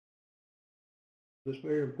This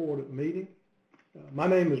very important meeting. My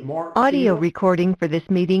name is Mark Audio Keenum. recording for this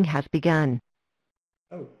meeting has begun.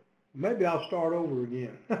 Oh, maybe I'll start over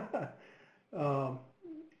again. I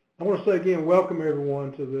want to say again, welcome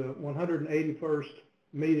everyone to the 181st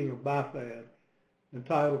meeting of BIFAD,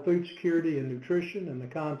 entitled Food Security and Nutrition in the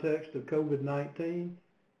Context of COVID-19,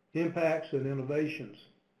 Impacts and Innovations.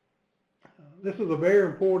 This is a very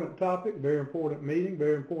important topic, very important meeting,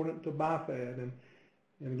 very important to BIFAD. And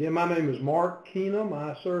again, my name is Mark Keenum.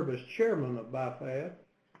 I serve as chairman of BIFAD,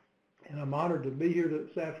 and I'm honored to be here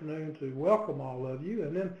this afternoon to welcome all of you.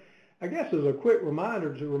 And then I guess as a quick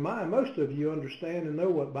reminder to remind most of you understand and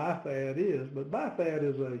know what BIFAD is, but BIFAD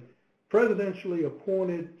is a presidentially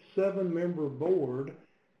appointed 7-member board,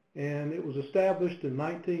 and it was established in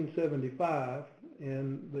 1975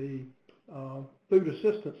 in the Food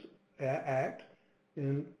Assistance Act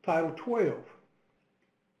in Title 12.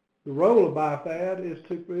 The role of BIFAD is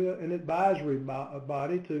to be an advisory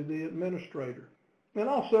body to the administrator, and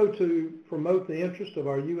also to promote the interest of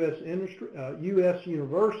our U.S.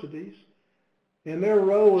 universities and their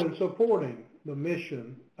role in supporting the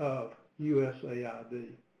mission of USAID.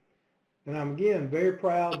 And I'm again very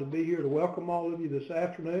proud to be here to welcome all of you this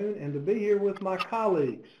afternoon and to be here with my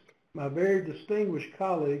colleagues, my very distinguished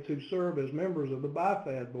colleagues who serve as members of the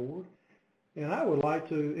BIFAD board. And I would like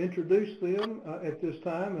to introduce them at this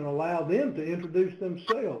time and allow them to introduce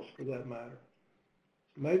themselves for that matter.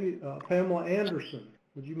 Maybe Pamela Anderson,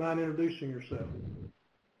 would you mind introducing yourself?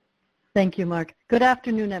 Thank you, Mark. Good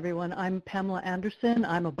afternoon, everyone. I'm Pamela Anderson.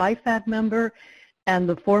 I'm a BIFAD member and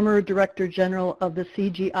the former Director General of the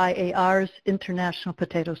CGIAR's International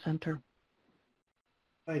Potato Center.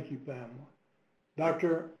 Thank you, Pamela.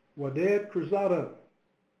 Dr. Waded Cruzado.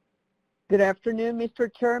 Good afternoon, Mr.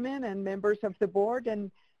 Chairman and members of the board, and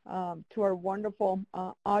to our wonderful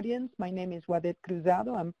audience. My name is Waded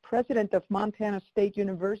Cruzado. I'm president of Montana State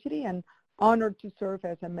University and honored to serve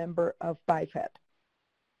as a member of BIFAD.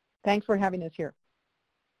 Thanks for having us here.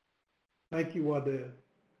 Thank you, Waded.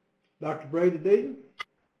 Dr. Brady Deaton.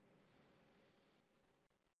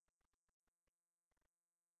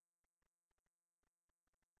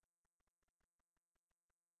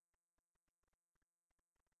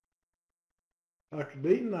 Dr.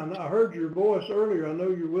 Deaton, I heard your voice earlier. I know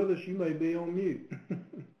you're with us. You may be on mute.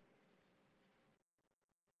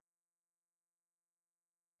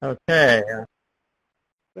 Okay.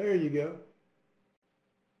 There you go.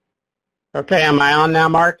 Okay, am I on now,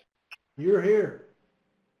 Mark? You're here.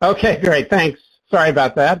 Okay, great. Thanks. Sorry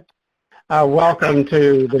about that. Welcome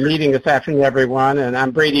to the meeting this afternoon, everyone. And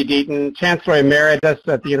I'm Brady Deaton, Chancellor Emeritus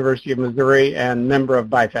at the University of Missouri and member of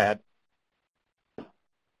BIFAD.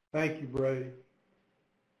 Thank you, Brady.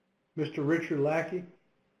 Mr. Richard Lackey.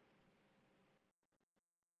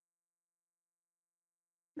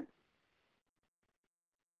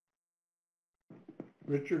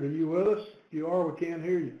 Richard, are you with us? If you are, we can't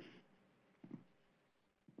hear you.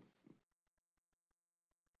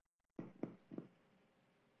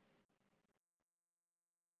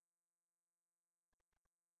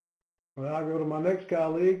 Well, I'll go to my next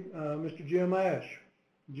colleague, Mr. Jim Ash.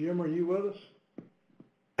 Jim, are you with us?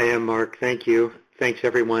 I am, Mark. Thank you. Thanks,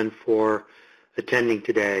 everyone, for attending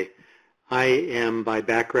today. I am, by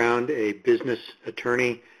background, a business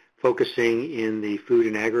attorney focusing in the food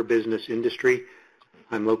and agribusiness industry.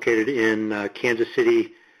 I'm located in Kansas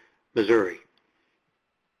City, Missouri.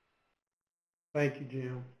 Thank you,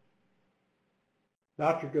 Jim.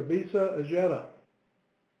 Dr. Gabisa Ajeta.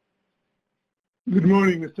 Good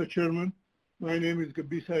morning, Mr. Chairman. My name is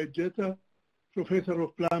Gabisa Ajeta, Professor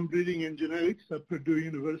of Plant Breeding and Genetics at Purdue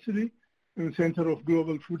University and Center of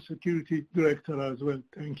Global Food Security Director as well.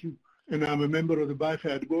 Thank you. And I'm a member of the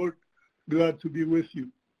BIFAD board. Glad to be with you.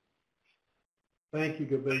 Thank you,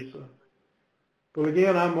 Gabisa. Well,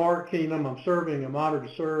 again, I'm Mark Keenum. I'm honored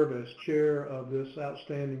to serve as chair of this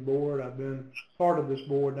outstanding board. I've been part of this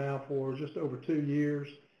board now for just over 2 years.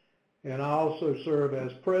 And I also serve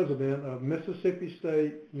as president of Mississippi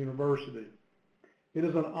State University. It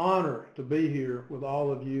is an honor to be here with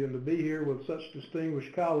all of you and to be here with such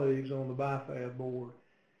distinguished colleagues on the BIFAD board.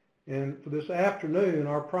 And for this afternoon,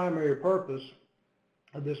 our primary purpose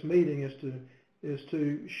of this meeting is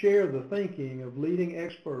to share the thinking of leading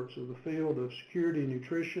experts of the field of security and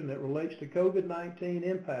nutrition that relates to COVID-19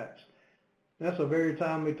 impacts. That's a very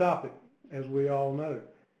timely topic, as we all know.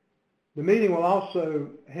 The meeting will also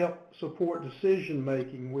help support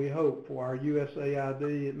decision-making, we hope, for our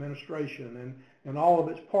USAID administration and all of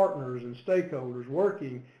its partners and stakeholders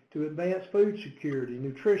working to advance food security,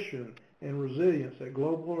 nutrition, and resilience at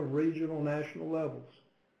global and regional national levels.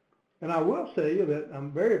 And I will tell you that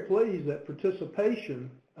I'm very pleased that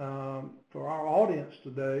participation for our audience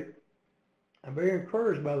today, I'm very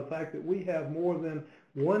encouraged by the fact that we have more than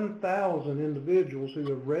 1,000 individuals who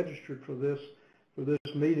have registered for this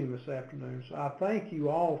meeting this afternoon. So I thank you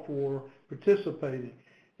all for participating.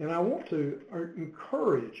 And I want to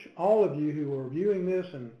encourage all of you who are viewing this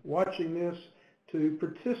and watching this to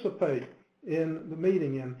participate in the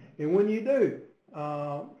meeting. And when you do,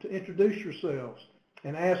 to introduce yourselves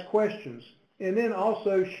and ask questions. And then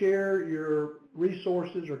also share your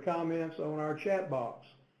resources or comments on our chat box.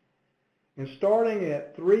 And starting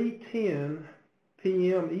at 3:10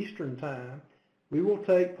 p.m. Eastern Time, we will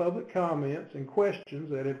take public comments and questions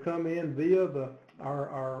that have come in via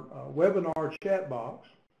our webinar chat box.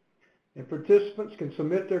 And participants can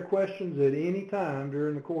submit their questions at any time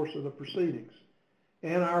during the course of the proceedings.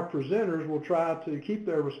 And our presenters will try to keep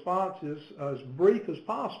their responses as brief as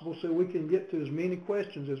possible so we can get to as many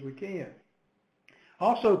questions as we can.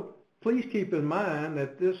 Also, please keep in mind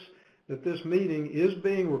that this meeting is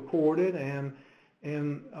being recorded, and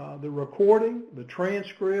the recording, the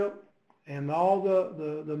transcript, and all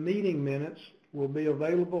the meeting minutes will be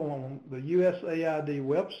available on the USAID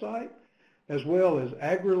website, as well as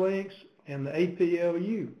AgriLinks and the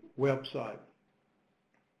APLU website.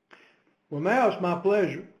 Well, now it's my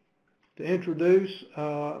pleasure to introduce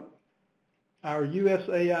our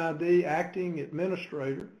USAID Acting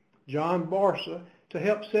Administrator, John Barsa, to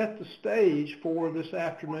help set the stage for this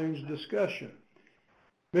afternoon's discussion.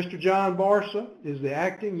 Mr. John Barsa is the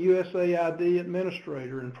Acting USAID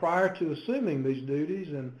Administrator, and prior to assuming these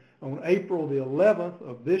duties, and on April the 11th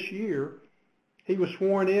of this year, he was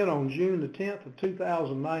sworn in on June the 10th of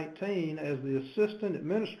 2019 as the Assistant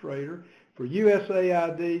Administrator for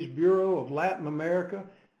USAID's Bureau of Latin America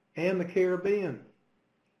and the Caribbean.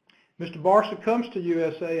 Mr. Barsa comes to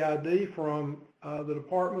USAID from the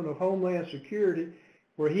Department of Homeland Security,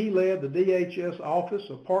 where he led the DHS Office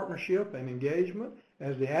of Partnership and Engagement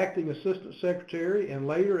as the Acting Assistant Secretary and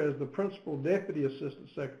later as the Principal Deputy Assistant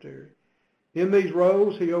Secretary. In these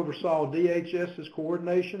roles, he oversaw DHS's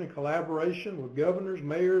coordination and collaboration with governors,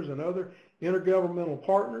 mayors, and other intergovernmental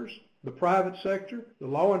partners, the private sector, the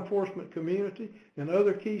law enforcement community, and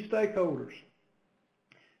other key stakeholders.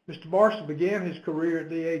 Mr. Barsa began his career at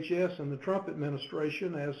DHS in the Trump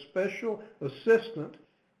administration as Special Assistant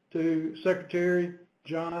to Secretary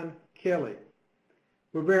John Kelly.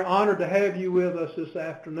 We're very honored to have you with us this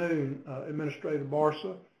afternoon, Administrator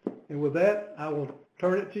Barsa. And with that, I will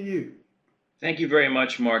turn it to you. Thank you very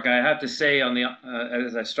much, Mark. I have to say,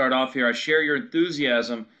 as I start off here, I share your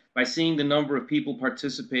enthusiasm by seeing the number of people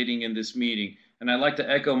participating in this meeting. And I'd like to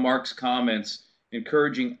echo Mark's comments,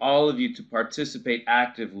 encouraging all of you to participate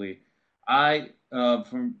actively. I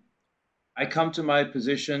come to my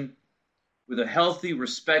position with a healthy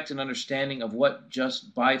respect and understanding of what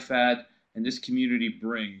just BIFAD and this community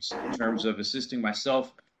brings in terms of assisting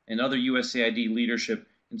myself and other USAID leadership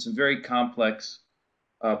in some very complex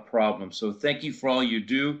problems. So thank you for all you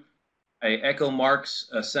do. I echo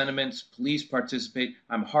Mark's sentiments. Please participate.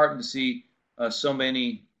 I'm heartened to see so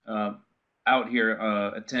many out here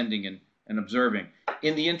attending and observing.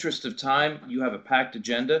 In the interest of time, you have a packed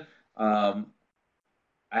agenda. I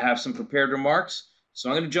have some prepared remarks, so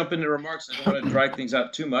I'm going to jump into remarks. I don't want to drag things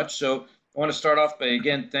out too much. So I want to start off by,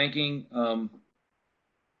 again, thanking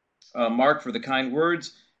Mark for the kind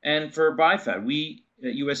words and for BIFAD. We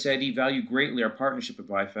at USAID value greatly our partnership with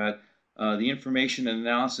BIFAD. The information and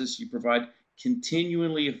analysis you provide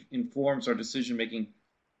continually informs our decision-making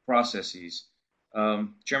processes.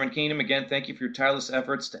 Chairman Keenum, again, thank you for your tireless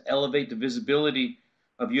efforts to elevate the visibility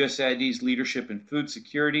of USAID's leadership in food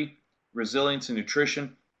security, resilience, and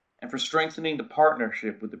nutrition, and for strengthening the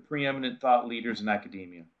partnership with the preeminent thought leaders in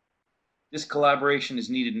academia. This collaboration is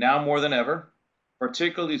needed now more than ever,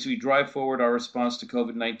 particularly as we drive forward our response to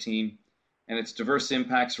COVID-19 and its diverse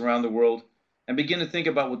impacts around the world, and begin to think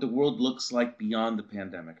about what the world looks like beyond the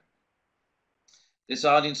pandemic. This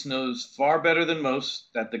audience knows far better than most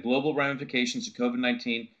that the global ramifications of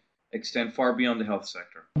COVID-19 extend far beyond the health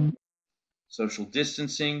sector. Social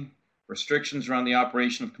distancing, restrictions around the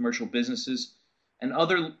operation of commercial businesses, and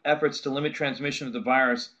other efforts to limit transmission of the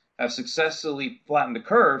virus have successfully flattened the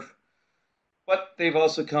curve, but they've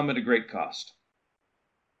also come at a great cost.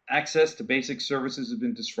 Access to basic services has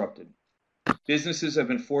been disrupted. Businesses have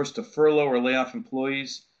been forced to furlough or lay off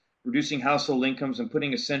employees, reducing household incomes and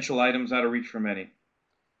putting essential items out of reach for many.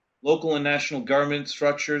 Local and national government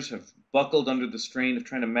structures have buckled under the strain of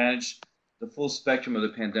trying to manage the full spectrum of the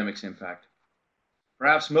pandemic's impact.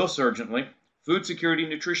 Perhaps most urgently, food security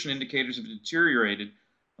and nutrition indicators have deteriorated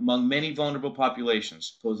among many vulnerable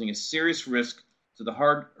populations, posing a serious risk to the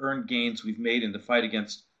hard-earned gains we've made in the fight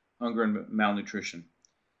against hunger and malnutrition.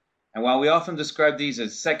 And while we often describe these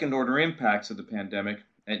as second-order impacts of the pandemic,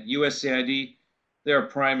 at USAID, they are a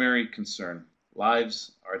primary concern.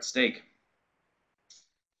 Lives are at stake.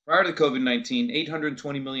 Prior to COVID-19,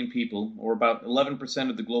 820 million people, or about 11%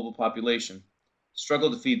 of the global population,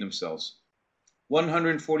 struggled to feed themselves.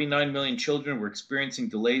 149 million children were experiencing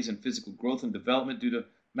delays in physical growth and development due to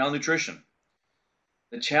malnutrition.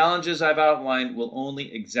 The challenges I've outlined will only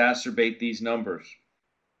exacerbate these numbers.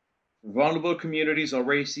 For vulnerable communities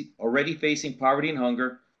already facing poverty and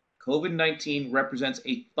hunger, COVID-19 represents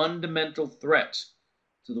a fundamental threat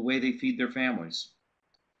to the way they feed their families.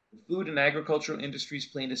 The food and agricultural industries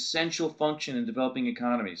play an essential function in developing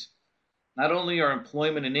economies. Not only are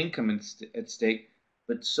employment and income at stake,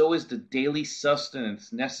 but so is the daily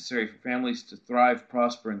sustenance necessary for families to thrive,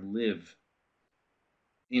 prosper, and live.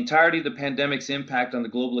 The entirety of the pandemic's impact on the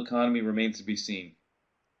global economy remains to be seen.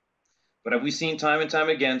 But as we've seen time and time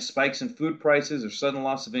again, spikes in food prices or sudden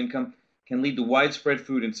loss of income can lead to widespread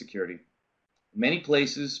food insecurity. In many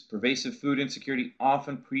places, pervasive food insecurity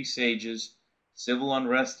often presages civil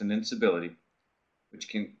unrest and instability, which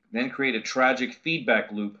can then create a tragic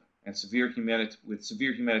feedback loop and severe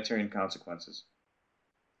humanitarian consequences.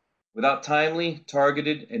 Without timely,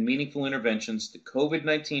 targeted, and meaningful interventions, the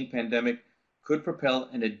COVID-19 pandemic could propel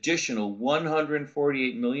an additional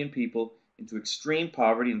 148 million people into extreme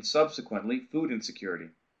poverty and subsequently food insecurity.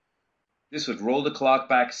 This would roll the clock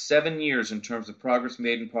back 7 years in terms of progress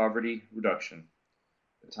made in poverty reduction.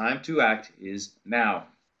 The time to act is now.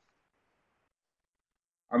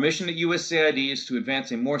 Our mission at USAID is to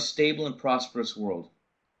advance a more stable and prosperous world.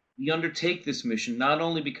 We undertake this mission not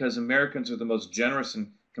only because Americans are the most generous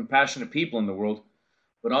and compassionate people in the world,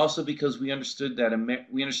 but also because we understand that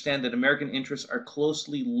American interests are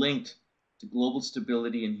closely linked to global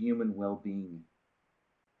stability and human well-being.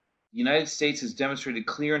 The United States has demonstrated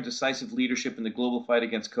clear and decisive leadership in the global fight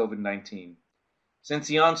against COVID-19. Since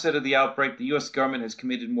the onset of the outbreak, the U.S. government has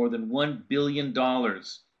committed more than $1 billion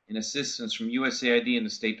in assistance from USAID and the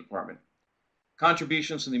State Department.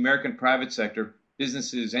 Contributions from the American private sector,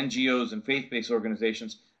 businesses, NGOs, and faith-based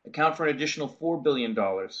organizations account for an additional $4 billion.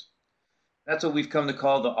 That's what we've come to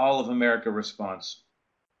call the All of America response.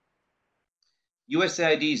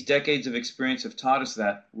 USAID's decades of experience have taught us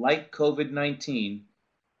that, like COVID-19,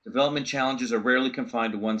 development challenges are rarely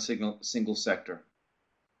confined to one single sector.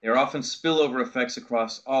 There are often spillover effects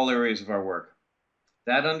across all areas of our work.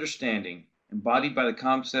 That understanding, embodied by the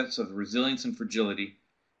concepts of resilience and fragility,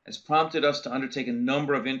 has prompted us to undertake a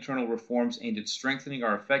number of internal reforms aimed at strengthening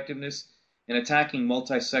our effectiveness in attacking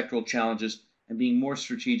multi-sectoral challenges and being more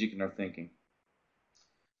strategic in our thinking.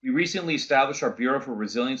 We recently established our Bureau for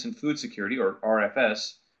Resilience and Food Security, or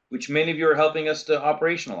RFS, which many of you are helping us to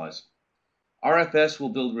operationalize. RFS will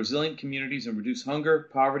build resilient communities and reduce hunger,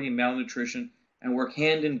 poverty, and malnutrition, and work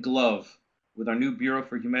hand in glove with our new Bureau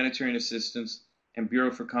for Humanitarian Assistance and Bureau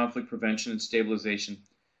for Conflict Prevention and Stabilization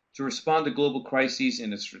to respond to global crises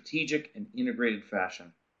in a strategic and integrated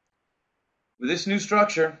fashion. With this new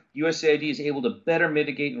structure, USAID is able to better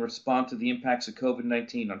mitigate and respond to the impacts of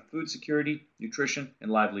COVID-19 on food security, nutrition,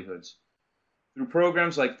 and livelihoods. Through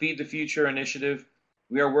programs like Feed the Future initiative,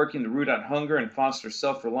 we are working to root out hunger and foster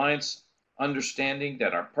self-reliance, understanding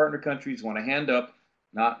that our partner countries want a hand up,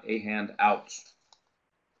 not a hand out.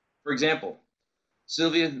 For example,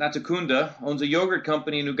 Sylvia Natakunda owns a yogurt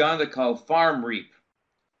company in Uganda called Farm Reap.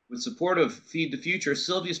 With support of Feed the Future,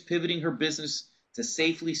 Sylvia is pivoting her business to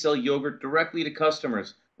safely sell yogurt directly to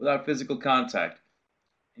customers without physical contact,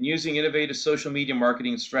 and using innovative social media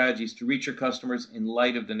marketing strategies to reach her customers in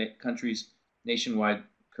light of the country's nationwide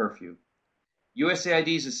curfew.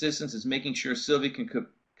 USAID's assistance is making sure Sylvia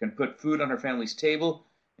can put food on her family's table,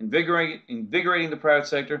 invigorating the private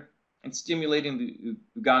sector, and stimulating the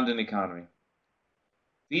Ugandan economy.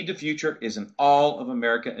 Feed the Future is an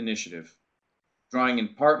all-of-America initiative, drawing in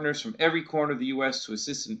partners from every corner of the U.S. to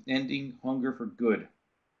assist in ending hunger for good.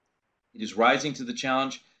 It is rising to the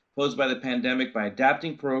challenge posed by the pandemic by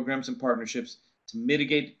adapting programs and partnerships to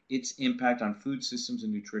mitigate its impact on food systems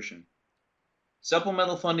and nutrition.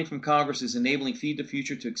 Supplemental funding from Congress is enabling Feed the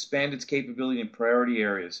Future to expand its capability in priority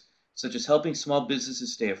areas, such as helping small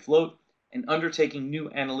businesses stay afloat and undertaking new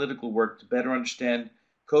analytical work to better understand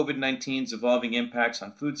COVID-19's evolving impacts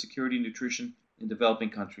on food security and nutrition in developing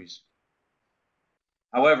countries.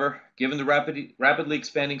 However, given the rapidly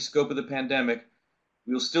expanding scope of the pandemic,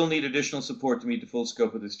 we will still need additional support to meet the full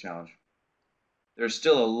scope of this challenge. There is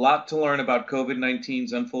still a lot to learn about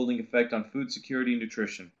COVID-19's unfolding effect on food security and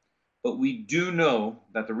nutrition, but we do know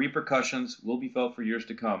that the repercussions will be felt for years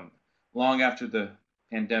to come, long after the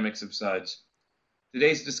pandemic subsides.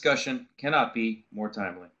 Today's discussion cannot be more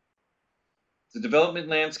timely. The development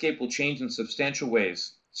landscape will change in substantial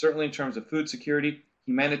ways, certainly in terms of food security,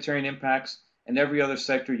 humanitarian impacts, and every other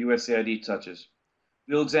sector USAID touches.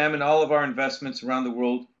 We'll examine all of our investments around the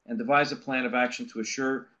world and devise a plan of action to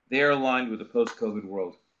assure they are aligned with the post-COVID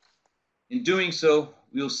world. In doing so,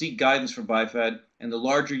 we will seek guidance from BIFAD and the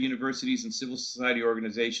larger universities and civil society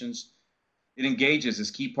organizations it engages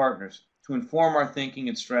as key partners to inform our thinking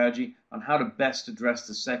and strategy on how to best address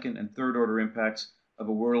the second and third order impacts of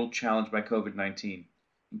a world challenged by COVID-19,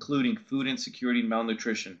 including food insecurity and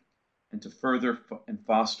malnutrition, and to further and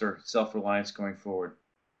foster self-reliance going forward.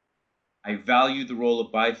 I value the role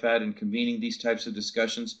of BIFAD in convening these types of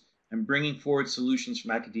discussions and bringing forward solutions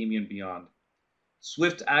from academia and beyond.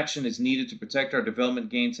 Swift action is needed to protect our development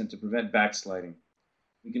gains and to prevent backsliding.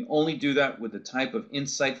 We can only do that with the type of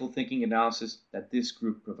insightful thinking analysis that this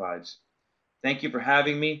group provides. Thank you for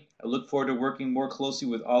having me. I look forward to working more closely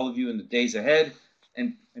with all of you in the days ahead.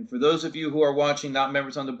 And for those of you who are watching, not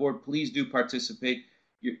members on the board, please do participate.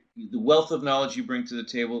 The wealth of knowledge you bring to the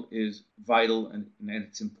table is vital and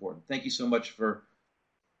it's important. Thank you so much for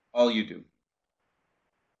all you do.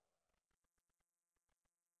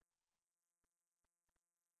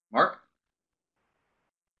 Mark?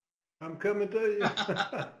 I'm coming to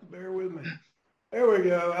you. Bear with me. There we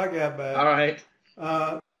go. I got back. All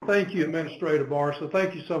right. Thank you, Administrator Barsa.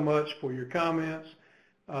 Thank you so much for your comments.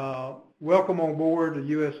 Welcome on board to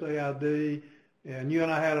USAID. And you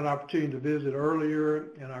and I had an opportunity to visit earlier,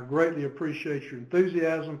 and I greatly appreciate your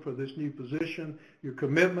enthusiasm for this new position, your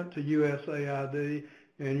commitment to USAID,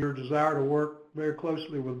 and your desire to work very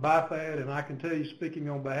closely with BIFAD. And I can tell you, speaking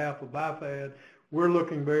on behalf of BIFAD, we're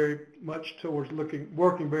looking very much towards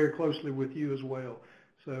working very closely with you as well.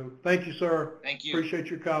 So thank you, sir. Thank you. Appreciate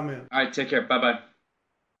your comment. All right, take care. Bye-bye.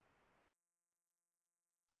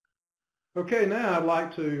 Okay, now I'd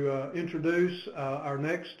like to introduce our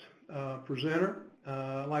next presenter.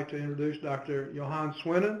 I'd like to introduce Dr. Johan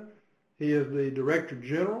Swinnen. He is the Director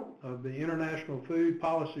General of the International Food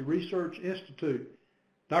Policy Research Institute.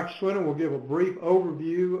 Dr. Swinnen will give a brief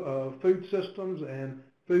overview of food systems and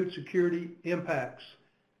food security impacts.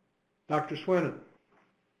 Dr. Swinnen.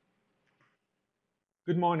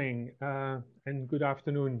 Good morning and good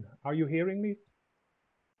afternoon. Are you hearing me?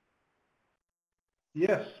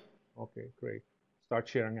 Yes. Okay, great. Start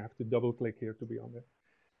sharing. I have to double click here to be on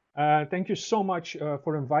there. Thank you so much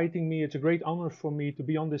for inviting me. It's a great honor for me to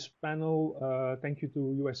be on this panel. Thank you to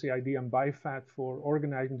USAID and BIFAD for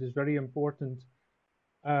organizing this very important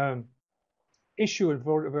issue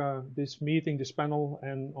for this meeting, this panel,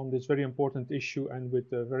 and on this very important issue, and with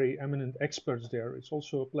very eminent experts there. It's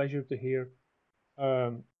also a pleasure to hear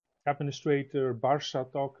Administrator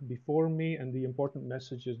Barsa talk before me and the important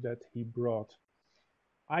messages that he brought.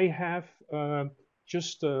 I have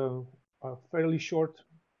just a fairly short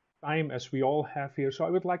time, as we all have here, so I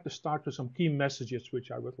would like to start with some key messages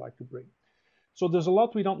which I would like to bring. So there's a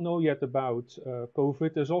lot we don't know yet about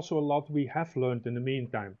COVID. There's also a lot we have learned in the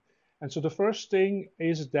meantime. And so the first thing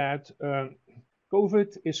is that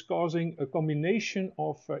COVID is causing a combination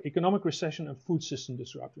of economic recession and food system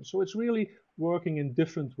disruption. So it's really working in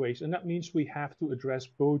different ways, and that means we have to address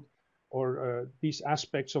both these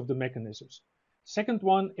aspects of the mechanisms. Second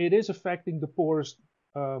one, it is affecting the poorest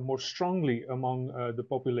more strongly among the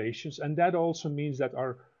populations, and that also means that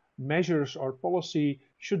our measures, our policy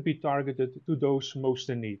should be targeted to those most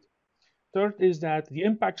in need. Third is that the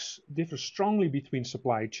impacts differ strongly between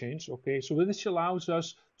supply chains. Okay, so this allows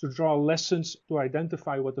us to draw lessons to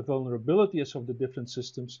identify what the vulnerability is of the different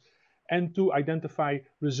systems and to identify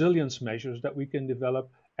resilience measures that we can develop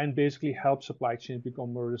and basically help supply chains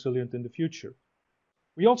become more resilient in the future.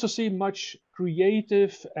 We also see much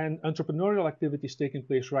creative and entrepreneurial activities taking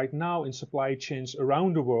place right now in supply chains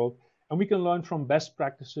around the world, and we can learn from best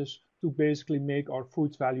practices to basically make our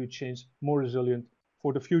food value chains more resilient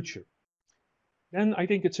for the future. Then I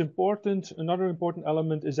think it's important, another important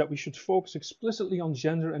element is that we should focus explicitly on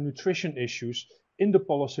gender and nutrition issues in the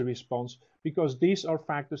policy response, because these are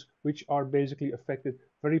factors which are basically affected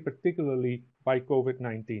very particularly by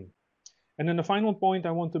COVID-19. And then the final point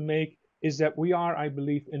I want to make is that we are, I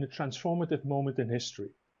believe, in a transformative moment in history.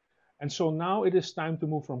 And so now it is time to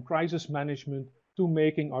move from crisis management to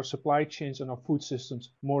making our supply chains and our food systems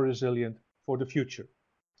more resilient for the future.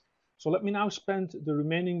 So let me now spend the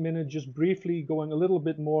remaining minute just briefly going a little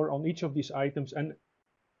bit more on each of these items and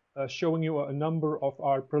showing you a number of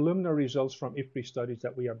our preliminary results from IFPRI studies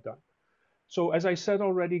that we have done. So as I said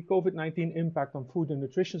already, COVID-19 impact on food and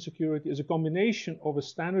nutrition security is a combination of a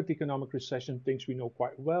standard economic recession, things we know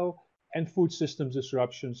quite well, and food systems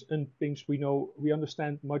disruptions and things we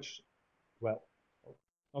understand much well.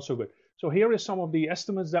 Not so good. So here is some of the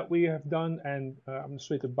estimates that we have done, and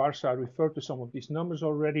Administrator Barca referred to some of these numbers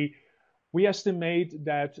already. We estimate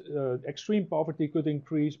that extreme poverty could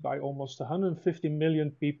increase by almost 150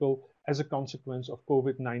 million people as a consequence of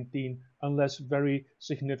COVID-19 unless very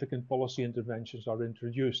significant policy interventions are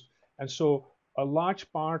introduced. And so a large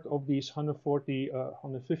part of these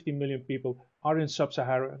 150 million people are in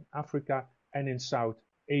sub-Saharan Africa and in South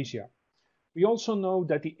Asia. We also know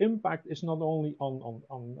that the impact is not only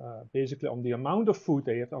basically on the amount of food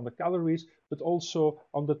they have, on the calories, but also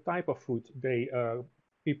on the type of food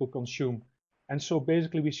people consume. And so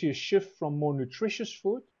basically we see a shift from more nutritious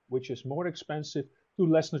food, which is more expensive, to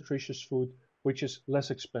less nutritious food, which is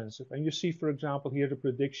less expensive. And you see, for example, here the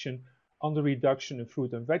prediction on the reduction in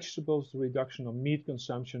fruit and vegetables, the reduction on meat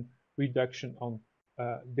consumption, reduction on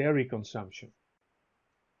dairy consumption.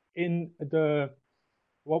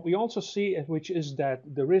 What we also see, which is that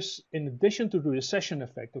there is, in addition to the recession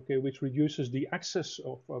effect, okay, which reduces the access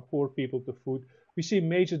of poor people to food, we see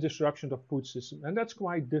major disruption of food system, and that's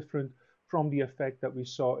quite different from the effect that we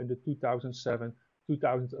saw in the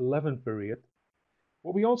 2007-2011 period.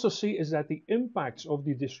 What we also see is that the impacts of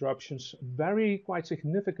the disruptions vary quite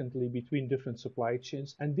significantly between different supply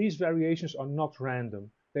chains, and these variations are not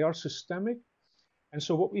random. They are systemic. And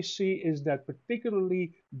so what we see is that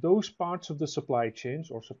particularly those parts of the supply chains,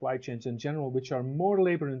 or supply chains in general, which are more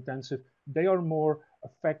labor intensive, they are more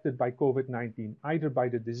affected by COVID-19, either by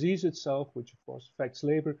the disease itself, which of course affects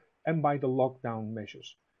labor, and by the lockdown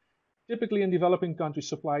measures. Typically in developing countries,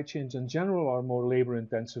 supply chains in general are more labor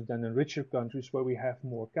intensive than in richer countries where we have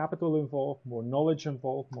more capital involved, more knowledge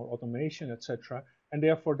involved, more automation, etc., and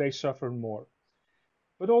therefore they suffer more.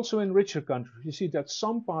 But also in richer countries, you see that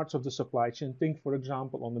some parts of the supply chain, think for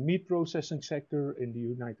example on the meat processing sector in the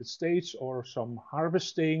United States, or some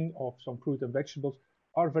harvesting of some fruit and vegetables,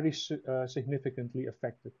 are very significantly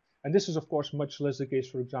affected. And this is of course much less the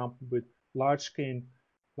case, for example, with large-scale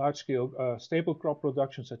staple crop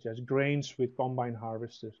production such as grains with combine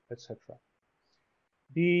harvesters, etc.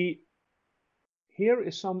 Here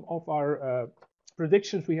is some of our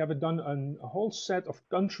predictions. We have done a whole set of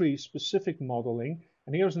country-specific modeling.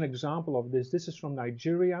 And here's an example of this. This is from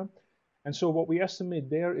Nigeria. And so what we estimate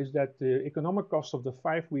there is that the economic cost of the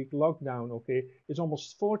 5-week lockdown, okay, is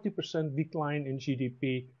almost 40% decline in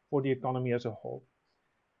GDP for the economy as a whole.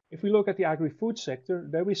 If we look at the agri-food sector,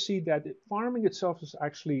 there we see that farming itself is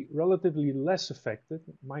actually relatively less affected,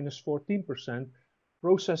 minus 14%,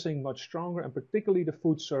 processing much stronger, and particularly the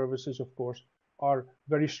food services, of course, are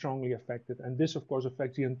very strongly affected. And this, of course,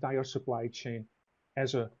 affects the entire supply chain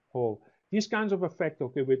as a whole. These kinds of effects,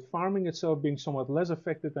 okay, with farming itself being somewhat less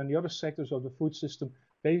affected than the other sectors of the food system,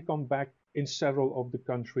 they come back in several of the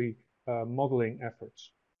country modeling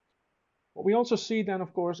efforts. What we also see then,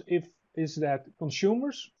 of course, is that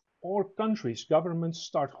consumers or countries, governments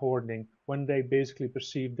start hoarding when they basically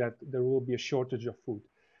perceive that there will be a shortage of food.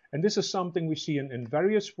 And this is something we see in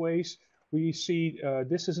various ways. We see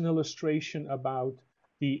this is an illustration about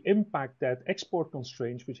the impact that export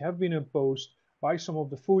constraints, which have been imposed by some of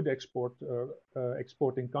the food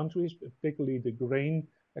exporting countries, particularly the grain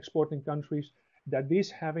exporting countries, that this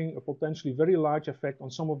having a potentially very large effect on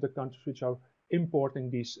some of the countries which are importing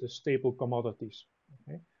these staple commodities.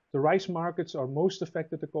 Okay? The rice markets are most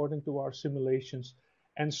affected according to our simulations,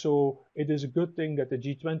 and so it is a good thing that the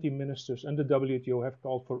G20 ministers and the WTO have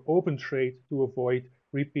called for open trade to avoid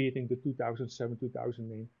repeating the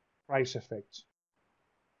 2007-2008 price effects.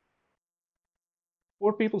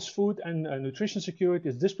 Poor people's food and nutrition security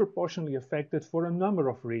is disproportionately affected for a number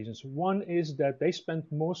of reasons. One is that they spend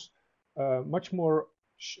much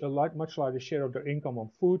larger share of their income on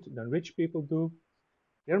food than rich people do.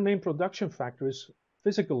 Their main production factor is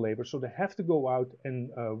physical labor, so they have to go out and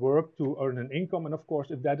work to earn an income. And of course,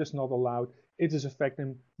 if that is not allowed, it is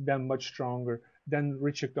affecting them much stronger than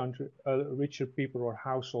richer people or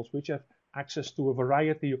households which have access to a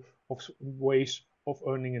variety of ways of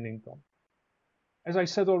earning an income. As I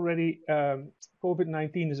said already,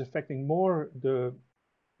 COVID-19 is affecting more the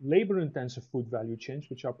labor-intensive food value chains,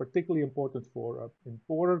 which are particularly important for in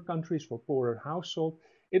poorer countries, for poorer households.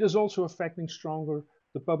 It is also affecting stronger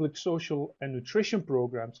the public social and nutrition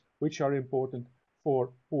programs, which are important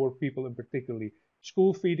for poor people in particularly.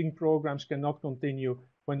 School feeding programs cannot continue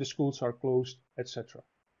when the schools are closed, etc.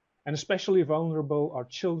 And especially vulnerable are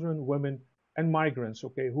children, women, and migrants,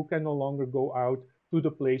 okay, who can no longer go out to the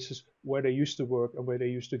places where they used to work and where they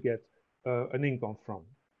used to get an income from.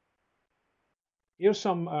 Here's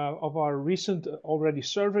some of our recent already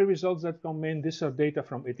survey results that come in. These are data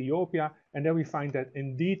from Ethiopia, and then we find that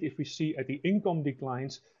indeed, if we see at the income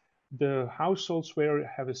declines, the households where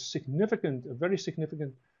have a very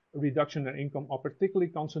significant reduction in income are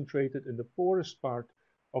particularly concentrated in the poorest part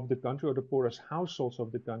of the country, or the poorest households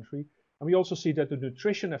of the country. And we also see that the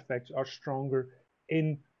nutrition effects are stronger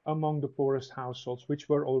among the poorest households, which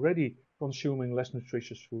were already consuming less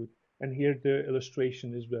nutritious food. And here the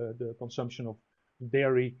illustration is the consumption of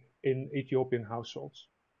dairy in Ethiopian households.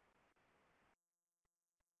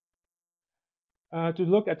 To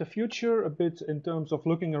look at the future a bit in terms of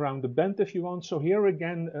looking around the bend, if you want. So here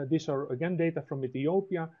again, these are again data from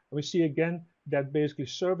Ethiopia. And we see again that basically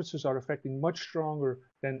services are affecting much stronger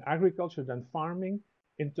than agriculture, than farming,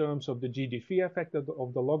 in terms of the GDP effect of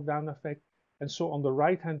the lockdown effect. And so on the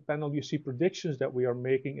right-hand panel, you see predictions that we are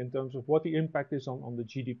making in terms of what the impact is on the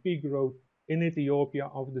GDP growth in Ethiopia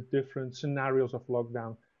of the different scenarios of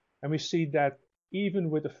lockdown. And we see that even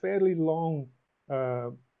with a fairly long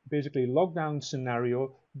basically lockdown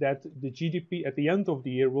scenario, that the GDP at the end of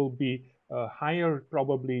the year will be higher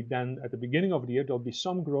probably than at the beginning of the year. There'll be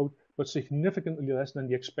some growth, but significantly less than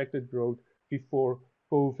the expected growth before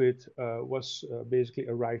COVID was basically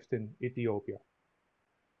arrived in Ethiopia.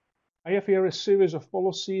 I have here a series of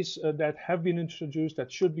policies that have been introduced,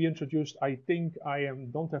 that should be introduced. I think I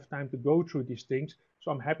don't have time to go through these things, so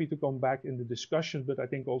I'm happy to come back in the discussion, but I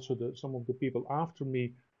think also some of the people after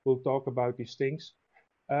me will talk about these things.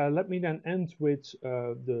 Let me then end with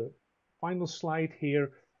the final slide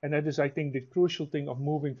here, and that is, I think, the crucial thing of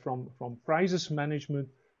moving from crisis management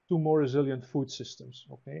to more resilient food systems.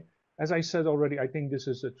 Okay, as I said already, I think this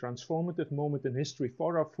is a transformative moment in history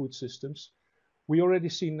for our food systems. We already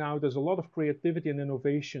see now there's a lot of creativity and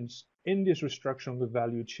innovations in this restructuring of the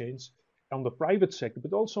value chains on the private sector,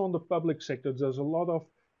 but also on the public sector. There's a lot of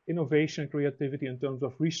innovation and creativity in terms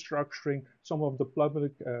of restructuring some of the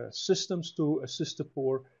public systems to assist the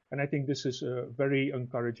poor, and I think this is very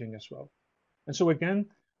encouraging as well. And so again,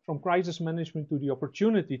 from crisis management to the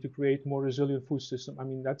opportunity to create more resilient food system, I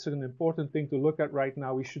mean, that's an important thing to look at right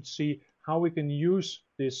now. We should see how we can use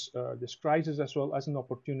this crisis as well as an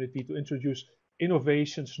opportunity to introduce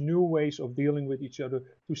innovations, new ways of dealing with each other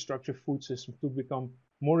to structure food systems to become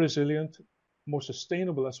more resilient, more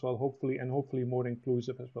sustainable as well, hopefully, and hopefully more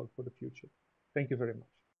inclusive as well for the future. Thank you very much.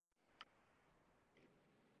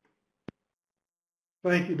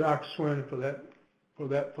 Thank you, Dr. Swinton,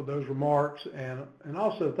 for those remarks, and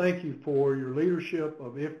also thank you for your leadership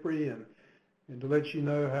of IFPRI, and to let you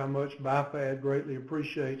know how much BIFAD greatly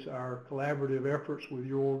appreciates our collaborative efforts with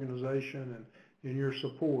your organization and your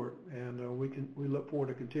support, and we look forward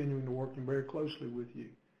to continuing to working very closely with you.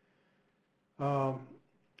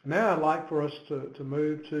 Now I'd like for us to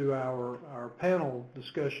move to our panel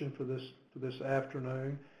discussion for this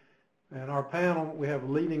afternoon. And our panel, we have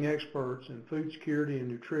leading experts in food security and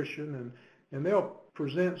nutrition, and they'll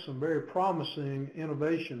present some very promising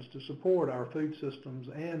innovations to support our food systems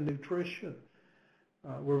and nutrition.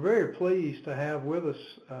 We're very pleased to have with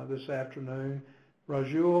us this afternoon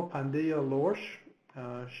Rajul Pandya-Lorsch.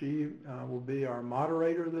 She will be our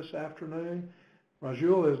moderator this afternoon.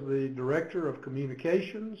 Rajul is the Director of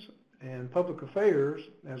Communications and Public Affairs,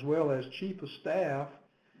 as well as Chief of Staff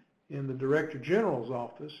in the Director General's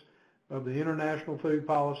Office of the International Food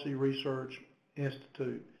Policy Research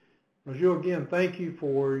Institute. Rajul, again, thank you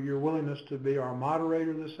for your willingness to be our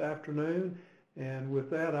moderator this afternoon. And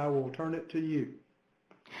with that, I will turn it to you.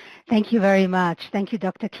 Thank you very much. Thank you,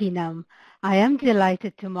 Dr. Keenum. I am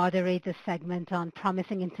delighted to moderate this segment on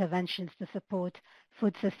promising interventions to support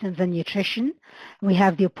food systems and nutrition. We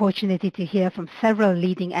have the opportunity to hear from several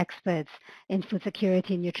leading experts in food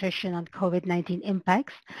security and nutrition on COVID-19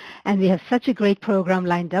 impacts, and we have such a great program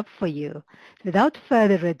lined up for you. Without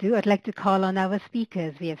further ado, I'd like to call on our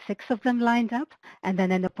speakers. We have 6 of them lined up, and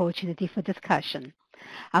then an opportunity for discussion.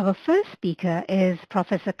 Our first speaker is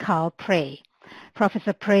Professor Carl Prey.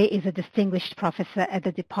 Professor Prey is a distinguished professor at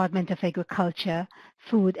the Department of Agriculture,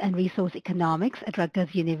 Food and Resource Economics at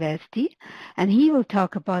Rutgers University, and he will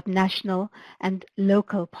talk about national and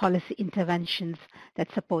local policy interventions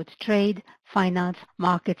that support trade, finance,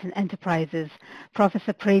 markets, and enterprises.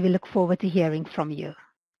 Professor Prey, we look forward to hearing from you.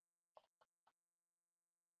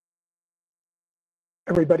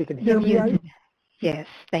 Everybody can hear me, right? Yes,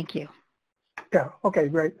 thank you. Yeah, okay,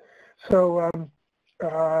 great. So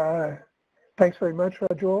thanks very much,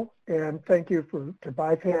 Rajul, and thank you to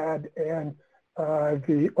BIFAD and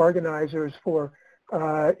the organizers for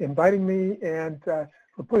inviting me and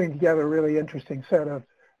for putting together a really interesting set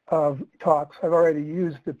of talks. I've already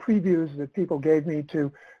used the previews that people gave me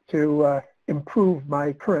to improve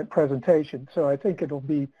my current presentation, so I think it'll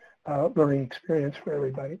be a learning experience for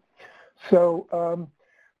everybody. So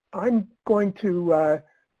I'm going to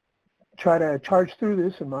try to charge through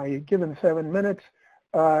this in my given 7 minutes.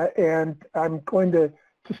 And I'm going to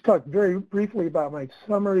just talk very briefly about my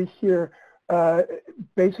summary here.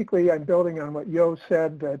 Basically, I'm building on what Yo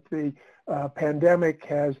said, that the pandemic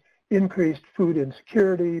has increased food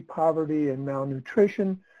insecurity, poverty, and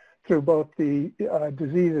malnutrition through both the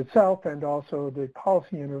disease itself and also the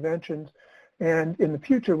policy interventions. And in the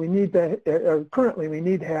future, we need to, currently we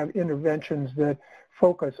need to have interventions that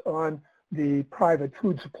focus on the private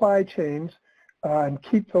food supply chains and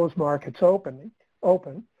keep those markets open.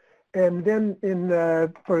 And then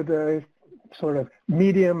for the sort of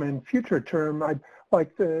medium and future term, I'd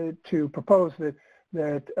like to propose that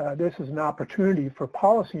this is an opportunity for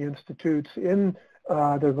policy institutes in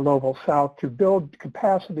the Global South to build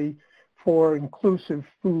capacity for inclusive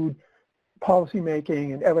food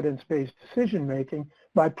policymaking and evidence-based decision-making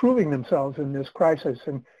by proving themselves in this crisis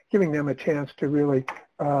and giving them a chance to really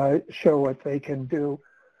show what they can do.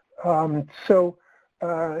 So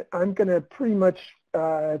I'm going to pretty much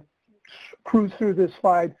cruise through this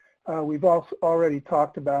slide. We've also already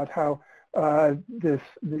talked about how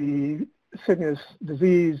the sickness,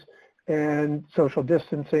 disease, and social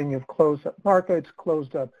distancing have closed up markets,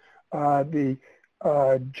 closed up the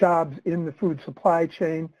jobs in the food supply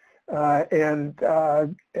chain, and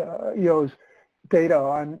Yo's data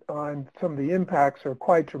on some of the impacts are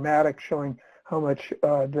quite dramatic, showing how much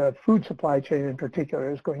the food supply chain in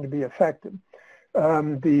particular is going to be affected.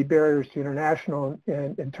 The barriers to international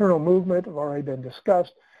and internal movement have already been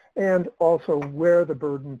discussed, and also where the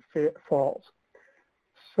burden falls.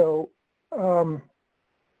 So,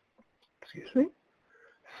 excuse me.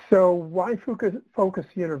 So why focus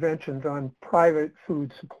the interventions on private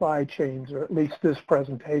food supply chains, or at least this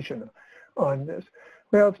presentation on this?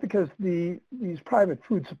 Well, it's because these private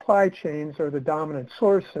food supply chains are the dominant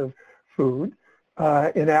source of food.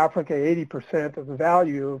 In Africa, 80% of the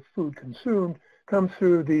value of food consumed comes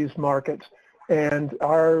through these markets and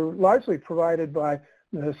are largely provided by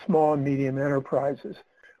the small and medium enterprises.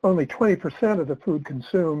 Only 20% of the food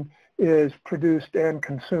consumed is produced and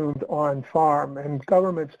consumed on farm, and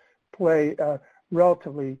governments play a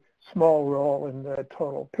relatively small role in the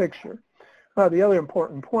total picture. The other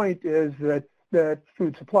important point is that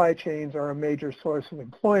food supply chains are a major source of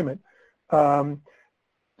employment.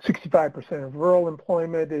 65% of rural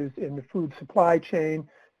employment is in the food supply chain,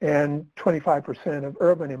 and 25% of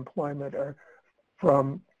urban employment are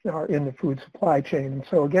in the food supply chain. And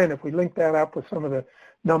so again, if we link that up with some of the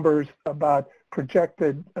numbers about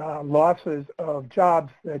projected losses of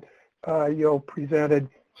jobs that Yo presented,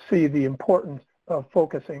 see the importance of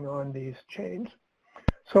focusing on these chains.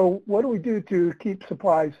 So what do we do to keep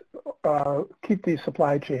these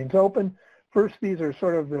supply chains open? First, these are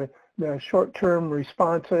sort of the short-term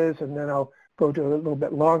responses, and then I'll go to a little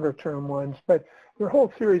bit longer-term ones. But there are a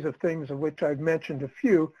whole series of things of which I've mentioned a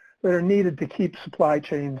few that are needed to keep supply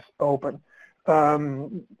chains open.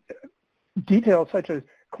 Details such as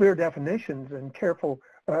clear definitions and careful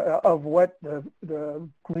of what the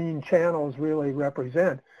green channels really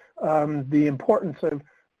represent. The importance of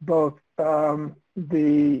both not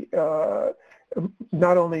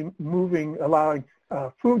only allowing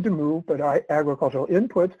food to move, but agricultural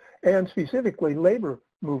inputs, and specifically labor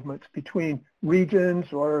movements between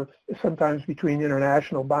regions or sometimes between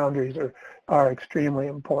international boundaries are extremely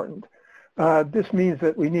important. This means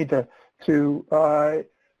that we need to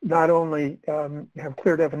not only have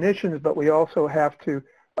clear definitions, but we also have to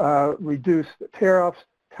reduce the tariffs,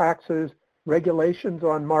 taxes, regulations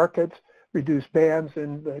on markets, reduce bans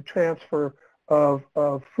in the transfer of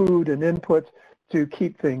food and inputs to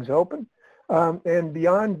keep things open. And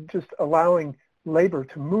beyond just allowing labor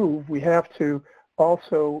to move, we have to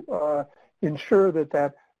also ensure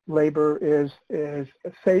that labor is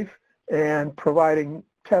safe and providing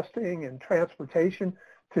testing and transportation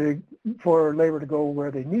for labor to go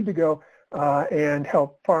where they need to go and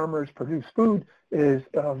help farmers produce food is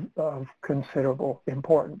of considerable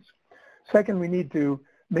importance. Second, we need to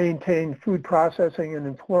maintain food processing and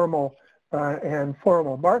informal and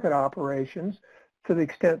formal market operations to the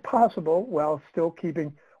extent possible while still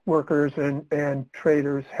keeping workers and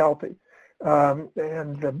traders healthy. And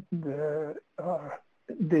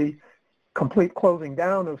the complete closing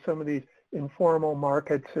down of some of these informal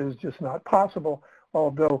markets is just not possible,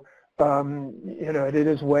 although it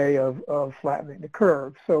is a way of flattening the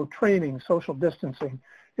curve. So training, social distancing,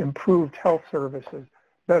 improved health services,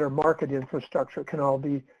 better market infrastructure can all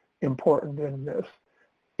be important in this.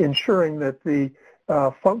 Ensuring that the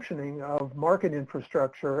functioning of market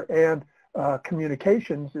infrastructure and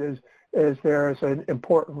communications is there as an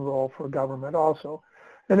important role for government also.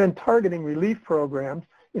 And then targeting relief programs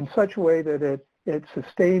in such a way that it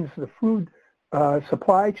sustains the food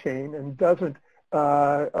supply chain and doesn't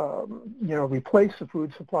replace the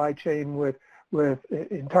food supply chain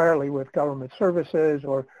entirely with government services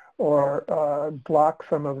or block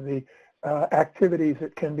some of the activities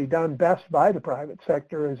that can be done best by the private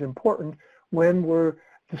sector is important when we're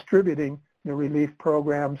distributing the relief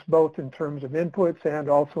programs, both in terms of inputs and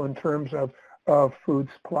also in terms of food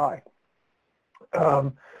supply.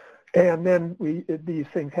 And then these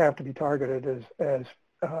things have to be targeted, as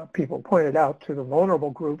people pointed out, to the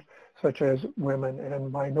vulnerable groups such as women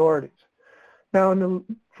and minorities. Now, in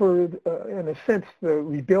a sense, the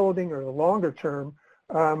rebuilding or the longer term,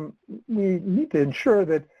 we need to ensure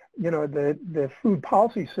that the food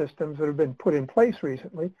policy systems that have been put in place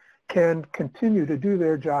recently can continue to do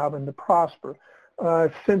their job and to prosper.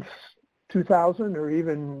 Since 2000 or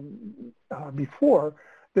even before,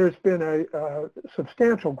 there's been a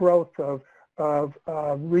substantial growth of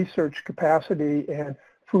research capacity and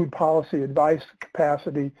food policy advice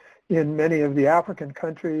capacity in many of the African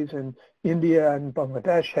countries, and India and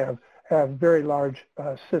Bangladesh have very large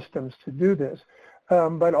systems to do this.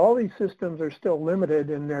 But all these systems are still limited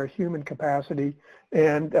in their human capacity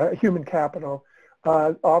and human capital.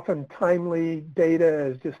 Often timely data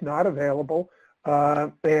is just not available,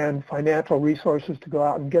 and financial resources to go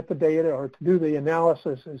out and get the data or to do the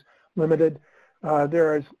analysis is limited.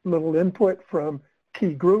 There is little input from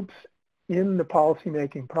key groups in the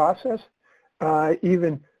policymaking process.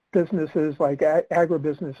 Even businesses like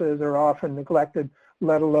agribusinesses are often neglected,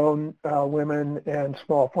 let alone women and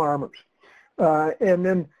small farmers. And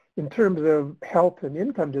then in terms of health and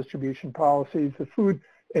income distribution policies, the food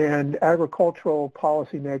and agricultural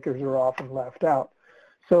policymakers are often left out.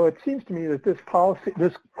 So it seems to me that this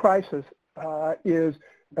crisis is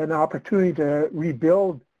an opportunity to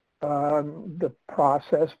rebuild the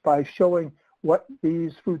process by showing what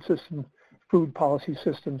these food policy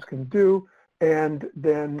systems can do, and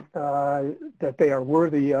then that they are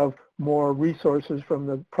worthy of more resources from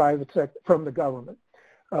the private sector, from the government,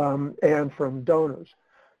 and from donors.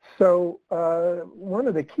 So one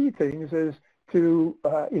of the key things is to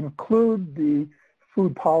include the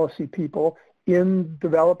food policy people in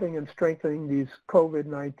developing and strengthening these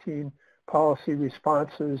COVID-19 policy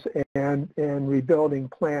responses and rebuilding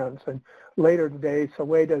plans. And later today,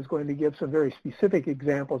 Saweda is going to give some very specific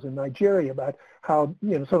examples in Nigeria about how,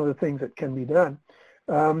 some of the things that can be done.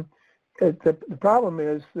 The problem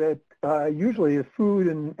is that usually the food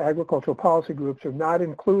and agricultural policy groups are not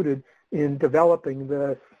included in developing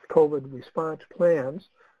the COVID response plans,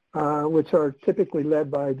 which are typically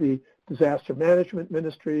led by the disaster management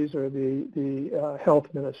ministries or the health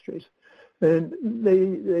ministries. And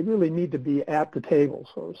they really need to be at the table,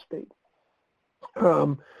 so to speak.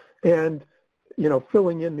 And,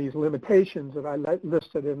 filling in these limitations that I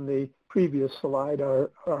listed in the previous slide are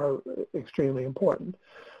extremely important.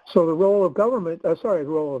 So the role of the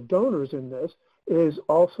role of donors in this is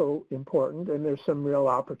also important, and there's some real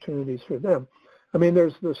opportunities for them. I mean,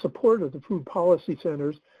 there's the support of the food policy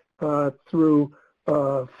centers through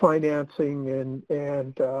financing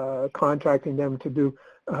and contracting them to do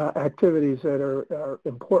activities that are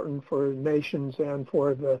important for nations and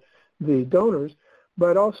for the donors,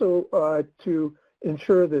 but also to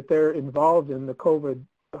ensure that they're involved in the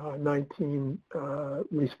COVID-19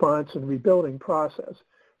 response and rebuilding process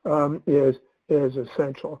is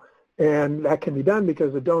essential. And that can be done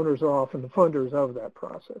because the donors are often the funders of that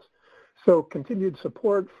process. So continued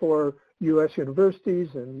support for U.S. universities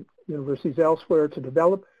and universities elsewhere to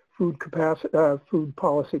develop food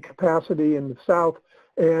policy capacity in the South,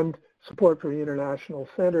 and support for the international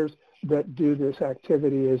centers that do this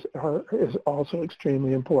activity is also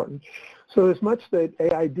extremely important. So there's much that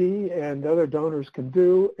AID and other donors can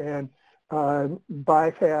do, and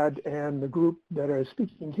BIFAD and the group that are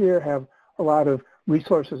speaking here have a lot of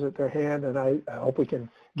resources at their hand, and I hope we can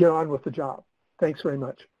get on with the job. Thanks very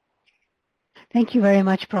much. Thank you very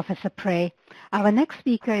much, Professor Prey. Our next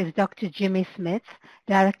speaker is Dr. Jimmy Smith,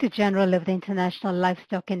 Director General of the International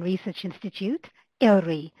Livestock and Research Institute,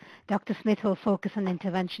 ILRI. Dr. Smith will focus on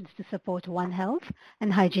interventions to support One Health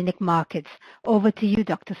and hygienic markets. Over to you,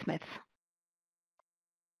 Dr. Smith.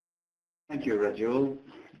 Thank you, Rajul.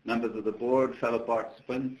 Members of the board, fellow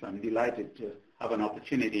participants, I'm delighted to have an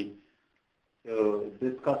opportunity to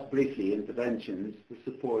discuss briefly interventions to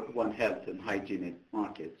support One Health and hygienic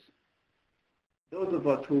markets. Those of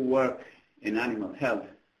us who work in animal health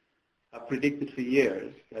have predicted for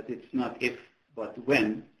years that it's not if, but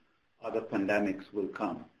when other pandemics will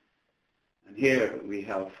come. And here we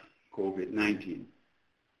have COVID-19.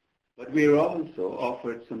 But we are also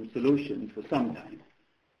offered some solutions for some time.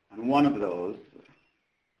 And one of those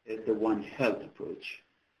is the One Health approach.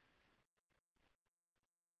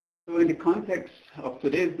 So in the context of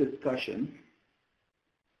today's discussion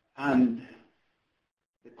and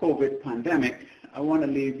the COVID pandemic, I want to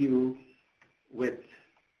leave you with,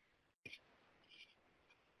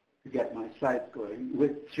 to get my slides going,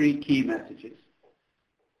 with three key messages.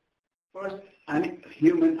 First,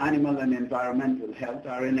 human, animal, and environmental health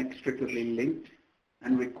are inextricably linked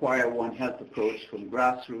and require One Health approach from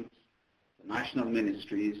grassroots, the national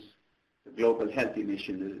ministries, the global health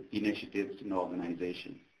initiatives and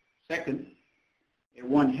organizations. Second, a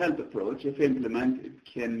One Health approach, if implemented,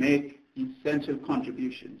 can make essential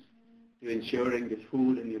contributions to ensuring the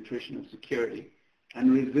food and nutritional security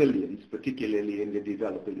and resilience, particularly in the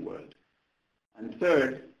developing world. And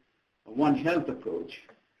third, a One Health approach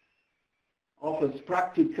offers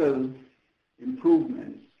practical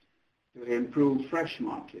improvements to improve fresh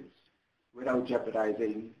markets without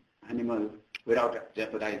jeopardizing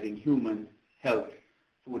human health,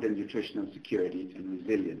 food and nutritional security and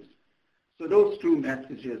resilience. So those two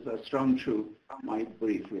messages are strung through my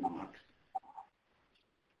brief remarks.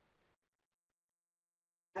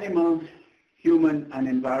 Animal, human, and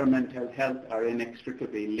environmental health are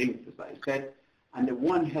inextricably linked, as I said, and the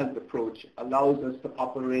One Health approach allows us to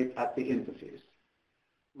operate at the interface.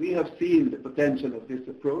 We have seen the potential of this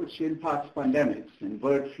approach in past pandemics, in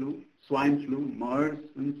bird flu, swine flu, MERS,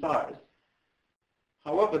 and SARS.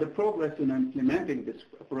 However, the progress in implementing this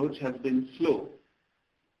approach has been slow.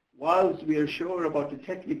 Whilst we are sure about the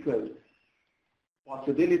technical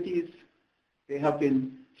possibilities, there have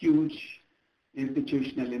been huge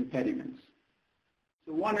institutional impediments.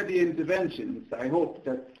 So one of the interventions I hope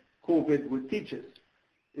that COVID would teach us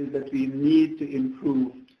is that we need to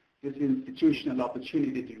improve this institutional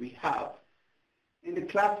opportunity that we have. In the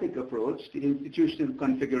classic approach, the institutional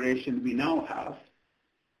configuration we now have,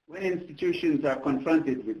 when institutions are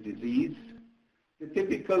confronted with disease, the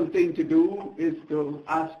typical thing to do is to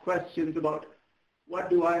ask questions about,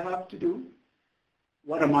 what do I have to do?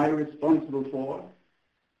 What am I responsible for?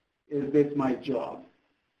 Is this my job?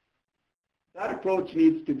 That approach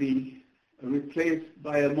needs to be replaced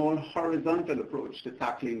by a more horizontal approach to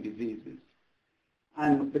tackling diseases.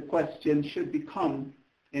 And the question should become,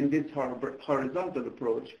 in this horizontal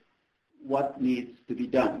approach, what needs to be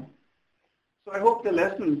done? So I hope the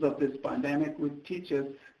lessons of this pandemic would teach us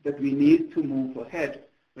that we need to move ahead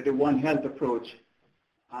with a One Health approach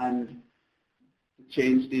and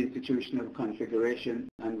change the institutional configuration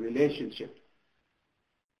and relationship.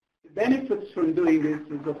 The benefits from doing this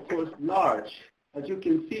is, of course, large. As you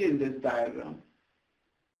can see in this diagram,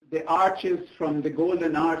 the arches from the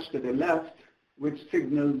golden arch to the left, which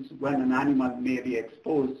signals when an animal may be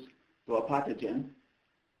exposed to a pathogen,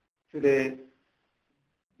 to the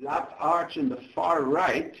black arch in the far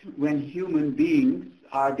right, when human beings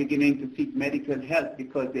are beginning to seek medical help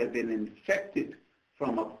because they have been infected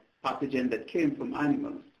from a pathogen that came from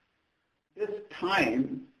animals. This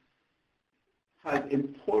time has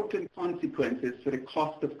important consequences for the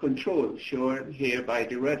cost of control, shown here by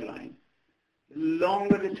the red line. The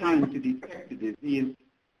longer the time to detect the disease,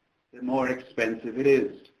 the more expensive it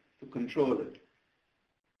is to control it.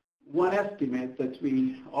 One estimate that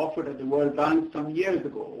we offered at the World Bank some years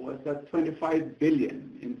ago was that $25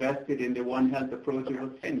 billion invested in the One Health approach over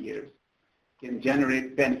 10 years can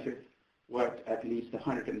generate benefits worth at least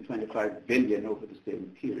 $125 billion over the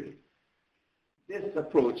same period. This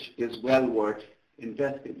approach is well worth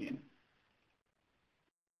investing in.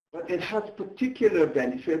 But it has particular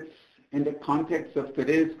benefits in the context of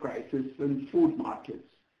today's crisis in food markets.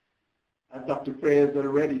 As Dr. Prayers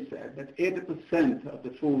already said, that 80% of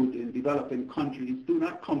the food in developing countries do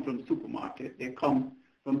not come from supermarkets, they come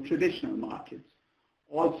from traditional markets,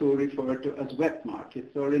 also referred to as wet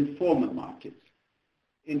markets or informal markets.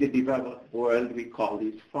 In the developed world, we call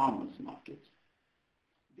these farmers' markets.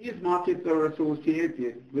 These markets are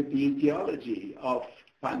associated with the etiology of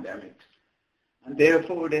pandemics, and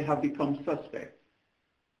therefore they have become suspect.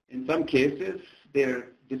 In some cases, there are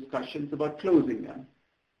discussions about closing them.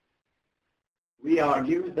 We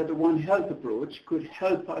argue that the One Health approach could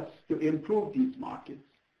help us to improve these markets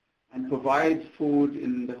and provide food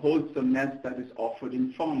in the wholesomeness that is offered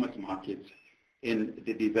in farmers' markets in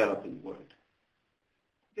the developing world.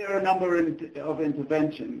 There are a number of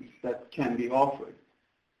interventions that can be offered,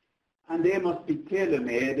 and they must be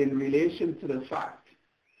tailor-made in relation to the fact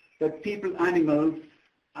that people, animals,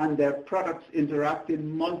 and their products interact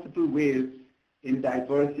in multiple ways in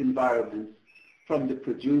diverse environments, from the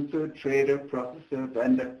producer, trader, processor,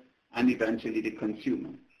 vendor, and eventually the consumer.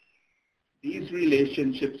 These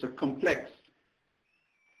relationships are complex,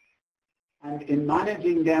 and in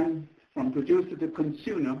managing them from producer to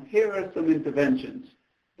consumer, here are some interventions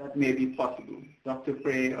that may be possible. Dr.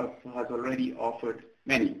 Frey has already offered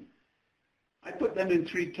many. I put them in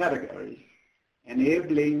 3 categories: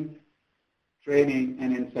 enabling, training,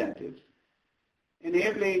 and incentives.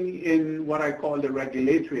 Enabling in what I call the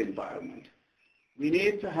regulatory environment. We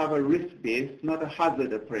need to have a risk-based, not a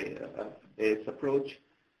hazard-based approach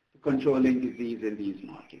to controlling disease in these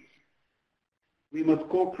markets. We must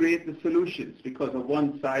co-create the solutions because a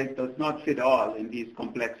one-size does not fit all in these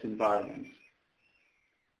complex environments.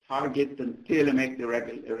 Target and tailor-make the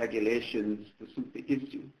regulations to suit the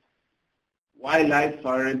issue. Wildlife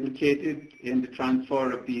are implicated in the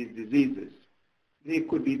transfer of these diseases. They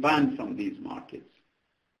could be banned from these markets,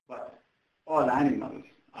 but all animals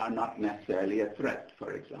are not necessarily a threat,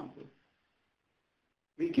 for example.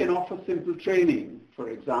 We can offer simple training, for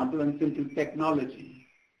example, and simple technology.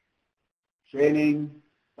 Training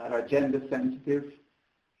that are gender sensitive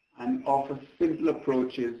and offer simple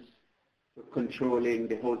approaches to controlling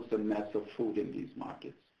the wholesomeness of food in these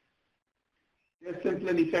markets. There are simple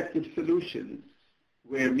and effective solutions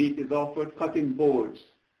where meat is offered: cutting boards,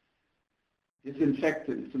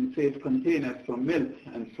 disinfectants and safe containers for milk,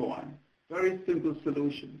 and so on. Very simple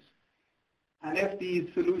solutions. And if these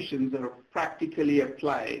solutions are practically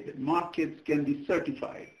applied, markets can be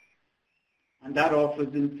certified. And that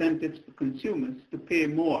offers incentives to consumers to pay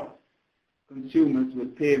more. Consumers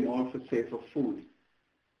will pay more for safer food.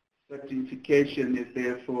 Certification is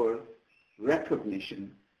therefore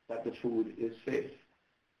recognition that the food is safe.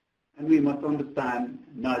 And we must understand,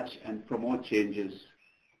 nudge, and promote changes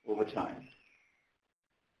over time.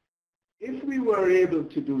 If we were able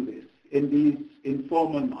to do this in these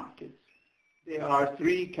informal markets, there are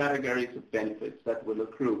 3 categories of benefits that will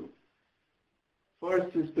accrue.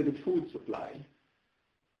 First is to the food supply.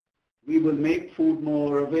 We will make food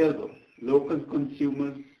more available. Local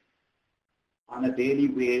consumers on a daily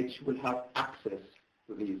wage will have access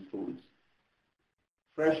to these foods.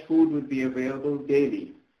 Fresh food will be available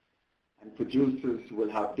daily, and producers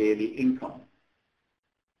will have daily income.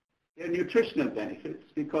 There are nutritional benefits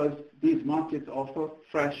because these markets offer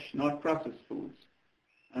fresh, not processed foods,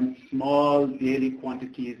 and small daily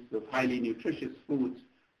quantities of highly nutritious foods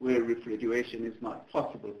where refrigeration is not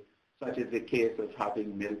possible, such as the case of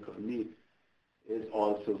having milk or meat, is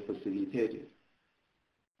also facilitated.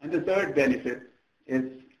 And the third benefit is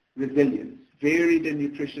resilience. Varied and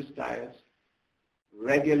nutritious diets,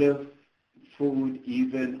 regular food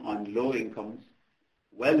even on low incomes,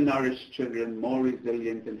 well-nourished children, more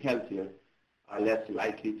resilient and healthier, are less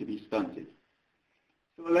likely to be stunted.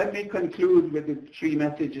 So let me conclude with the 3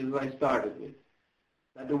 messages I started with.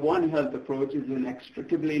 That the One Health approach is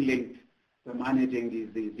inextricably linked to managing these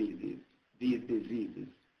diseases.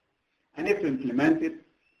 And if implemented,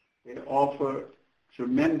 they offer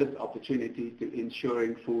tremendous opportunity to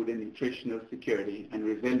ensuring food and nutritional security and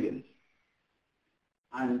resilience.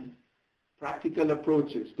 And practical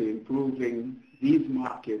approaches to improving these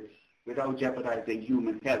markets without jeopardizing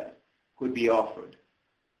human health could be offered.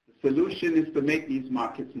 The solution is to make these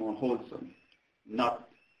markets more wholesome, not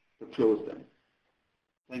to close them.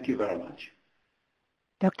 Thank you very much.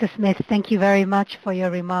 Dr. Smith, thank you very much for your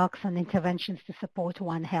remarks on interventions to support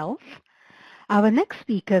One Health. Our next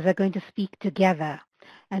speakers are going to speak together,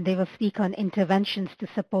 and they will speak on interventions to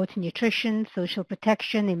support nutrition, social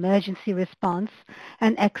protection, emergency response,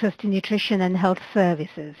 and access to nutrition and health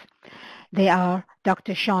services. They are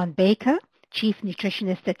Dr. Sean Baker, Chief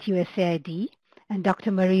Nutritionist at USAID, and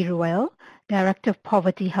Dr. Marie Ruel, Director of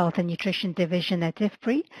Poverty, Health and Nutrition Division at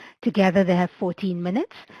IFPRI. Together they have 14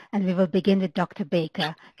 minutes, and we will begin with Dr.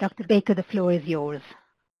 Baker. Dr. Baker, the floor is yours.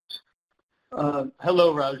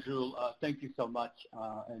 Hello, Rajul. Thank you so much,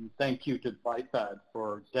 and thank you to BIFAD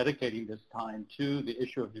for dedicating this time to the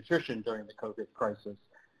issue of nutrition during the COVID crisis,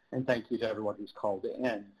 and thank you to everyone who's called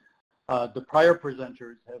in. The prior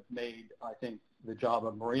presenters have made, I think, the job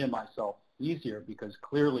of Marie and myself easier because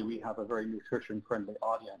clearly we have a very nutrition-friendly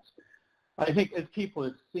audience. I think as people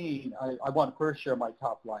have seen, I want to first share my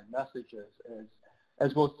top-line messages.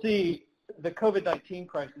 As we'll see, the COVID-19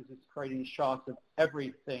 crisis is creating shocks of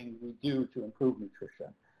everything we do to improve nutrition.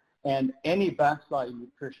 And any backslide in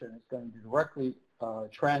nutrition is going to directly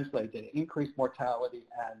translate to increased mortality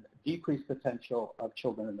and decreased potential of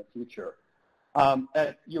children in the future.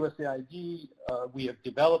 At USAID, we have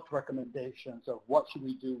developed recommendations of what should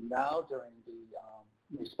we do now during the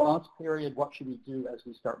response period, what should we do as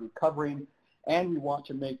we start recovering, and we want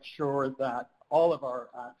to make sure that all of our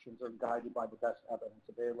actions are guided by the best evidence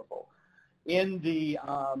available. In the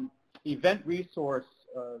event resource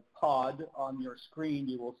pod on your screen,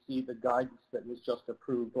 you will see the guidance that was just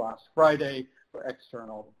approved last Friday for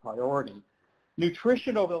external priority.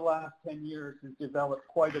 Nutrition over the last 10 years has developed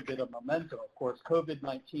quite a bit of momentum. Of course,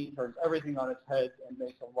 COVID-19 turns everything on its head and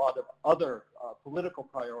makes a lot of other political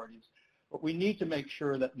priorities. But we need to make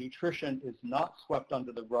sure that nutrition is not swept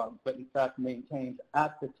under the rug, but in fact maintained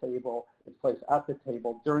at the table, is placed at the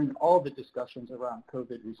table during all the discussions around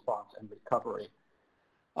COVID response and recovery.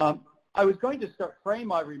 I was going to frame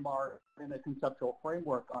my remarks in a conceptual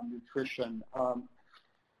framework on nutrition.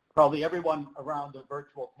 Probably everyone around the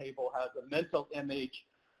virtual table has a mental image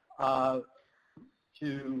of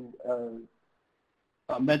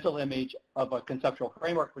a conceptual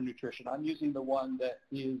framework for nutrition. I'm using the one that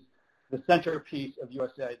is the centerpiece of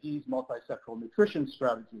USAID's multi-sectoral nutrition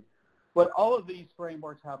strategy. What all of these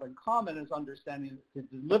frameworks have in common is understanding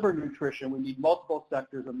that to deliver nutrition, we need multiple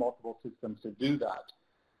sectors and multiple systems to do that.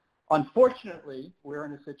 Unfortunately, we're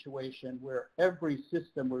in a situation where every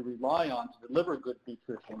system we rely on to deliver good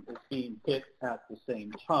nutrition is being hit at the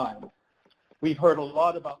same time. We've heard a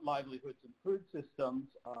lot about livelihoods and food systems,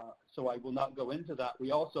 so I will not go into that.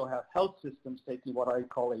 We also have health systems taking what I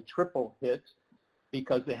call a triple hit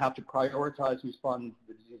because they have to prioritize responding to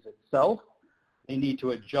the disease itself. They need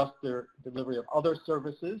to adjust their delivery of other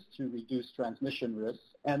services to reduce transmission risks.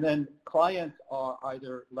 And then clients are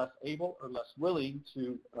either less able or less willing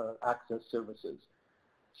to access services.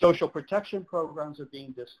 Social protection programs are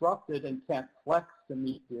being disrupted and can't flex to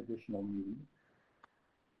meet the additional need.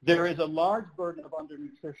 There is a large burden of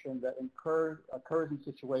undernutrition that occurs in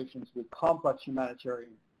situations with complex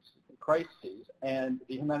humanitarian crises, and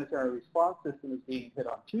the humanitarian response system is being hit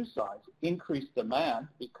on two sides: increased demand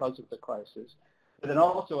because of the crisis, but then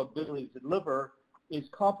also ability to deliver is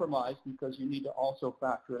compromised because you need to also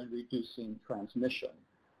factor in reducing transmission.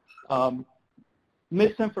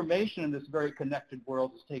 Misinformation in this very connected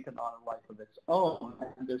world has taken on a life of its own,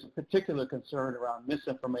 and there's a particular concern around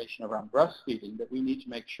misinformation around breastfeeding that we need to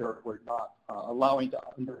make sure we're not allowing to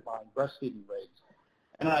undermine breastfeeding rates.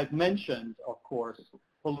 And I've mentioned, of course,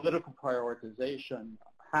 political prioritization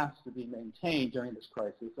has to be maintained during this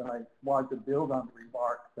crisis, and I want to build on the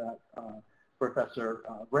remark that Professor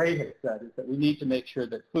Ray has said, is that we need to make sure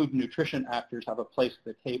that food and nutrition actors have a place at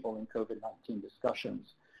the table in COVID-19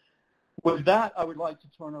 discussions. With that, I would like to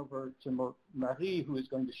turn over to Marie, who is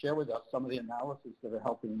going to share with us some of the analysis that are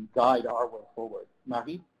helping guide our way forward.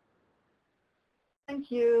 Marie?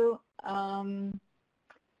 Thank you.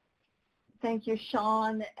 Thank you,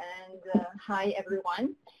 Sean, and hi,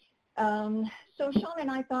 everyone. So Sean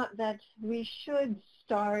and I thought that we should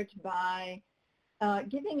start by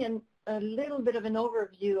giving a little bit of an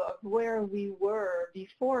overview of where we were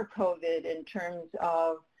before COVID in terms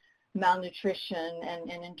of malnutrition and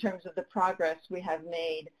in terms of the progress we have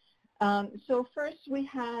made. So first we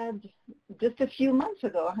had, just a few months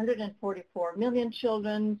ago, 144 million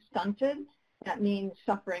children stunted. That means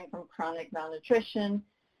suffering from chronic malnutrition.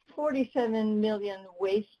 47 million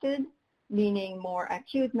wasted, meaning more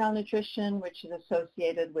acute malnutrition, which is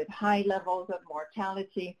associated with high levels of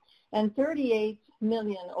mortality, and 38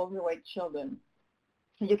 million overweight children.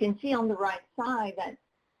 You can see on the right side that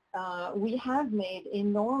we have made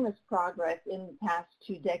enormous progress in the past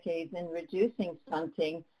 2 decades in reducing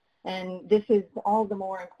stunting, and this is all the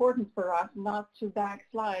more important for us not to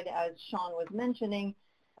backslide, as Sean was mentioning,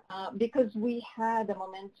 because we had a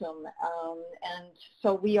momentum, and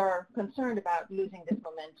so we are concerned about losing this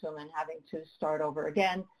momentum and having to start over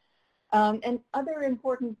again. And other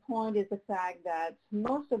important point is the fact that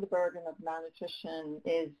most of the burden of malnutrition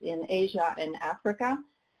is in Asia and Africa.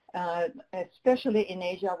 Especially in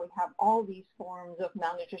Asia, we have all these forms of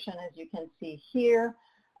malnutrition, as you can see here,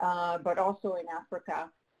 but also in Africa.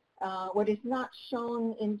 What is not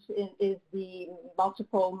shown is the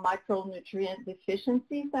multiple micronutrient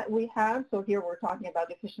deficiencies that we have. So here we're talking about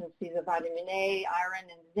deficiencies of vitamin A, iron,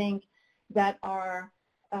 and zinc that are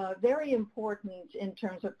very important in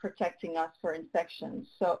terms of protecting us for infections.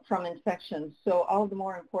 From infections. So all the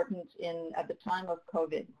more important at the time of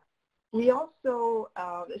COVID. We also,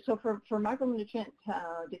 so for micronutrient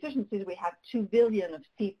deficiencies, we have 2 billion of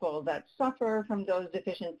people that suffer from those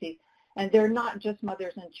deficiencies. And they're not just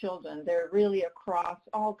mothers and children. They're really across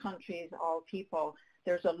all countries, all people.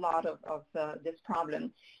 There's a lot of this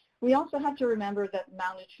problem. We also have to remember that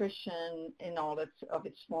malnutrition in all of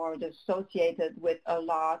its forms is associated with a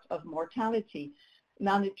lot of mortality.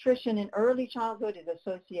 Malnutrition in early childhood is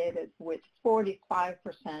associated with 45%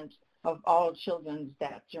 of all children's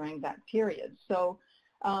death during that period. So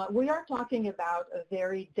we are talking about a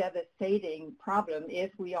very devastating problem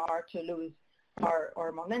if we are to lose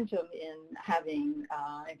our momentum in having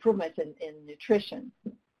improvements in nutrition.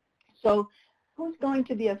 So who's going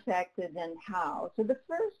to be affected and how? So the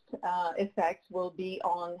first effects will be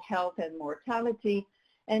on health and mortality.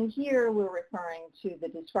 And here we're referring to the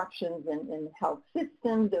disruptions in health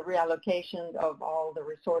systems, the reallocation of all the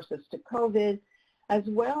resources to COVID, as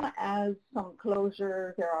well as some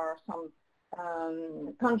closures. There are some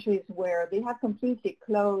countries where they have completely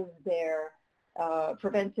closed their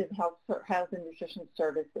preventive health and nutrition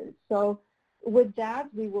services. So with that,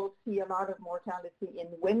 we will see a lot of mortality in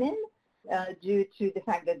women due to the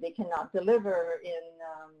fact that they cannot deliver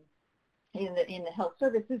in the health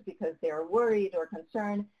services because they are worried or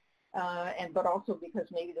concerned, but also because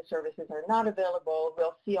maybe the services are not available.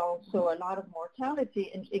 We'll see also a lot of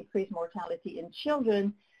mortality, increased mortality in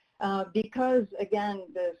children because, again,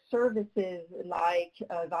 the services like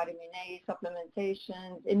vitamin A,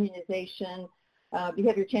 supplementation, immunization,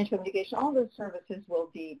 behavior change communication, all those services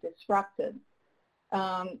will be disrupted.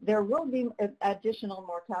 There will be additional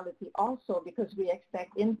mortality also because we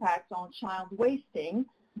expect impacts on child wasting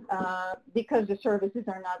because the services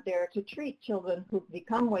are not there to treat children who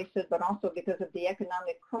become wasted, but also because of the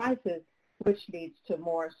economic crisis, which leads to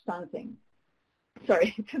more stunting.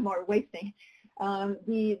 Sorry, to more wasting. In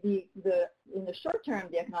the short term,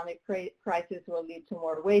 the economic crisis will lead to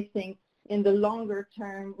more wasting. In the longer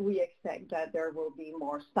term, we expect that there will be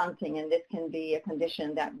more stunting, and this can be a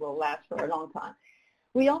condition that will last for a long time.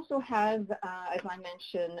 We also have, as I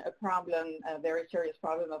mentioned, a very serious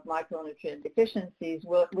problem of micronutrient deficiencies,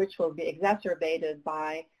 which will be exacerbated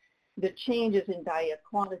by the changes in diet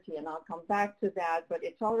quality, and I'll come back to that, but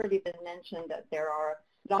it's already been mentioned that there are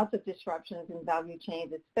lots of disruptions in value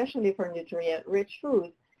chains, especially for nutrient-rich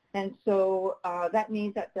foods, and so that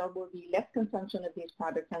means that there will be less consumption of these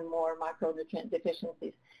products and more micronutrient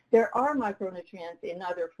deficiencies. There are micronutrients in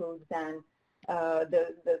other foods than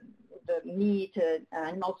the meat,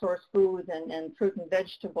 animal source foods, and fruit and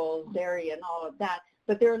vegetables, dairy, and all of that,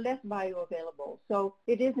 but they're less bioavailable. So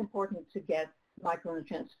it is important to get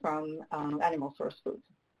micronutrients from animal source foods.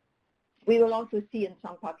 We will also see in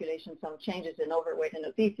some populations some changes in overweight and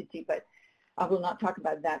obesity, but I will not talk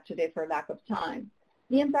about that today for lack of time.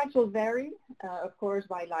 The impacts will vary, of course,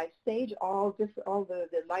 by life stage. All the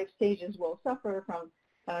life stages will suffer from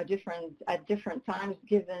at different times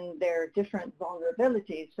given their different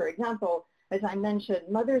vulnerabilities. For example, as I mentioned,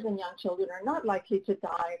 mothers and young children are not likely to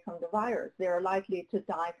die from the virus. They are likely to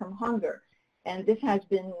die from hunger. And this has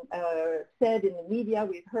been said in the media.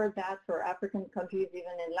 We've heard that for African countries,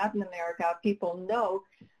 even in Latin America. People know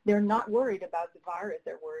they're not worried about the virus.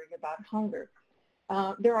 They're worried about hunger.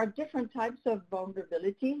 There are different types of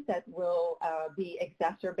vulnerabilities that will be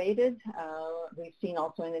exacerbated. We've seen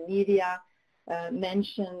also in the media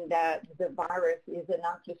mention that the virus is an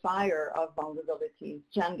amplifier of vulnerabilities.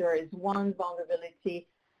 Gender is one vulnerability,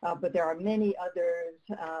 but there are many others,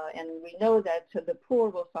 and we know that the poor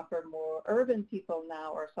will suffer more. Urban people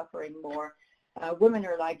now are suffering more. Women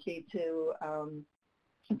are likely to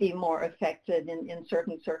be more affected in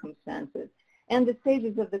certain circumstances. And the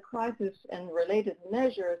stages of the crisis and related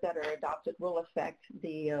measures that are adopted will affect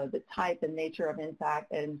the type and nature of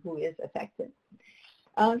impact and who is affected.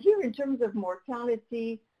 Here, in terms of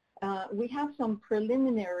mortality, we have some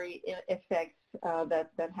preliminary effects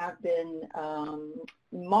that have been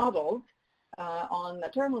modeled on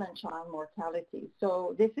maternal and child mortality.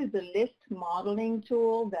 So this is a list modeling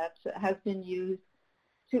tool that has been used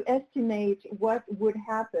to estimate what would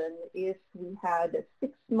happen if we had a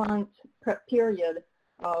 6-month period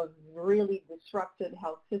of really disrupted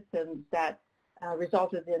health systems that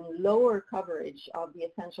resulted in lower coverage of the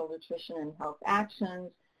essential nutrition and health actions,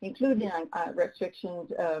 including restrictions,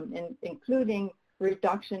 including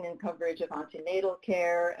reduction in coverage of antenatal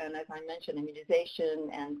care, and as I mentioned, immunization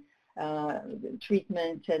and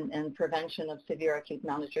treatment and prevention of severe acute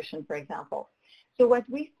malnutrition, for example. So what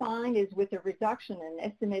we find is with a reduction, an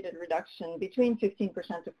estimated reduction between 15%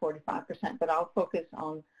 to 45%, but I'll focus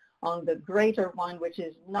on the greater one, which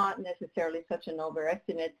is not necessarily such an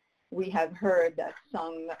overestimate. We have heard that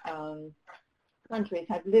some countries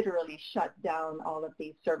have literally shut down all of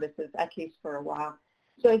these services, at least for a while.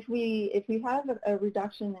 So if we have a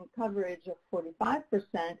reduction in coverage of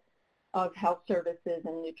 45% of health services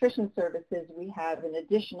and nutrition services, we have an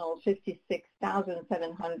additional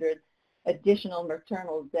 56,700 additional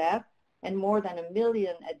maternal deaths and more than 1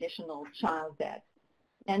 million additional child deaths.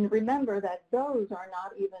 And remember that those are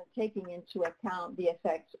not even taking into account the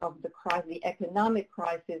effects of the economic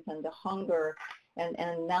crisis and the hunger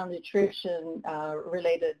and malnutrition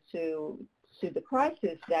related to the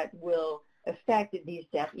crisis that will affect these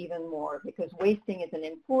deaths even more, because wasting is an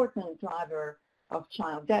important driver of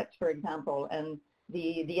child deaths, for example, and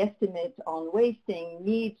the estimate on wasting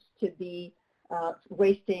needs to be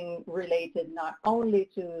wasting related not only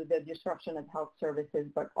to the disruption of health services,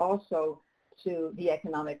 but also to the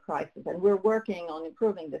economic crisis. And we're working on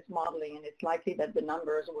improving this modeling, and it's likely that the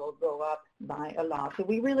numbers will go up by a lot. So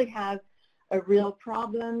we really have a real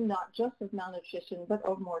problem, not just of malnutrition, but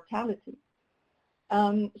of mortality.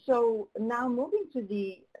 So now moving to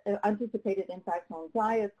the anticipated impacts on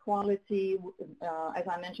diet quality, as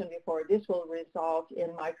I mentioned before, this will result in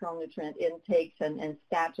micronutrient intakes and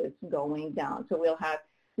status going down. So we'll have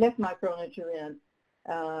less micronutrient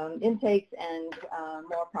intakes and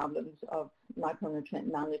more problems of micronutrient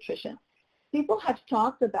malnutrition. People have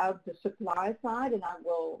talked about the supply side, and I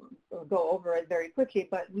will go over it very quickly,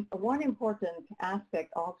 but one important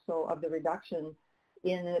aspect also of the reduction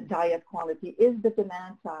in diet quality is the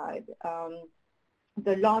demand side.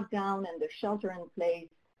 The lockdown and the shelter in place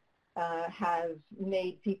have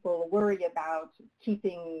made people worry about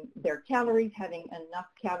keeping their calories, having enough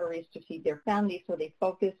calories to feed their family, so they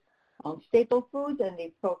focus on staple foods and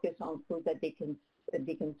they focus on food that they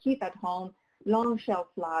can keep at home, long shelf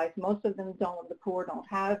life. Most of them don't, the poor don't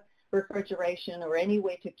have refrigeration or any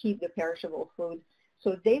way to keep the perishable foods.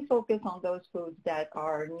 So they focus on those foods that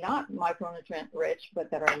are not micronutrient rich, but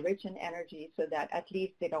that are rich in energy, so that at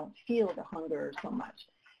least they don't feel the hunger so much.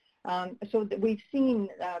 So we've seen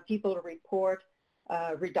people report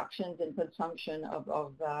reductions in consumption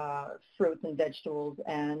of fruits and vegetables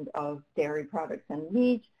and of dairy products and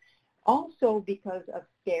meat, also because of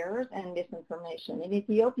scares and misinformation. In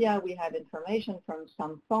Ethiopia, we have information from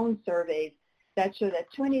some phone surveys that show that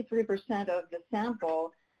 23% of the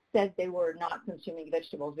sample said they were not consuming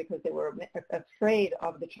vegetables because they were afraid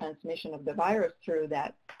of the transmission of the virus through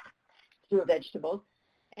vegetables.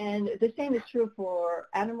 And the same is true for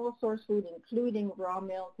animal source food, including raw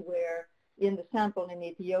milk, where in the sample in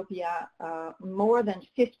Ethiopia, more than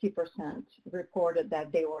 50% reported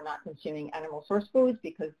that they were not consuming animal source foods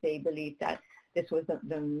because they believed that this was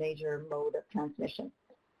the major mode of transmission.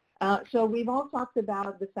 So we've all talked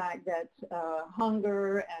about the fact that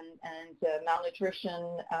hunger and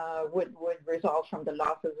malnutrition would result from the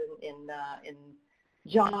losses in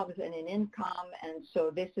jobs and in income. And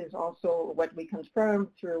so this is also what we confirmed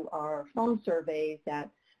through our phone surveys, that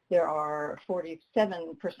there are 47%,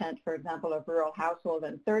 for example, of rural households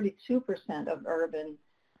and 32% of urban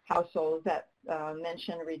households that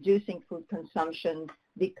mention reducing food consumption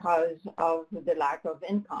because of the lack of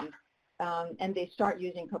income. And they start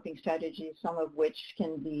using coping strategies, some of which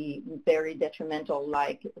can be very detrimental,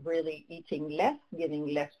 like really eating less, giving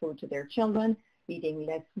less food to their children, eating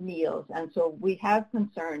less meals. And so we have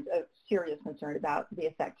concerns, a serious concern about the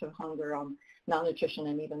effects of hunger on malnutrition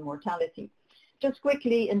and even mortality. Just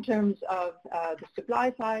quickly, in terms of the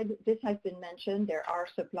supply side, this has been mentioned. There are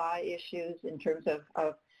supply issues in terms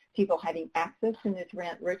of people having access to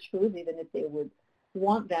nutrient-rich foods, even if they would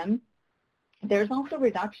want them. There's also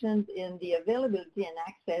reductions in the availability and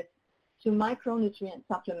access to micronutrient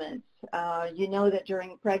supplements. You know that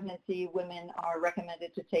during pregnancy, women are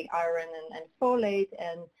recommended to take iron and folate,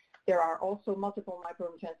 and there are also multiple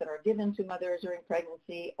micronutrients that are given to mothers during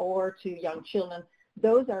pregnancy or to young children.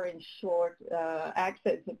 Those are in short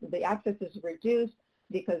access. The access is reduced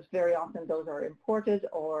because very often those are imported,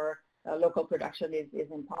 or local production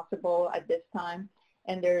is impossible at this time.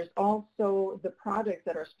 And there's also the products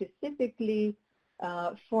that are specifically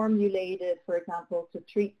formulated, for example, to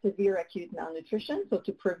treat severe acute malnutrition. So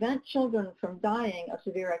to prevent children from dying of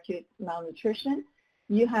severe acute malnutrition,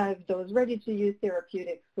 you have those ready-to-use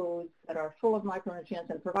therapeutic foods that are full of micronutrients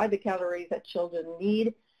and provide the calories that children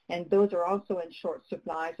need. And those are also in short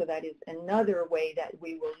supply, so that is another way that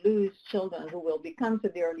we will lose children who will become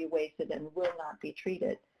severely wasted and will not be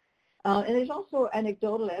treated. And there's also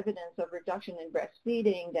anecdotal evidence of reduction in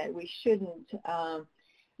breastfeeding that we shouldn't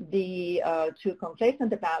be too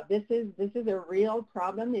complacent about. This is a real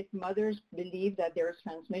problem. If mothers believe that there is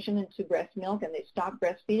transmission into breast milk and they stop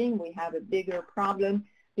breastfeeding, we have a bigger problem,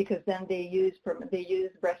 because then they use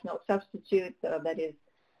breast milk substitute that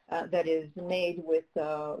is made with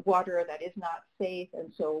water that is not safe,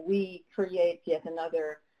 and so we create yet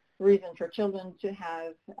another reason for children to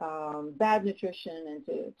have bad nutrition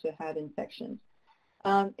and to have infections.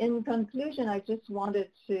 In conclusion, I just wanted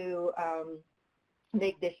to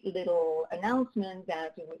make this little announcement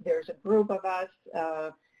that there's a group of us,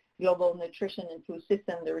 Global Nutrition and Food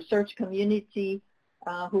System, the research community,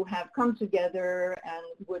 who have come together and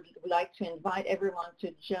would like to invite everyone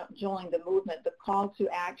to join the movement, the call to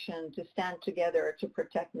action to stand together to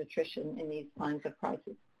protect nutrition in these times of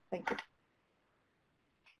crisis. Thank you.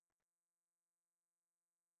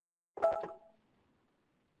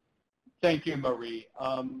 Thank you, Marie.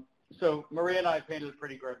 So Maria and I painted a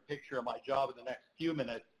pretty grim picture, and my job in the next few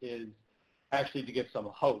minutes is actually to give some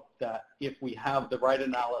hope that if we have the right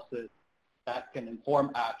analysis that can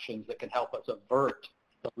inform actions that can help us avert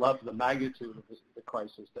the magnitude of the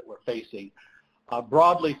crisis that we're facing.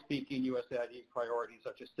 Broadly speaking, USAID's priorities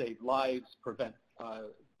are to save lives, prevent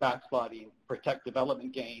backsliding, protect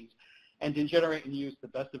development gains, and to generate and use the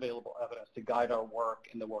best available evidence to guide our work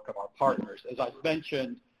and the work of our partners. As I've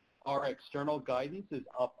mentioned, our external guidance is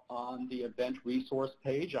up on the event resource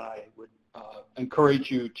page. I would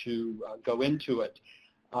encourage you to go into it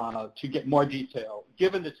to get more detail.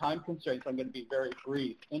 Given the time constraints, I'm going to be very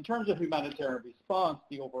brief. In terms of humanitarian response,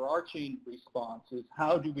 the overarching response is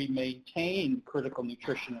how do we maintain critical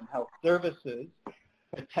nutrition and health services,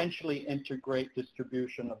 potentially integrate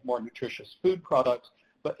distribution of more nutritious food products,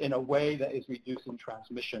 but in a way that is reducing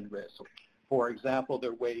transmission risk. For example,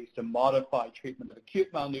 there are ways to modify treatment of acute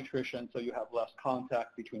malnutrition so you have less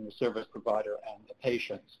contact between the service provider and the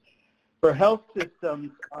patients. For health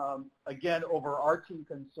systems, again, overarching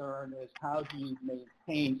concern is how do you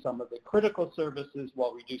maintain some of the critical services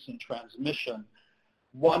while reducing transmission.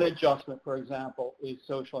 One adjustment, for example, is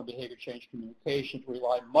social and behavior change communication to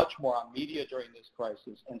rely much more on media during this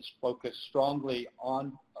crisis and focus strongly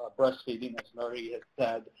on breastfeeding. As Marie has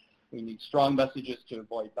said, we need strong messages to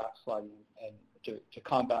avoid backsliding and to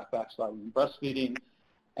combat backsliding in breastfeeding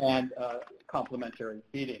and complementary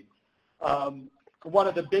feeding. One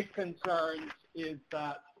of the big concerns is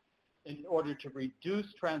that in order to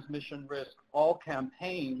reduce transmission risk, all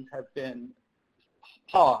campaigns have been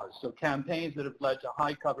paused. So campaigns that have led to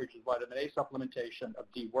high coverage of vitamin A supplementation, of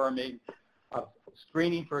deworming, of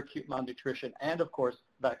screening for acute malnutrition, and of course,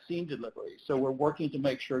 vaccine delivery. So we're working to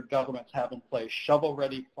make sure governments have in place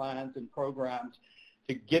shovel-ready plans and programs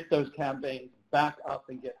to get those campaigns back up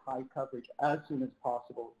and get high coverage as soon as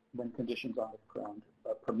possible when conditions on the ground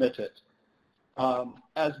permit it.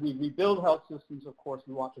 As we rebuild health systems, of course,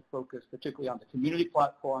 we want to focus particularly on the community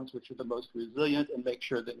platforms, which are the most resilient, and make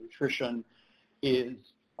sure that nutrition is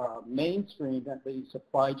mainstreamed, that the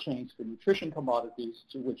supply chains for nutrition commodities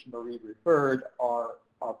to which Marie referred are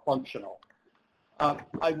functional.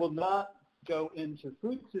 I will not go into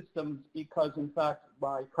food systems because, in fact,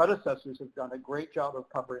 my predecessors have done a great job of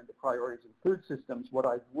covering the priorities of food systems. What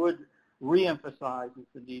I would reemphasize is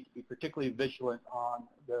the need to be particularly vigilant on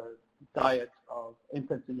the diets of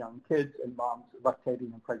infants and young kids and moms,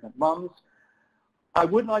 lactating and pregnant moms. I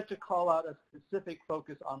would like to call out a specific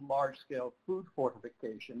focus on large-scale food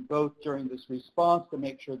fortification, both during this response to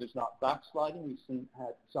make sure there's not backsliding. We've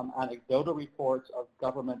had some anecdotal reports of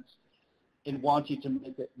governments in wanting to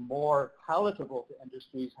make it more palatable to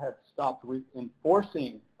industries have stopped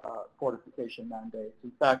enforcing fortification mandates.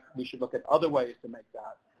 In fact, we should look at other ways to make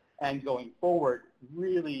that. And going forward,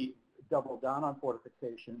 really double down on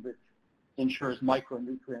fortification, which ensures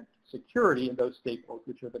micronutrient security in those staples,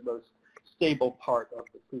 which are the most stable part of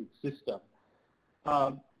the food system.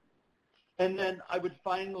 And then I would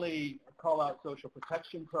finally call out social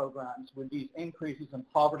protection programs. With these increases in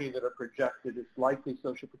poverty that are projected, it's likely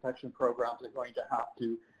social protection programs are going to have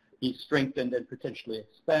to be strengthened and potentially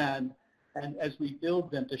expand. And as we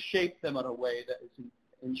build them, to shape them in a way that is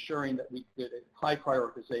ensuring that we get a high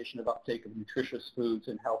prioritization of uptake of nutritious foods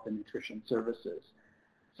and health and nutrition services.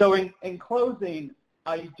 So in closing,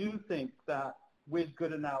 I do think that with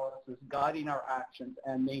good analysis, guiding our actions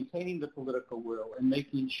and maintaining the political will and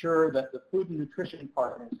making sure that the food and nutrition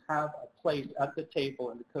partners have a place at the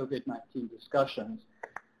table in the COVID-19 discussions,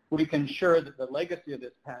 we can ensure that the legacy of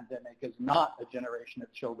this pandemic is not a generation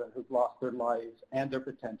of children who've lost their lives and their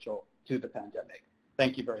potential to the pandemic.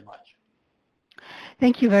 Thank you very much.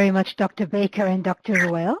 Thank you very much, Dr. Baker and Dr.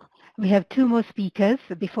 Ruel. We have two more speakers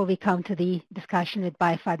before we come to the discussion with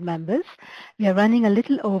BIFAD members. We are running a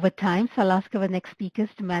little over time, so I'll ask our next speakers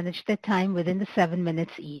to manage their time within the 7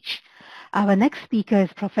 minutes each. Our next speaker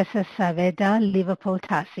is Professor Saveda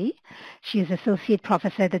Liverpool-Tassi. She is Associate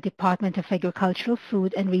Professor at the Department of Agricultural,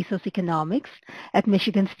 Food, and Resource Economics at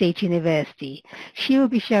Michigan State University. She will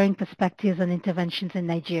be sharing perspectives on interventions in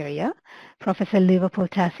Nigeria. Professor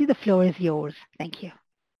Liverpool-Tassi, the floor is yours. Thank you.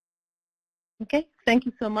 Okay, thank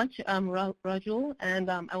you so much, Rajul,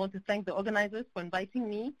 and I want to thank the organizers for inviting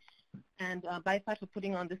me and BIFAD for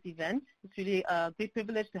putting on this event. It's really a great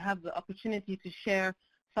privilege to have the opportunity to share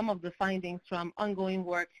some of the findings from ongoing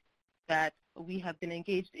work that we have been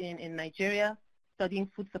engaged in Nigeria, studying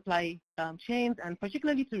food supply chains, and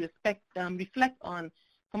particularly to reflect on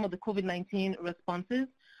some of the COVID-19 responses.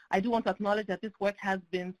 I do want to acknowledge that this work has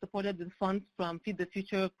been supported with funds from Feed the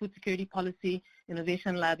Future Food Security Policy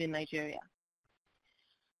Innovation Lab in Nigeria.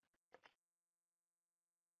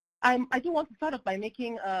 I do want to start off by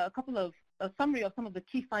making a summary of some of the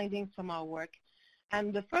key findings from our work.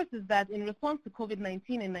 And the first is that in response to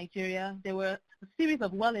COVID-19 in Nigeria, there were a series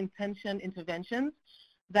of well-intentioned interventions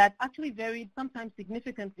that actually varied sometimes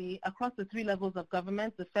significantly across the three levels of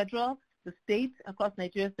government, the federal, the state, across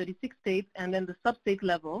Nigeria's 36 states, and then the sub-state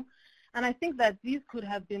level. And I think that these could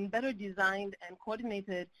have been better designed and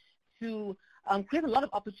coordinated to create a lot of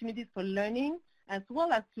opportunities for learning, as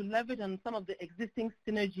well as to leverage on some of the existing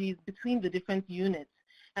synergies between the different units.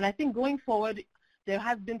 And I think going forward, there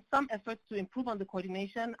has been some efforts to improve on the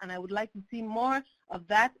coordination, and I would like to see more of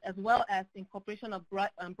that, as well as incorporation of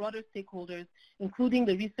broader stakeholders, including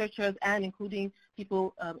the researchers and including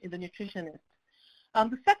people in the nutritionists.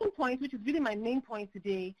 The second point, which is really my main point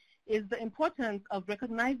today, is the importance of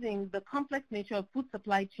recognizing the complex nature of food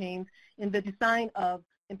supply chains in the design of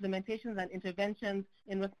implementations and interventions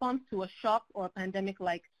in response to a shock or a pandemic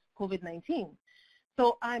like COVID-19.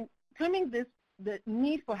 So I'm terming this the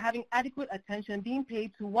need for having adequate attention being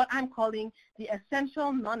paid to what I'm calling the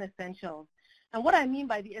essential non-essentials. And what I mean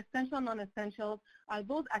by the essential non-essentials are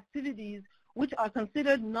those activities which are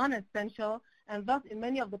considered non-essential and thus in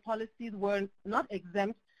many of the policies were not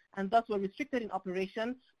exempt and thus were restricted in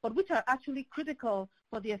operation, but which are actually critical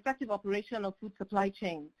for the effective operation of food supply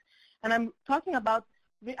chains. And I'm talking about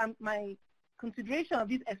my consideration of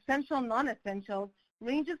these essential non-essentials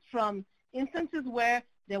ranges from instances where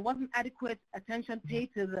there wasn't adequate attention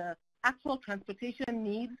paid to the actual transportation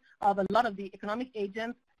needs of a lot of the economic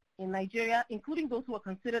agents in Nigeria, including those who are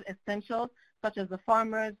considered essential, such as the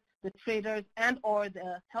farmers, the traders, and or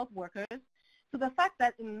the health workers, to the fact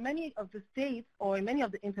that in many of the states or in many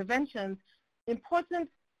of the interventions, important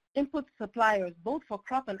input suppliers, both for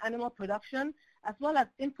crop and animal production, as well as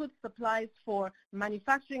input supplies for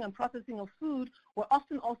manufacturing and processing of food, were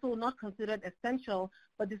often also not considered essential,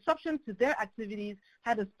 but disruption to their activities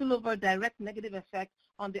had a spillover direct negative effect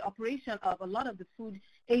on the operation of a lot of the food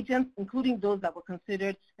agents, including those that were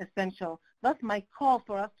considered essential. Thus, my call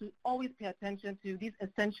for us to always pay attention to these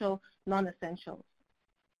essential non-essentials.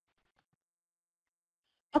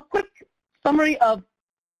 A quick summary of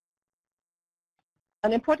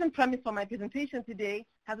an important premise for my presentation today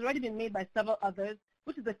has already been made by several others,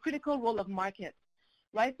 which is the critical role of markets,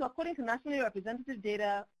 right? So according to nationally representative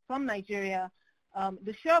data from Nigeria,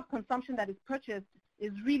 the share of consumption that is purchased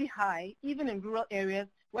is really high, even in rural areas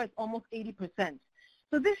where it's almost 80%.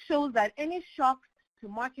 So this shows that any shocks to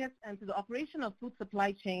markets and to the operation of food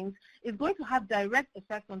supply chains is going to have direct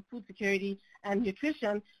effects on food security and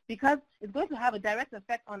nutrition, because it's going to have a direct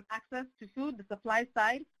effect on access to food, the supply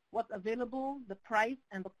side, what's available, the price,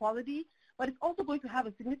 and the quality, but it's also going to have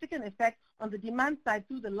a significant effect on the demand side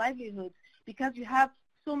through the livelihoods, because you have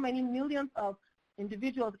so many millions of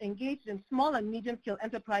individuals engaged in small and medium-scale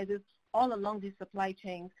enterprises all along these supply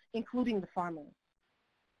chains, including the farmers.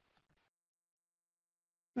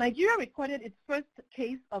 Nigeria recorded its first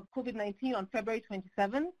case of COVID-19 on February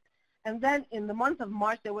 27th, and then in the month of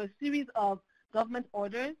March, there were a series of government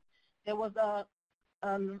orders. There was a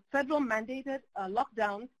federal mandated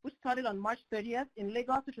lockdown, which started on March 30th in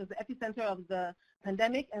Lagos, which was the epicenter of the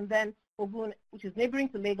pandemic, and then Ogun, which is neighboring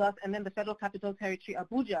to Lagos, and then the Federal Capital Territory,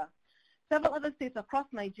 Abuja. Several other states across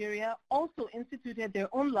Nigeria also instituted their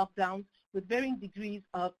own lockdowns with varying degrees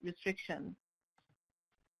of restriction.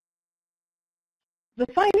 The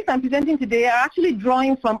findings I'm presenting today are actually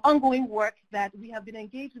drawing from ongoing work that we have been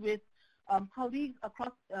engaged with colleagues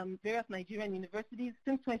across various Nigerian universities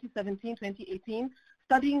since 2017, 2018,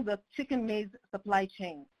 studying the chicken maize supply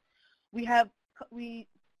chain.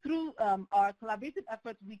 Through our collaborative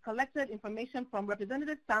efforts, we collected information from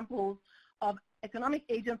representative samples of economic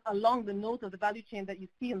agents along the nodes of the value chain that you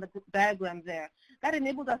see in the diagram there. That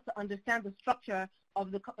enabled us to understand the structure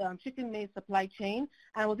of the chicken maize supply chain,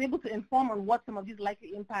 and was able to inform on what some of these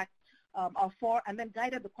likely impacts are for, and then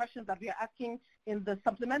guided the questions that we are asking in the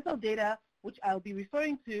supplemental data, which I'll be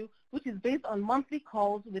referring to, which is based on monthly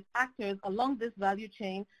calls with actors along this value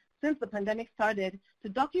chain since the pandemic started, to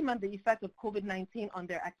document the effect of COVID-19 on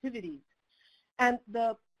their activities. And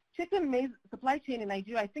the chicken maize supply chain in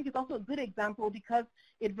Nigeria, I think, is also a good example because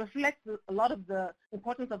it reflects a lot of the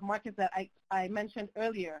importance of markets that I mentioned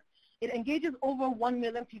earlier. It engages over 1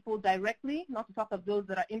 million people directly, not to talk of those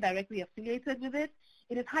that are indirectly affiliated with it.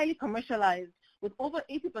 It is highly commercialized, with over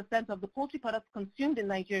 80% of the poultry products consumed in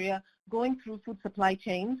Nigeria going through food supply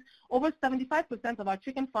chains. Over 75% of our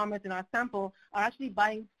chicken farmers in our sample are actually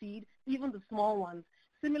buying feed, even the small ones.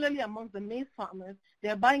 Similarly, among the maize farmers,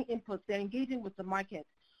 they're buying inputs, they're engaging with the market.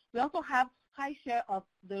 We also have high share of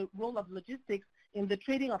the role of logistics in the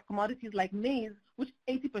trading of commodities like maize, which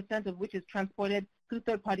 80% of which is transported through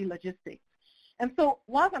third-party logistics. And so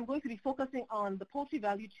whilst I'm going to be focusing on the poultry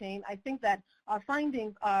value chain, I think that our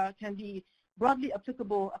findings can be broadly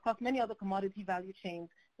applicable across many other commodity value chains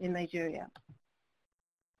in Nigeria.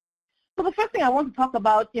 So the first thing I want to talk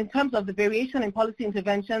about in terms of the variation in policy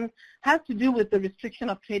interventions has to do with the restriction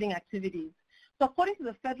of trading activities. So according to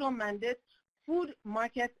the federal mandate, food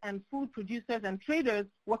markets and food producers and traders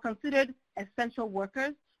were considered essential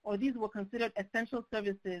workers, or these were considered essential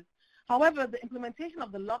services. However, the implementation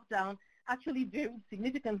of the lockdown actually varied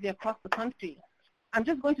significantly across the country. I'm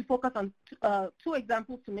just going to focus on two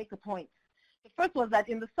examples to make a point. The first was that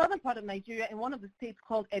in the southern part of Nigeria, in one of the states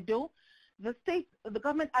called Edo, the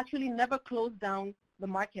government actually never closed down the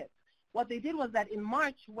market. What they did was that in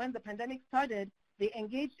March, when the pandemic started, they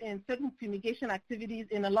engaged in certain fumigation activities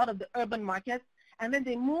in a lot of the urban markets, and then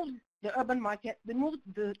they moved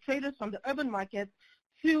the traders from the urban markets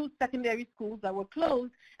to secondary schools that were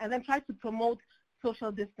closed, and then tried to promote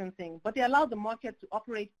social distancing. But they allowed the market to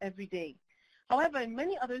operate every day. However, in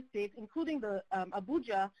many other states, including the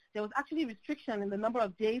Abuja, there was actually restriction in the number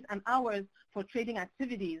of days and hours for trading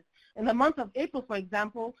activities. In the month of April, for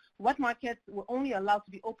example, wet markets were only allowed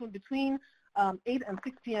to be open between 8 and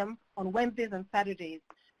 6 p.m. on Wednesdays and Saturdays.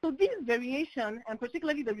 So this variation, and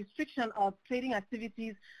particularly the restriction of trading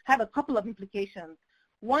activities, had a couple of implications.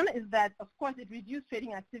 One is that, of course, it reduced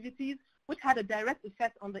trading activities, which had a direct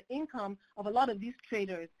effect on the income of a lot of these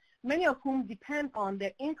traders, many of whom depend on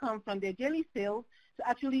their income from their daily sales to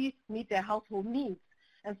actually meet their household needs.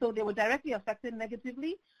 And so they were directly affected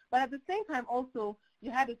negatively. But at the same time also,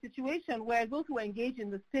 you had a situation where those who were engaged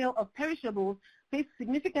in the sale of perishables faced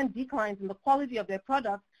significant declines in the quality of their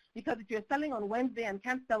products, because if you're selling on Wednesday and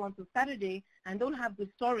can't sell until Saturday and don't have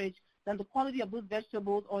good storage, then the quality of those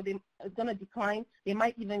vegetables are going to decline. They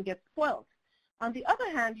might even get spoiled. On the other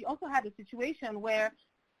hand, you also had a situation where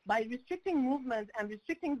by restricting movement and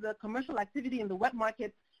restricting the commercial activity in the wet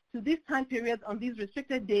market to these time periods on these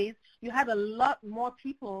restricted days, you had a lot more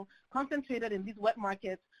people concentrated in these wet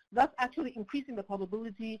markets, thus actually increasing the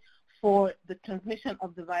probability for the transmission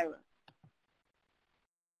of the virus.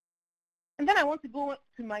 And then I want to go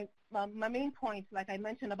to my main point, like I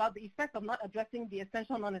mentioned, about the effect of not addressing the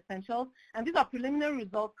essential non-essentials. And these are preliminary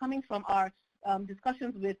results coming from our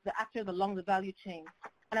discussions with the actors along the value chain.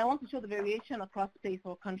 And I want to show the variation across states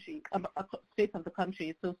or countries, states of the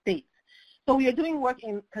country, so states. So we are doing work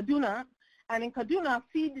in Kaduna, and in Kaduna,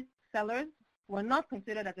 feed sellers were not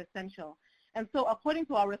considered as essential. And so according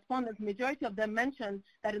to our respondents, majority of them mentioned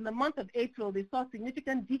that in the month of April, they saw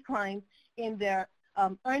significant declines in their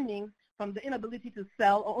earnings from the inability to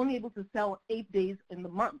sell, or only able to sell 8 days in the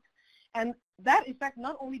month. And that effect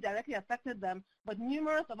not only directly affected them, but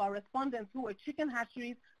numerous of our respondents who were chicken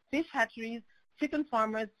hatcheries, fish hatcheries, chicken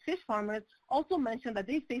farmers, fish farmers also mentioned that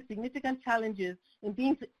they face significant challenges in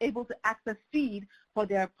being able to access feed for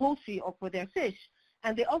their poultry or for their fish.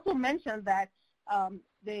 And they also mentioned that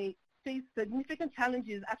they face significant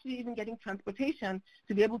challenges actually even getting transportation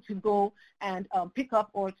to be able to go and pick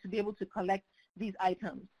up or to be able to collect these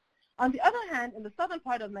items. On the other hand, in the southern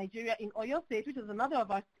part of Nigeria, in Oyo State, which is another of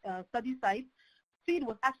our study sites, feed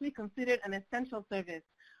was actually considered an essential service.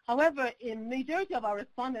 However, in majority of our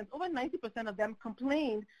respondents, over 90% of them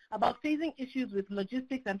complained about facing issues with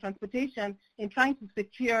logistics and transportation in trying to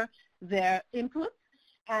secure their inputs.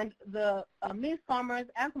 And the maize farmers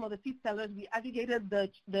and some of the feed sellers, we aggregated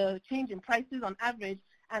the change in prices on average,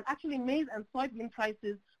 and actually maize and soybean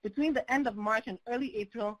prices between the end of March and early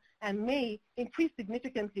April and May increased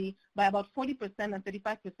significantly by about 40% and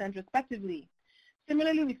 35% respectively.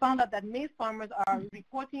 Similarly, we found out that maize farmers are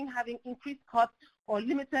reporting having increased costs or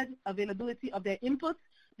limited availability of their inputs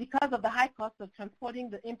because of the high cost of transporting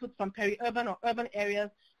the inputs from peri-urban or urban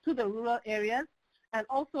areas to the rural areas, and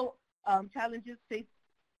also challenges faced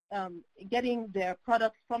getting their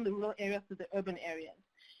products from the rural areas to the urban areas.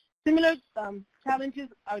 Similar challenges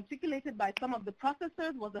articulated by some of the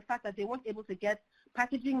processors was the fact that they weren't able to get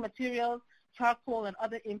packaging materials, charcoal, and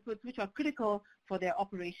other inputs which are critical for their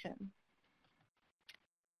operation.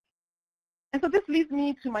 And so this leads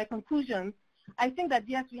me to my conclusions. I think that,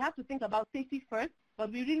 yes, we have to think about safety first,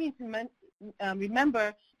 but we really need to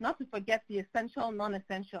remember not to forget the essential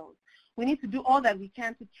non-essentials. We need to do all that we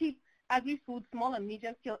can to keep agri-food, small and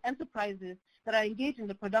medium-scale enterprises that are engaged in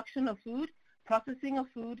the production of food, processing of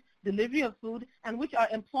food, delivery of food, and which are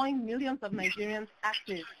employing millions of Nigerians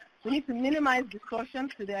active. We need to minimize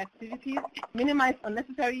distortions to their activities, minimize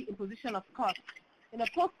unnecessary imposition of costs. In a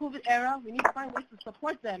post-COVID era, we need to find ways to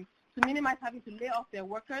support them to minimize having to lay off their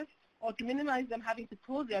workers or to minimize them having to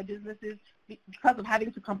close their businesses because of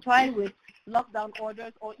having to comply with lockdown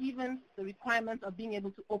orders or even the requirements of being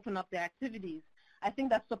able to open up their activities. I think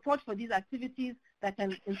that support for these activities that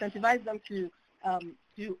can incentivize them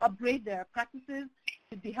to upgrade their practices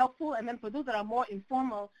should be helpful. And then for those that are more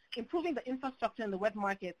informal, improving the infrastructure in the wet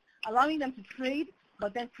market, allowing them to trade,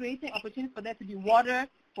 but then creating opportunities for there to be water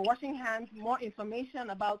for washing hands, more information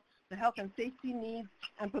about the health and safety needs,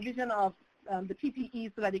 and provision of the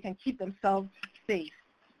PPE so that they can keep themselves safe.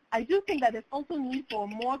 I do think that there's also need for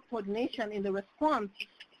more coordination in the response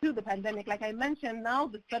to the pandemic. Like I mentioned, now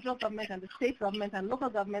the federal government and the state government and local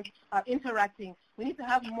governments are interacting. We need to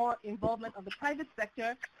have more involvement of the private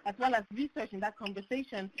sector as well as research in that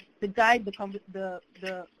conversation to guide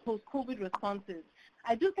the post-COVID responses.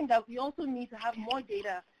 I do think that we also need to have more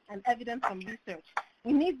data and evidence from research.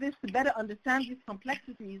 We need this to better understand these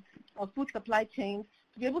complexities of food supply chains,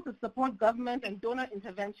 to be able to support government and donor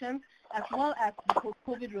interventions, as well as the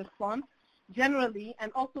post-COVID response generally,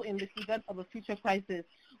 and also in the event of a future crisis.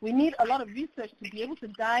 We need a lot of research to be able to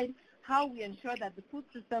guide how we ensure that the food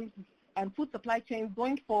systems and food supply chains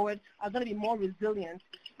going forward are going to be more resilient,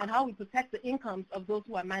 and how we protect the incomes of those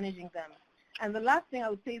who are managing them. And the last thing I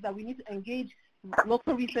would say is that we need to engage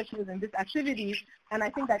local researchers in these activities, and I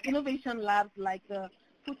think that innovation labs like the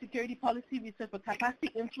Food Security Policy Research for Capacity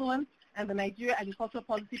Influence and the Nigeria Agricultural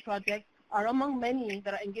Policy Project are among many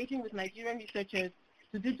that are engaging with Nigerian researchers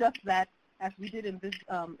to do just that, as we did in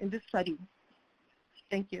this study.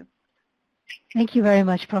 Thank you. Thank you very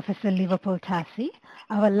much, Professor Liverpool-Tassi.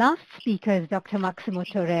 Our last speaker is Dr. Maximo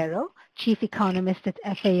Torero, Chief Economist at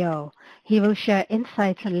FAO. He will share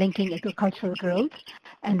insights on linking agricultural growth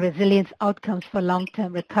and resilience outcomes for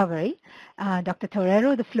long-term recovery. Dr.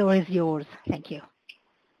 Torero, the floor is yours. Thank you.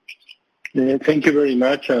 Thank you very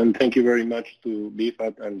much, and thank you very much to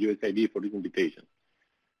BFAT and USAID for this invitation.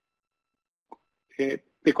 The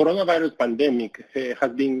coronavirus pandemic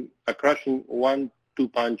has been a crushing 1-2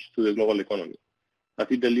 punch to the global economy, as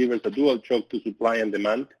it delivers a dual shock to supply and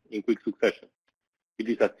demand in quick succession. It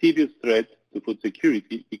is a serious threat to food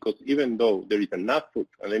security because even though there is enough food,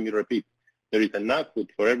 and let me repeat, there is enough food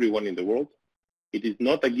for everyone in the world, it is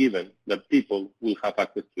not a given that people will have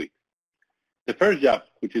access to it. The first gap,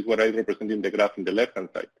 which is what I represent in the graph in the left-hand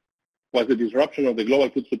side, was the disruption of the global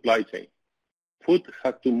food supply chain. Food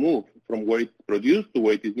has to move from where it's produced to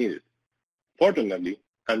where it is needed. Fortunately,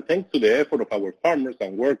 and thanks to the effort of our farmers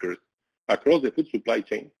and workers across the food supply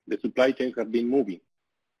chain, the supply chains have been moving,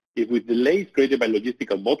 if with delays created by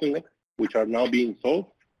logistical bottlenecks, which are now being solved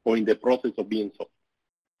or in the process of being solved.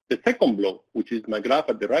 The second blow, which is my graph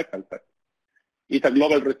at the right-hand side, is a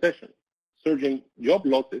global recession. Surging job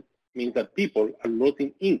losses means that people are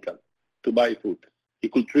losing income to buy food.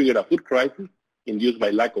 It could trigger a food crisis induced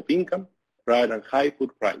by lack of income rather than high food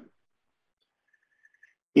prices.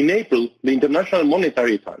 In April, the International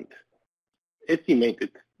Monetary Fund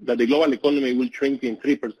estimated that the global economy will shrink in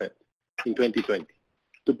 3% in 2020.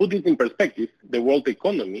 To put this in perspective, the world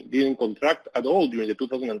economy didn't contract at all during the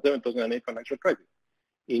 2007-2008 financial crisis.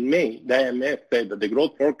 In May, the IMF said that the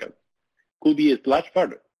growth forecast could be slashed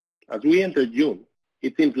further. As we enter June,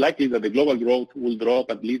 it seems likely that the global growth will drop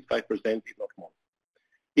at least 5%, if not more.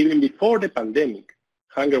 Even before the pandemic,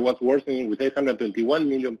 hunger was worsening with 821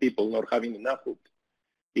 million people not having enough food.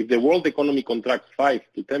 If the world economy contracts 5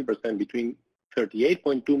 to 10% between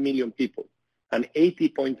 38.2 million people and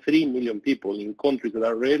 80.3 million people in countries that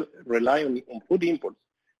are rely on food imports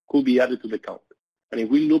could be added to the count. And if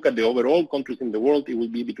we look at the overall countries in the world, it will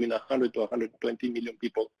be between 100 to 120 million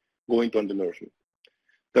people going to undernourishment.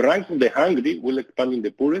 The ranks of the hungry will expand in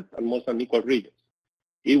the poorest and most unequal regions.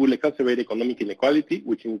 It will exacerbate economic inequality,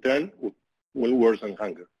 which in turn will worsen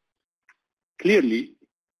hunger. Clearly,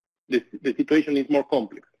 the situation is more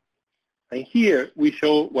complex. And here we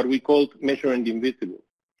show what we call measuring the invisible.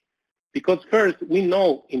 Because first, we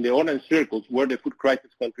know in the orange circles where the food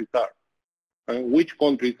crisis countries are, and which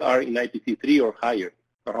countries are in IPC 3 or higher,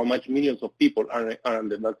 or how much millions of people are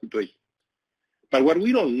under that situation. But what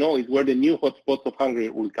we don't know is where the new hotspots of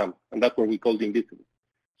hunger will come, and that's what we call the invisible.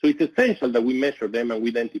 So it's essential that we measure them and we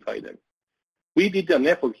identify them. We did an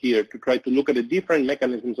effort here to try to look at the different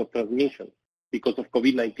mechanisms of transmission because of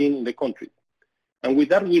COVID-19 in the countries. And with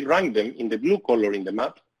that, we rank them in the blue color in the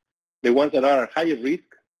map, the ones that are higher risk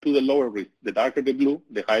to the lower risk. The darker the blue,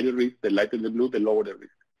 the higher risk, the lighter the blue, the lower the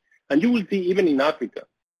risk. And you will see even in Africa,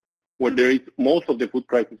 where there is most of the food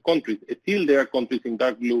crisis countries, still there are countries in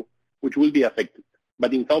dark blue which will be affected.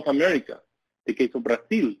 But in South America, the case of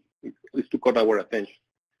Brazil is to caught our attention,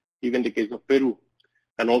 even the case of Peru,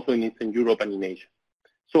 and also in Eastern Europe and in Asia.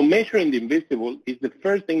 So measuring the invisible is the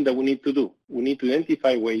first thing that we need to do. We need to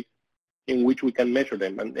identify ways in which we can measure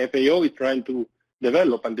them. And FAO is trying to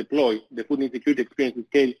develop and deploy the food insecurity experience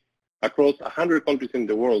scale across 100 countries in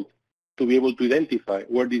the world to be able to identify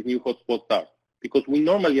where these new hotspots are, because we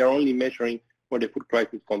normally are only measuring where the food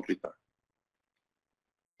crisis countries are.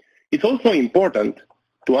 It's also important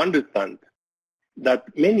to understand that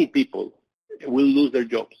many people will lose their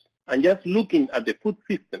jobs. And just looking at the food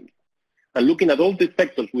systems and looking at all the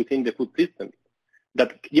sectors within the food systems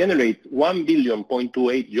that generate 1.28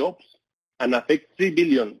 billion jobs and affect 3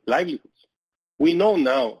 billion livelihoods, we know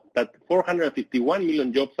now that 451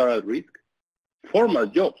 million jobs are at risk. Formal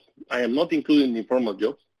jobs, I am not including informal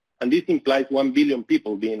jobs, and this implies 1 billion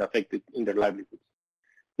people being affected in their livelihoods.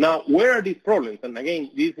 Now, where are these problems? And again,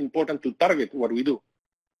 this is important to target what we do.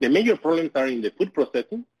 The major problems are in the food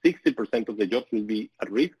processing. 60% of the jobs will be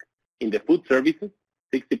at risk. In the food services,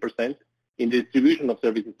 60%. In the distribution of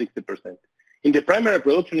services, 60%. In the primary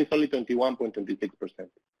production, it's only 21.26%.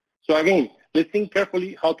 So again, let's think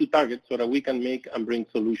carefully how to target so that we can make and bring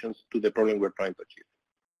solutions to the problem we're trying to achieve.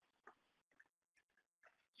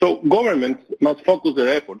 So governments must focus their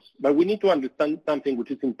efforts, but we need to understand something which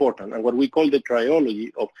is important and what we call the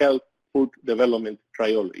triology of health, food, development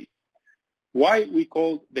triology. Why we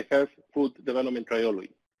call the health, food, development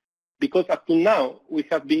triology? Because up to now, we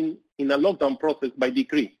have been in a lockdown process by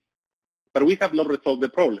decree, but we have not resolved the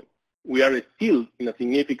problem. We are still in a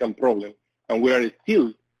significant problem, and we are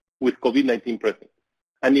still with COVID-19 present.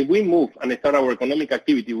 And if we move and start our economic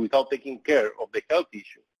activity without taking care of the health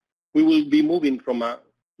issue, we will be moving from a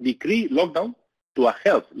decree lockdown to a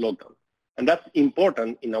health lockdown. And that's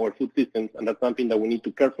important in our food systems, and that's something that we need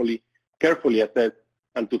to carefully assess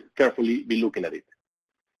and to carefully be looking at it.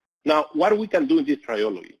 Now, what we can do in this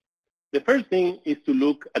triology? The first thing is to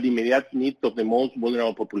look at the immediate needs of the most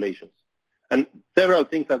vulnerable populations. And several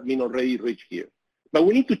things have been already reached here. But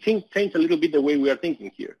we need to change a little bit the way we are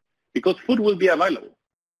thinking here, because food will be available.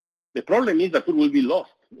 The problem is that food will be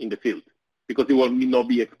lost in the field because it will not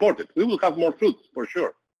be exported. We will have more fruits, for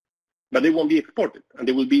sure, but they won't be exported, and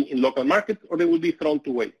they will be in local markets or they will be thrown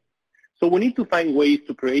to waste. So we need to find ways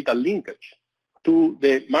to create a linkage to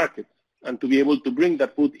the markets and to be able to bring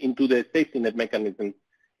that food into the safety net mechanism,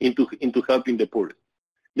 into helping the poorest.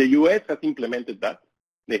 The U.S. has implemented that.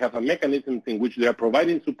 They have a mechanism in which they are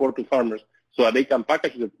providing support to farmers so that they can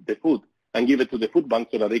package the food and give it to the food bank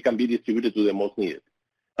so that they can be distributed to the most needed.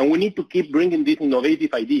 And we need to keep bringing these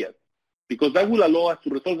innovative ideas because that will allow us to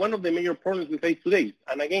resolve one of the major problems we face today.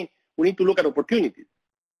 And again, we need to look at opportunities.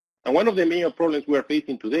 And one of the major problems we are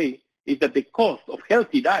facing today is that the cost of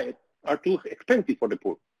healthy diets are too expensive for the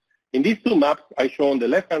poor. In these two maps, I show on the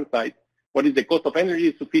left-hand side what is the cost of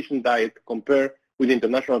energy-sufficient diet compared with the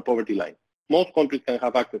international poverty line. Most countries can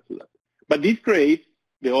have access to that. But this creates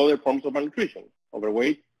the other forms of malnutrition,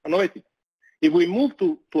 overweight and obesity. If we move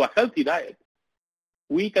to a healthy diet,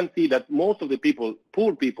 we can see that most of the people,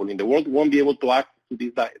 poor people in the world, won't be able to access to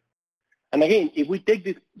this diet. And again, if we take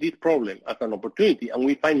this problem as an opportunity and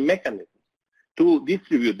we find mechanisms to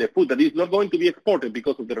distribute the food that is not going to be exported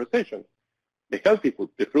because of the recession, the healthy food,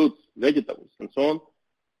 the fruits, vegetables, and so on,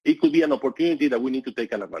 it could be an opportunity that we need to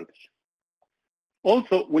take an advantage.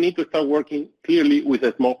 Also, we need to start working clearly with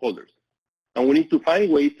the smallholders. And we need to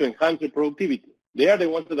find ways to enhance their productivity. They are the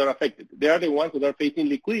ones that are affected. They are the ones that are facing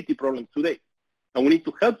liquidity problems today. And we need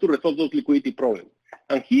to help to resolve those liquidity problems.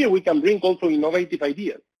 And here we can bring also innovative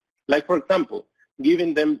ideas. Like, for example,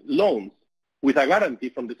 giving them loans with a guarantee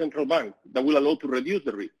from the central bank that will allow to reduce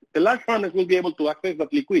the risk. The large farmers will be able to access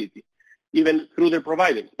that liquidity, even through their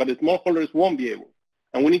providers, but the smallholders won't be able.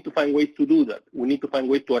 And we need to find ways to do that. We need to find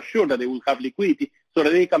ways to assure that they will have liquidity so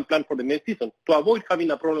that they can plan for the next season to avoid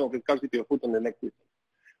having a problem of scarcity of food in the next season.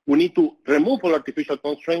 We need to remove all artificial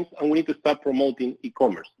constraints, and we need to start promoting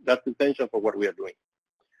e-commerce. That's essential for what we are doing.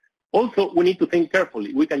 Also, we need to think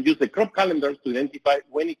carefully. We can use the crop calendars to identify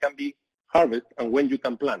when it can be harvested and when you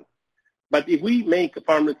can plant. But if we make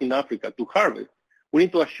farmers in Africa to harvest, we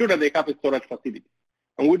need to assure that they have a storage facility.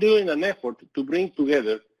 And we're doing an effort to bring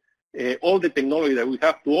together all the technology that we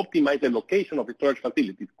have to optimize the location of the storage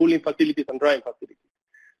facilities, cooling facilities and drying facilities,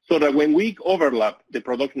 so that when we overlap the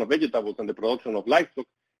production of vegetables and the production of livestock,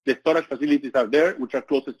 the storage facilities are there, which are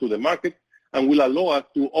closest to the market, and will allow us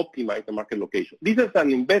to optimize the market location. This is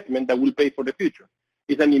an investment that will pay for the future.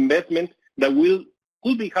 It's an investment that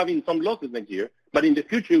could be having some losses next year, but in the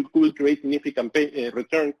future it will create significant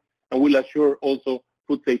returns and will assure also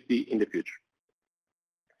food safety in the future.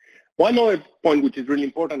 One other point which is really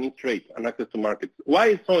important is trade and access to markets. Why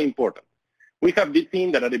is it so important? We have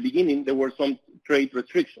seen that at the beginning there were some trade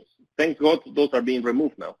restrictions. Thank God those are being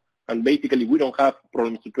removed now. And basically we don't have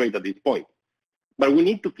problems to trade at this point. But we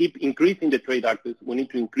need to keep increasing the trade access. We need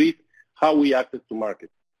to increase how we access to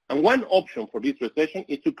markets. And one option for this recession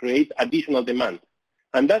is to create additional demand.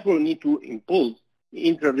 And that's what we need to impulse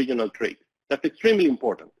intra-regional trade. That's extremely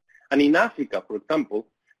important. And in Africa, for example,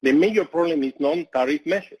 the major problem is non-tariff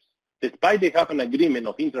measures. Despite they have an agreement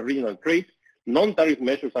of intra-regional trade, non-tariff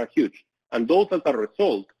measures are huge. And those are a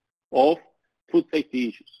result of food safety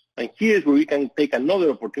issues. And here is where we can take another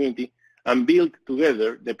opportunity and build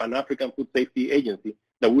together the Pan-African Food Safety Agency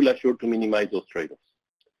that will assure to minimize those trade-offs.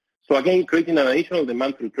 So again, creating an additional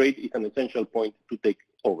demand through trade is an essential point to take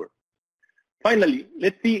over. Finally,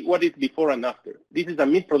 let's see what is before and after. This is a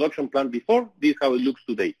meat production plant before, this is how it looks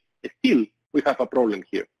today. Still, we have a problem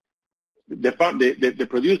here. The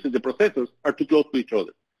producers, the processors are too close to each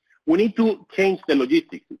other. We need to change the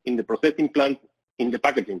logistics in the processing plant, in the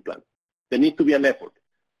packaging plant. There needs to be an effort.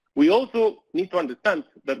 We also need to understand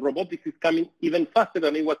that robotics is coming even faster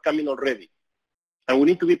than it was coming already. And we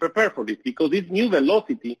need to be prepared for this because this new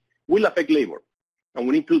velocity will affect labor. And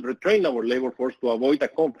we need to retrain our labor force to avoid a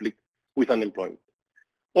conflict with unemployment.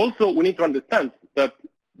 Also, we need to understand that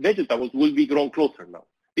vegetables will be grown closer now.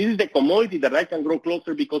 This is the commodity that I can grow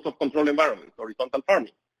closer because of controlled environments, horizontal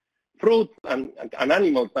farming. Fruits and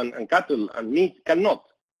animals and cattle and meat cannot.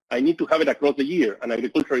 I need to have it across the year, and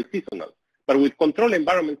agriculture is seasonal. But with controlled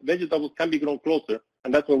environments, vegetables can be grown closer,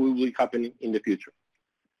 and that's what will be happening in the future.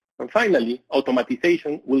 And finally,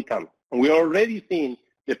 automatization will come. And we are already seeing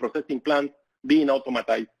the processing plants being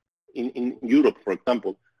automatized in Europe, for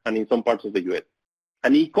example, and in some parts of the US.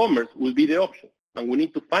 And e-commerce will be the option, and we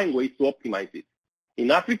need to find ways to optimize it. In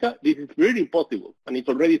Africa, this is really possible, and it's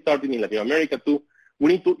already starting in Latin America too.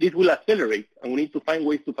 This will accelerate, and we need to find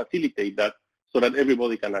ways to facilitate that so that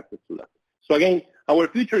everybody can access to that. So again, our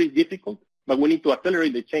future is difficult, but we need to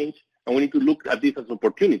accelerate the change, and we need to look at this as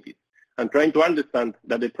opportunities and trying to understand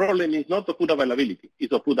that the problem is not the food availability,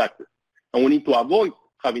 it's of food access. And we need to avoid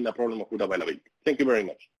having a problem of food availability. Thank you very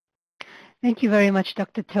much. Thank you very much,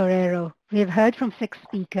 Dr. Torero. We have heard from 6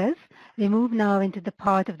 speakers. We move now into the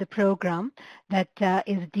part of the program that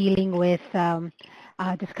is dealing with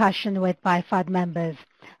discussion with BIFAD members.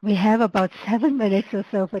 We have about 7 minutes or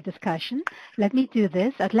so for discussion. Let me do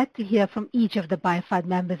this. I'd like to hear from each of the BIFAD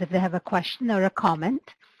members if they have a question or a comment,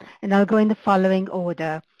 and I'll go in the following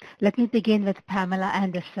order. Let me begin with Pamela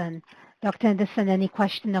Anderson. Dr. Anderson, any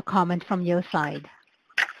question or comment from your side?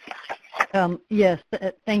 Yes,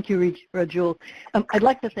 thank you, Rajul. I'd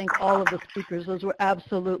like to thank all of the speakers. Those were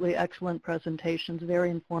absolutely excellent presentations, very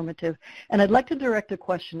informative. And I'd like to direct a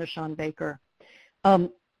question to Sean Baker.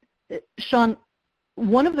 Sean,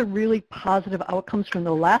 one of the really positive outcomes from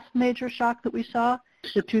the last major shock that we saw,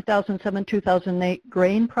 the 2007-2008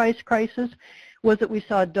 grain price crisis, was that we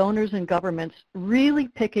saw donors and governments really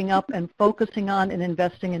picking up and focusing on and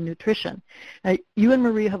investing in nutrition. Now, you and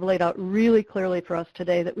Maria have laid out really clearly for us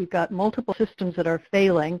today that we've got multiple systems that are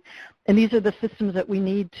failing, and these are the systems that we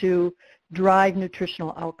need to drive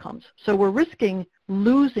nutritional outcomes. So we're risking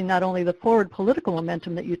losing not only the forward political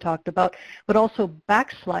momentum that you talked about, but also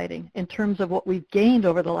backsliding in terms of what we've gained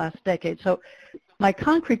over the last decade. So my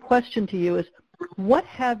concrete question to you is, what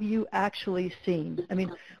have you actually seen? I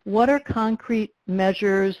mean, what are concrete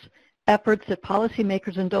measures, efforts that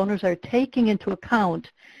policymakers and donors are taking into account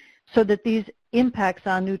so that these impacts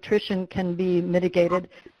on nutrition can be mitigated?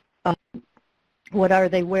 What are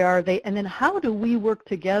they? Where are they? And then how do we work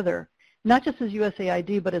together, not just as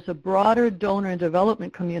USAID, but as a broader donor and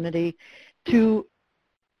development community to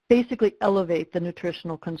basically elevate the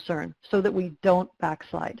nutritional concern so that we don't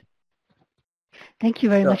backslide? Thank you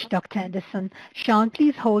very much, Dr. Anderson. Sean,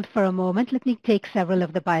 please hold for a moment. Let me take several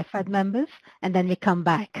of the BIFAD members, and then we come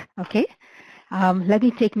back, okay? Let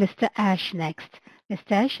me take Mr. Ash next.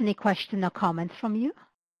 Mr. Ash, any question or comments from you?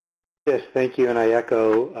 Yes, thank you, and I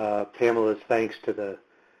echo Pamela's thanks to the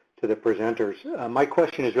presenters. My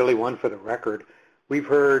question is really one for the record. We've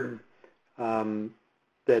heard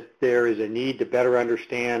that there is a need to better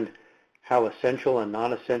understand how essential and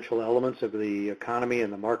non-essential elements of the economy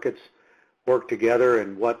and the markets work together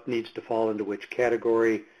and what needs to fall into which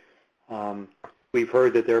category. We've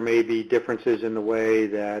heard that there may be differences in the way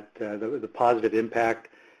that the positive impact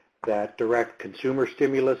that direct consumer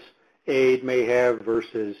stimulus aid may have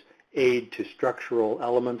versus aid to structural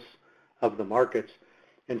elements of the markets.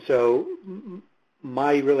 And so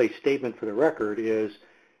my really statement for the record is,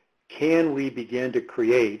 can we begin to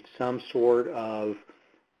create some sort of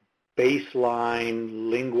baseline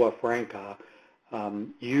lingua franca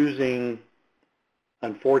using,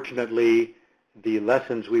 unfortunately, the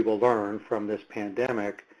lessons we will learn from this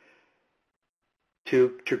pandemic to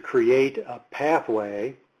create a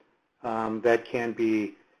pathway that can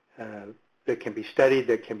be studied,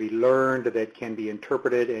 that can be learned, that can be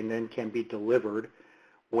interpreted, and then can be delivered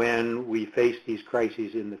when we face these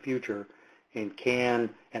crises in the future, and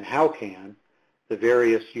how can the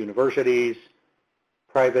various universities,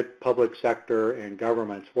 private, public sector, and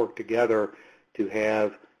governments work together to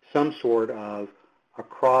have some sort of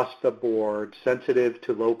across-the-board, sensitive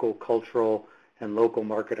to local cultural and local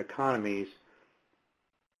market economies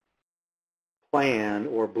plan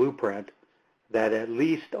or blueprint that at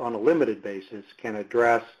least on a limited basis can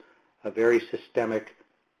address a very systemic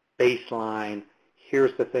baseline,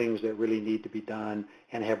 here's the things that really need to be done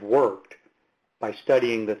and have worked by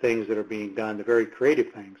studying the things that are being done, the very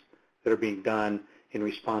creative things that are being done in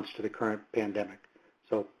response to the current pandemic.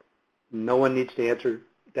 So no one needs to answer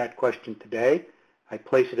that question today. I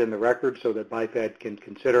place it in the record so that BIFAD can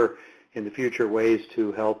consider in the future ways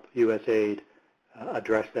to help USAID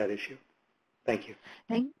address that issue. Thank you.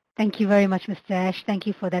 Thank you very much, Mr. Ash. Thank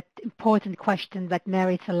you for that important question that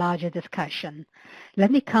merits a larger discussion. Let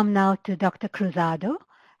me come now to Dr. Cruzado.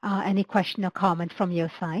 Any question or comment from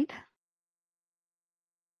your side?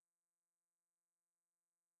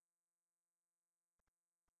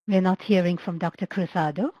 We're not hearing from Dr.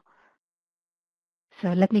 Cruzado. So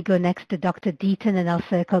let me go next to Dr. Deaton, and I'll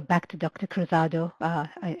circle back to Dr. Cruzado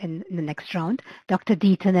in the next round. Dr.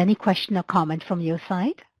 Deaton, any question or comment from your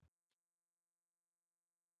side?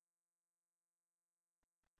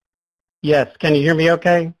 Yes, can you hear me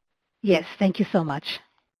okay? Yes, thank you so much.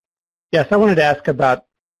 Yes, I wanted to ask about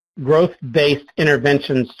growth-based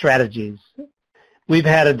intervention strategies. We've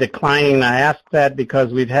had a declining, and I ask that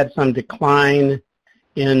because we've had some decline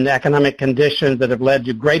in economic conditions that have led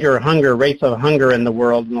to greater hunger, rates of hunger in the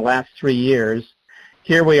world in the last 3 years.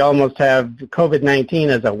 Here we almost have COVID-19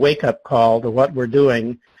 as a wake-up call to what we're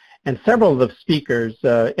doing. And several of the speakers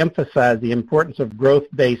emphasize the importance of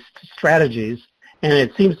growth-based strategies. And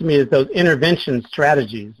it seems to me that those intervention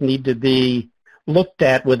strategies need to be looked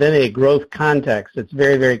at within a growth context. It's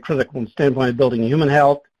very, very critical from the standpoint of building human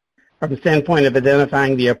health, from the standpoint of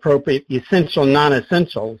identifying the appropriate essential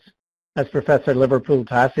non-essentials, as Professor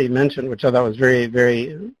Liverpool-Tassi mentioned, which I thought was very,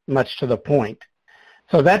 very much to the point.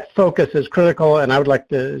 So that focus is critical, and I would like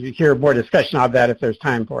to hear more discussion of that if there's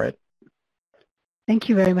time for it. Thank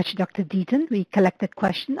you very much, Dr. Deaton. We collected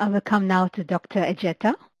question. I will come now to Dr.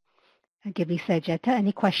 Ejeta. Gebisa Ejeta,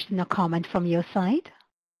 any question or comment from your side?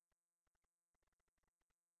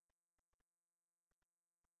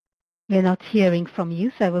 We're not hearing from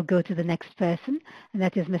you, so I will go to the next person, and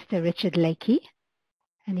that is Mr. Richard Lakey.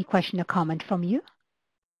 Any question or comment from you?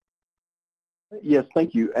 Yes,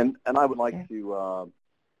 thank you. And I would like to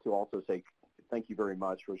also say thank you very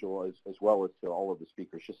much, Rajul, as well as to all of the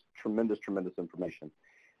speakers. Just tremendous, tremendous information.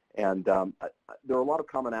 And there are a lot of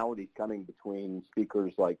commonalities coming between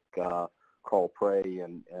speakers like Carl Prey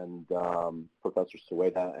and Professor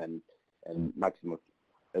Sueda and Maximo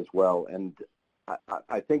as well. And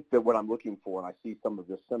I think that what I'm looking for, and I see some of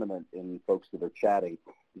this sentiment in folks that are chatting,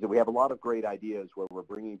 is that we have a lot of great ideas where we're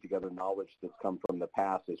bringing together knowledge that's come from the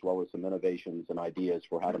past as well as some innovations and ideas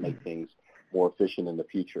for how to make things more efficient in the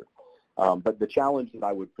future. But the challenge that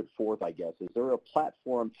I would put forth, I guess, is there a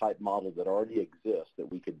platform type model that already exists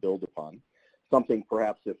that we could build upon? Something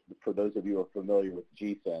perhaps, if for those of you who are familiar with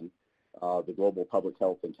GFIN, the Global Public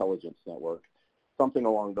Health Intelligence Network, something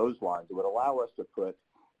along those lines that would allow us to put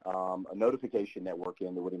a notification network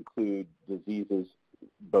in that would include diseases,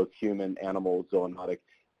 both human, animal, zoonotic,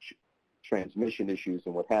 transmission issues,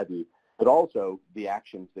 and what have you, but also the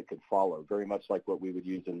actions that could follow, very much like what we would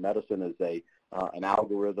use in medicine as an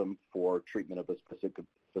algorithm for treatment of a specific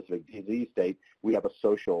disease state. We have a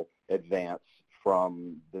social advance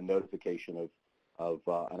from the notification of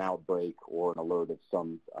an outbreak or an alert of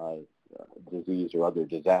some disease or other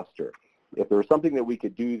disaster. If there was something that we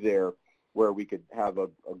could do there where we could have a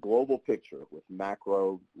global picture with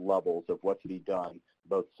macro levels of what to be done,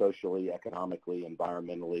 both socially, economically,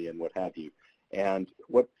 environmentally, and what have you, and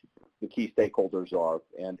what the key stakeholders are.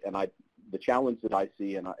 And the challenge that I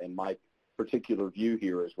see in my particular view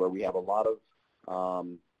here is where we have a lot of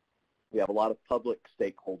public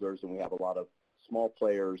stakeholders and we have a lot of small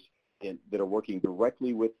players that are working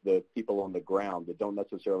directly with the people on the ground that don't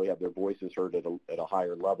necessarily have their voices heard at a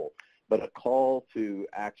higher level, but a call to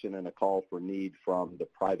action and a call for need from the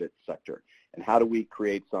private sector. And how do we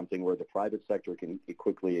create something where the private sector can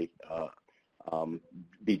quickly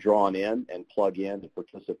be drawn in and plug in and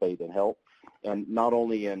participate and help, and not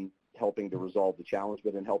only in helping to resolve the challenge,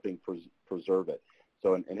 but in helping preserve it.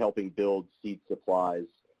 So in helping build seed supplies,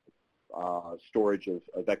 storage of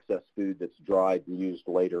excess food that's dried and used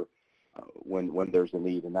later when there's a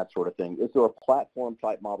need and that sort of thing. Is there a platform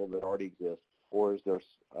type model that already exists, or is there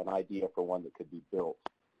an idea for one that could be built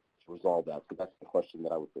to resolve that? So that's the question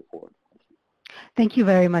that I would put forward. Thank you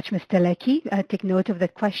very much, Mr. Leckie. Take note of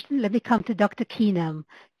that question. Let me come to Dr. Keenum.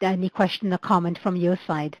 Any question or comment from your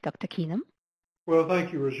side, Dr. Keenum? Well,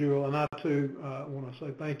 thank you, Rajul, and I too want to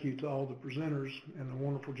say thank you to all the presenters and the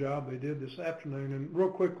wonderful job they did this afternoon. And real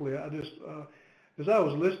quickly, I just, as I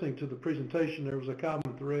was listening to the presentation, there was a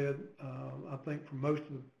common thread, I think, from most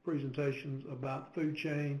of the presentations about food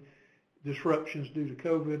chain disruptions due to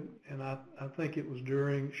COVID, and I think it was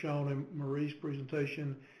during Sean and Marie's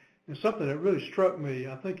presentation. And something that really struck me,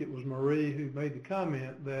 I think it was Marie who made the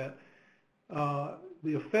comment that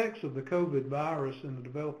the effects of the COVID virus in the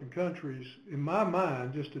developing countries, in my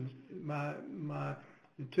mind, just in my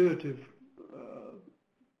intuitive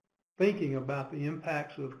thinking about the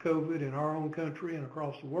impacts of COVID in our own country and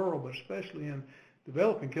across the world, but especially in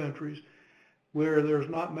developing countries where there's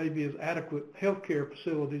not maybe as adequate healthcare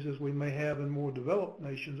facilities as we may have in more developed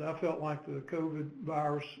nations, I felt like the COVID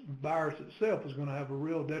virus itself is going to have a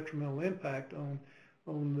real detrimental impact on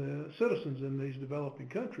the citizens in these developing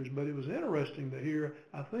countries. But it was interesting to hear,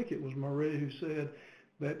 I think it was Marie who said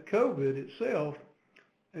that COVID itself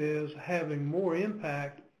is having more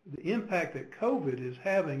impact, the impact that COVID is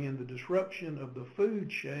having in the disruption of the food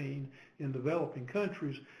chain in developing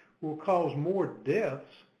countries will cause more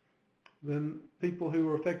deaths than people who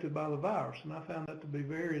are affected by the virus. And I found that to be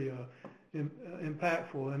very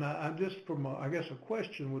impactful. And I just, I guess a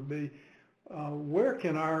question would be, where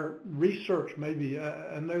can our research maybe,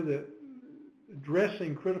 I know that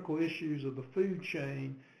addressing critical issues of the food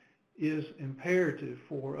chain is imperative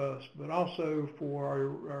for us, but also for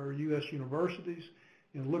our U.S. universities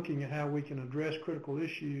in looking at how we can address critical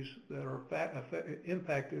issues that are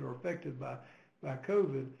impacted or affected by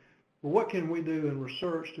COVID. But what can we do in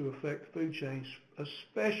research to affect food chains,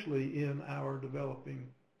 especially in our developing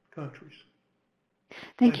countries?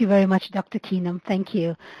 Thank you very much, Dr. Keenum. Thank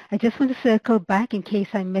you. I just want to circle back in case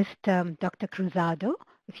I missed Dr. Cruzado.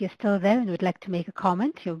 If you're still there and would like to make a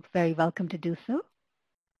comment, you're very welcome to do so.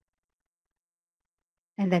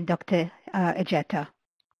 And then Dr. Ejeta.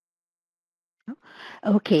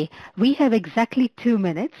 Okay, we have exactly 2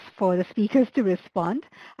 minutes for the speakers to respond.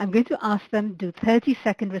 I'm going to ask them to do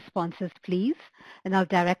 30-second responses, please, and I'll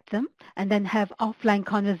direct them, and then have offline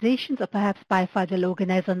conversations, or perhaps BIFAD will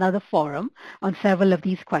organize another forum on several of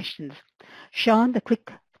these questions. Sean, the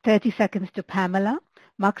quick 30 seconds to Pamela.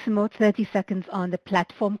 Maximo, 30 seconds on the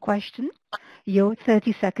platform question. Yo,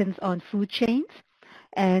 30 seconds on food chains.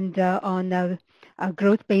 And on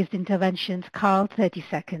growth-based interventions, Carl, 30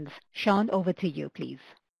 seconds. Sean, over to you, please.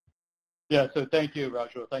 Yeah, so thank you,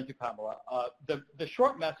 Rajul. Thank you, Pamela. The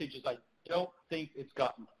short message is I don't think it's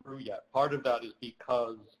gotten through yet. Part of that is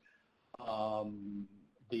because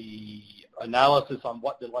the analysis on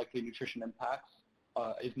what the likely nutrition impacts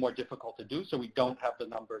is more difficult to do, so we don't have the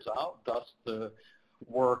numbers out. Thus, the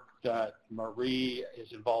work that Marie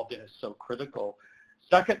is involved in is so critical.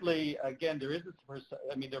 Secondly, again, there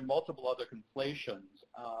are multiple other conflations,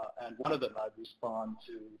 and one of them I'd respond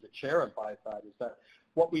to the chair of BIFAD is that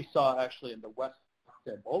what we saw actually in the West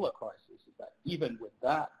Ebola crisis is that even with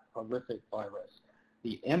that horrific virus,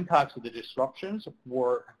 the impacts of the disruptions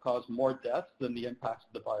caused more deaths than the impacts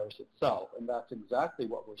of the virus itself, and that's exactly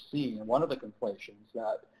what we're seeing. And one of the conflations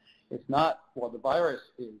that it's not, well, the virus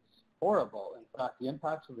is horrible. In fact, the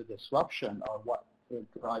impacts of the disruption are what is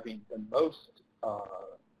driving the most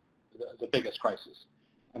the biggest crisis,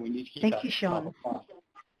 and we need to keep that. Thank you, Sean.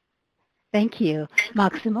 Thank you.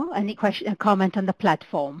 Maximo, any comment on the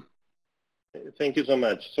platform? Thank you so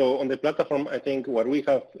much. So on the platform, I think what we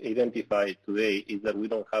have identified today is that we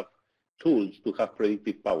don't have tools to have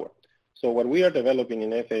predictive power. So what we are developing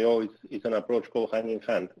in FAO is an approach called hand in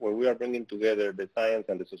hand, where we are bringing together the science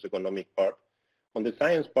and the socioeconomic part. On the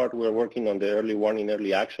science part, we're working on the early warning,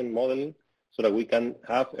 early action modeling, so that we can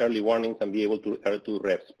have early warnings and be able to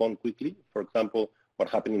respond quickly. For example, what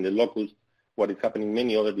happened in the locust, what is happening in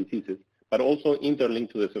many other diseases, but also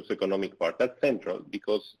interlinked to the socioeconomic part. That's central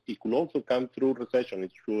because it could also come through recession.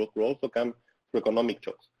 It could also come through economic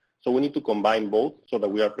shocks. So we need to combine both so that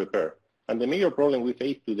we are prepared. And the major problem we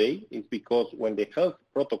face today is because when the health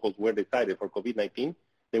protocols were decided for COVID-19,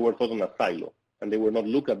 they were thought on a silo, and they were not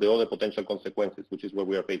looked at the other potential consequences, which is what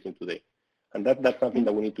we are facing today. And that's something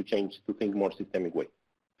that we need to change to think more systemic way.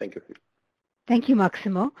 Thank you. Thank you,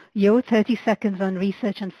 Maximo. Yo, 30 seconds on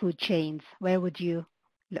research on food chains. Where would you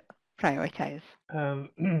prioritize?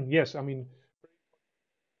 Yes, I mean,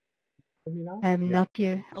 not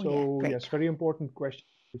here. Oh, so yeah, yes, very important question.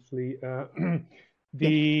 Obviously,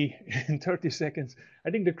 in 30 seconds, I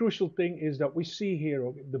think the crucial thing is that we see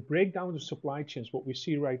here the breakdown of the supply chains. What we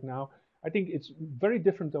see right now, I think it's very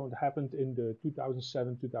different than what happened in the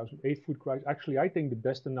 2007-2008 food crisis. Actually, I think the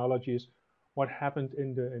best analogy is what happened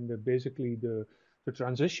in the basically the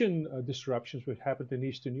transition disruptions which happened in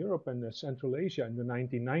Eastern Europe and Central Asia in the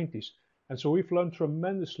 1990s. And so we've learned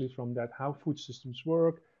tremendously from that, how food systems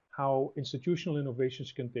work, how institutional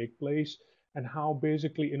innovations can take place, and how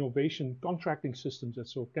basically innovation contracting systems and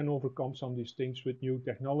so can overcome some of these things with new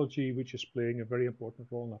technology, which is playing a very important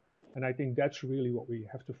role now. And I think that's really what we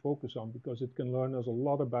have to focus on, because it can learn us a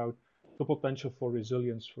lot about the potential for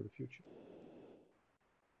resilience for the future.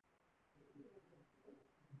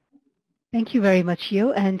 Thank you very much,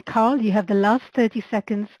 Jo. And Carl, you have the last 30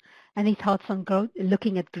 seconds. Any thoughts on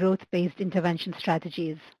looking at growth-based intervention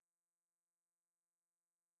strategies?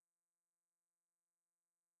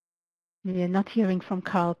 We're not hearing from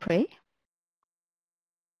Carl Prey.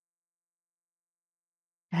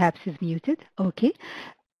 Perhaps he's muted. Okay.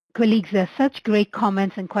 Colleagues, there are such great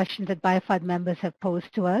comments and questions that BIFAD members have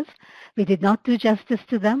posed to us. We did not do justice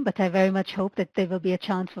to them, but I very much hope that there will be a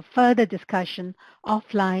chance for further discussion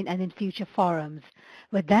offline and in future forums.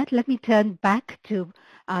 With that, let me turn back to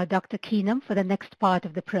Dr. Keenum for the next part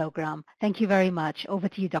of the program. Thank you very much. Over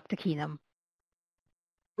to you, Dr. Keenum.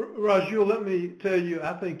 Rajul, let me tell you,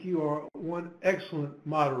 I think you are one excellent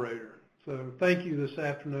moderator. So thank you this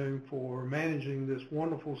afternoon for managing this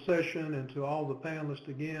wonderful session, and to all the panelists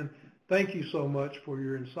again, thank you so much for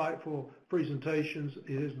your insightful presentations.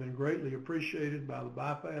 It has been greatly appreciated by the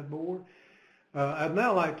BIFAD board. I'd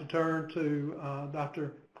now like to turn to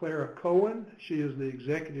Dr. Clara Cohen. She is the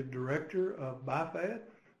Executive Director of BIFAD,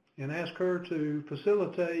 and ask her to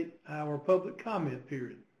facilitate our public comment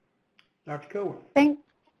period. Dr. Cohen.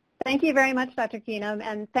 Thank you very much, Dr. Keenum,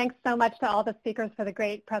 and thanks so much to all the speakers for the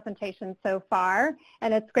great presentation so far.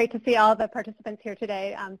 And it's great to see all the participants here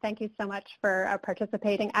today. Thank you so much for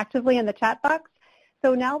participating actively in the chat box.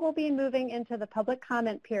 So now we'll be moving into the public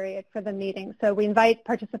comment period for the meeting. So we invite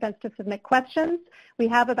participants to submit questions. We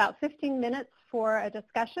have about 15 minutes for a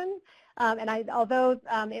discussion. Although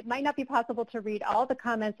it might not be possible to read all the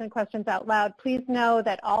comments and questions out loud, please know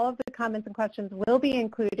that all of the comments and questions will be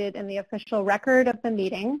included in the official record of the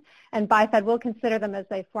meeting, and BIFAD will consider them as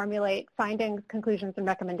they formulate findings, conclusions, and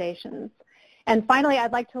recommendations. And finally,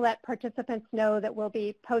 I'd like to let participants know that we'll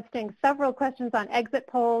be posting several questions on exit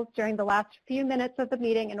polls during the last few minutes of the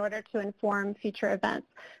meeting in order to inform future events.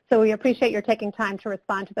 So we appreciate your taking time to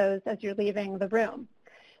respond to those as you're leaving the room.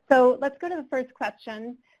 So let's go to the first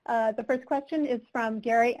question. The first question is from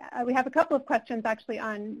Gary. We have a couple of questions actually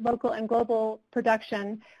on local and global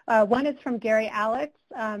production. One is from Gary Alex.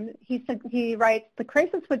 He writes, the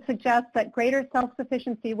crisis would suggest that greater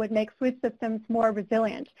self-sufficiency would make food systems more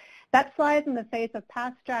resilient. That flies in the face of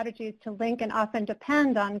past strategies to link and often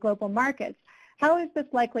depend on global markets. How is this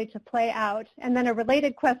likely to play out? And then a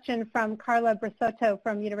related question from Carla Brisotto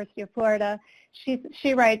from University of Florida.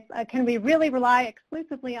 She writes, can we really rely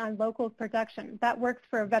exclusively on local production? That works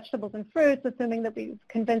for vegetables and fruits, assuming that we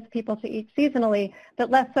convince people to eat seasonally, but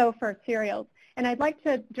less so for cereals. And I'd like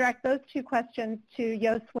to direct those two questions to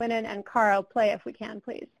Jo Swinnen and Carl Play, if we can,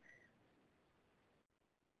 please.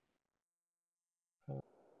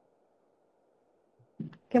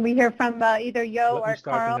 Can we hear from either Jo or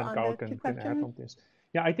Carl on those two questions?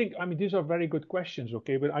 Yeah, I think, these are very good questions,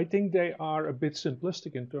 okay, but I think they are a bit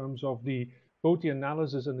simplistic in terms of both the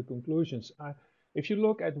analysis and the conclusions. If you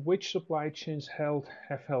look at which supply chains have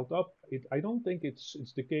held up, I don't think it's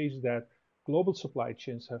the case that global supply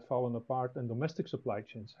chains have fallen apart and domestic supply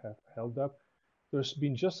chains have held up. There's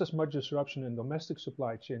been just as much disruption in domestic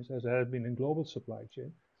supply chains as there has been in global supply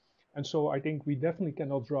chain. And so I think we definitely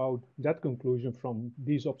cannot draw that conclusion from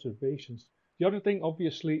these observations. The other thing,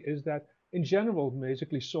 obviously, is that in general,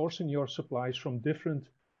 basically sourcing your supplies from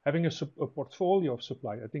having a portfolio of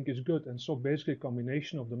supply, I think is good. And so basically a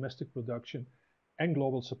combination of domestic production and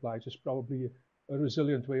global supplies is probably a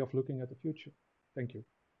resilient way of looking at the future. Thank you.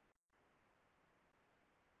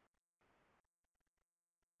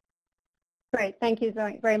 Great, thank you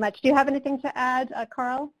very much. Do you have anything to add,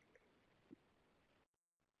 Carl?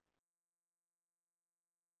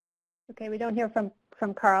 Okay, we don't hear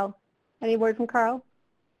from Carl. Any word from Carl?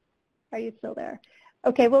 Are you still there?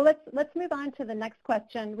 Okay, well, let's move on to the next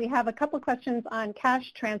question. We have a couple of questions on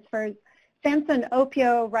cash transfers. Samson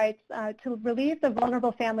Opio writes, to relieve the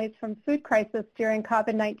vulnerable families from food crisis during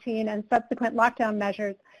COVID-19 and subsequent lockdown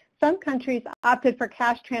measures, some countries opted for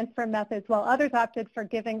cash transfer methods while others opted for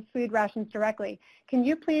giving food rations directly. Can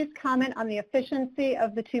you please comment on the efficiency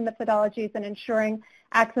of the two methodologies in ensuring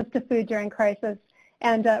access to food during crisis?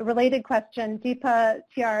 And a related question, Deepa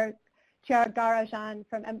Tyagarajan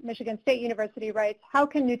from Michigan State University writes, how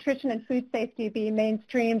can nutrition and food safety be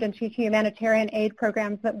mainstreamed into humanitarian aid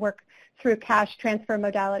programs that work through cash transfer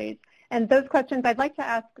modalities? And those questions, I'd like to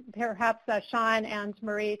ask perhaps Sean and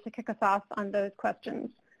Marie to kick us off on those questions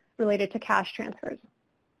related to cash transfers.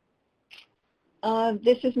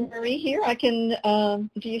 This is Marie here. I can,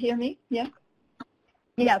 do you hear me? Yeah?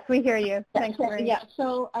 Yes, we hear you. Thanks, Marie. Yeah,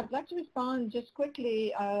 so I'd like to respond just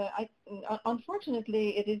quickly.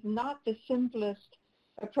 Unfortunately, it is not the simplest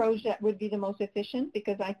approach that would be the most efficient,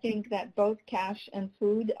 because I think that both cash and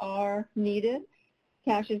food are needed.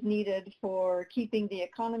 Cash is needed for keeping the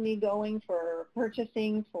economy going, for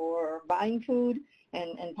purchasing, for buying food,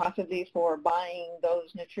 and possibly for buying those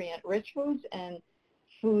nutrient-rich foods. And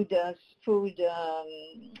food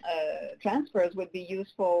transfers would be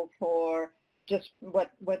useful for just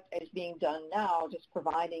what is being done now, just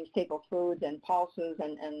providing staple foods and pulses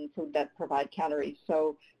and food that provide calories.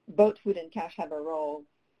 So both food and cash have a role,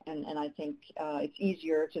 and I think it's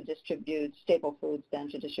easier to distribute staple foods than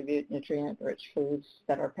to distribute nutrient-rich foods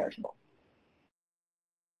that are perishable.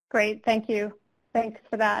 Great, thank you. Thanks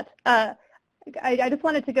for that. I just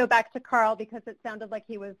wanted to go back to Carl because it sounded like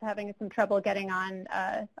he was having some trouble getting on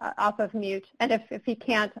off of mute. And if he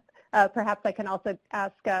can't, perhaps I can also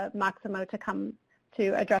ask Maximo to come to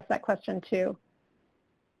address that question too.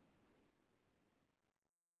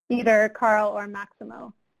 Either Carl or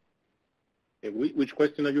Maximo. Which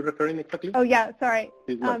question are you referring exactly? Oh yeah, sorry.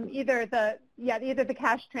 Either the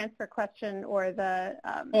cash transfer question or the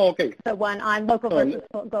the one on local versus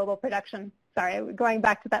global production. Sorry, going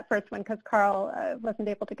back to that first one because Carl wasn't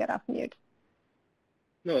able to get off mute.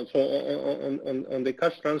 No, so on the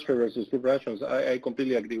cash transfer versus food rations, I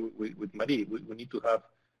completely agree with Marie. We need to have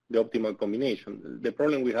the optimal combination. The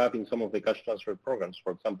problem we have in some of the cash transfer programs,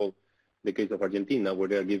 for example, the case of Argentina, where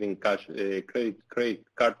they are giving cash credit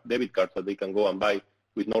card, debit cards that they can go and buy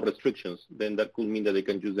with no restrictions, then that could mean that they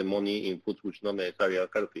can use the money in foods which not necessarily are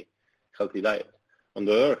healthy diet. On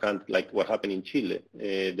the other hand, like what happened in Chile,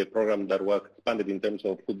 the program that was expanded in terms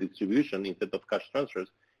of food distribution instead of cash transfers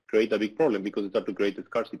create a big problem because it started to create a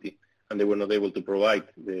scarcity, and they were not able to provide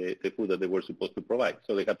the food that they were supposed to provide,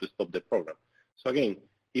 so they had to stop the program. So again,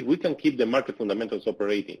 if we can keep the market fundamentals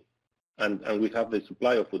operating, and we have the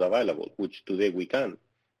supply of food available, which today we can,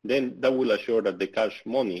 then that will assure that the cash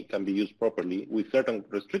money can be used properly with certain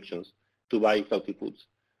restrictions to buy healthy foods.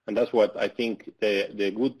 And that's what I think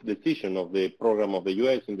the good decision of the program of the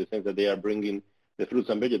U.S. in the sense that they are bringing the fruits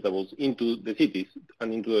and vegetables into the cities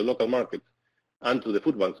and into the local markets and to the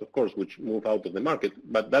food banks, of course, which move out of the market,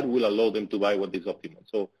 but that will allow them to buy what is optimal.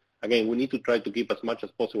 So again, we need to try to keep as much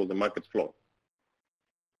as possible the market's flow.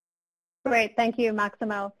 Great, thank you,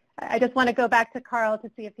 Maximo. I just want to go back to Carl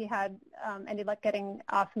to see if he had any luck getting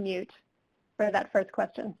off mute for that first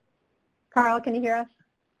question. Carl, can you hear us?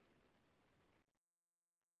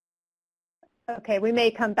 Okay, we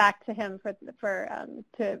may come back to him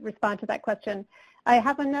to respond to that question. I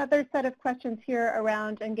have another set of questions here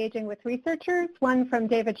around engaging with researchers, one from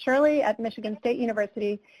David Shirley at Michigan State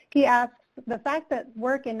University. He asks, the fact that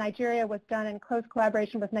work in Nigeria was done in close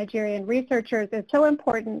collaboration with Nigerian researchers is so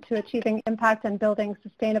important to achieving impact and building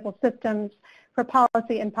sustainable systems for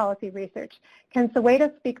policy and policy research. Can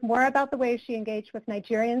Soweto speak more about the way she engaged with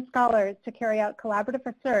Nigerian scholars to carry out collaborative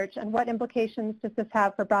research, and what implications does this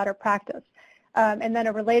have for broader practice? And then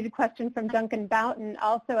a related question from Duncan Boughton,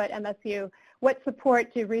 also at MSU. What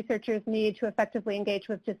support do researchers need to effectively engage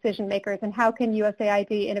with decision makers, and how can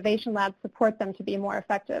USAID Innovation Lab support them to be more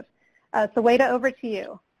effective? Soweto, over to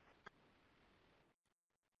you.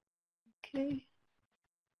 Okay.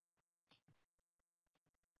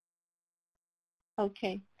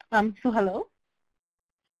 Okay. So hello?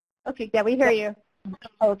 Okay, yeah, we hear you.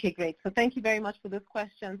 Okay, great. So thank you very much for those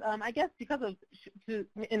questions. I guess because of,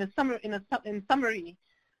 in summary,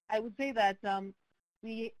 I would say that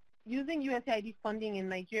using USAID funding in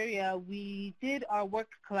Nigeria, we did our work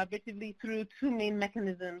collaboratively through two main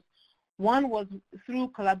mechanisms. One was through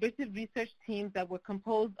collaborative research teams that were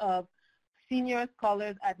composed of senior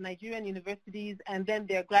scholars at Nigerian universities, and then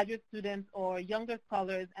their graduate students or younger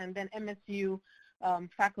scholars, and then MSU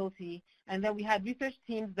faculty. And then we had research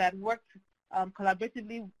teams that worked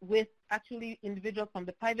collaboratively with actually individuals from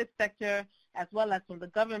the private sector as well as from the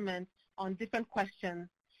government on different questions.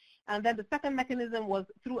 And then the second mechanism was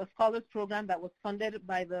through a scholars program that was funded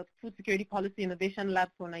by the Food Security Policy Innovation Lab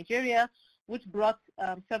for Nigeria, which brought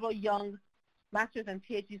several young master's and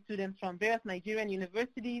PhD students from various Nigerian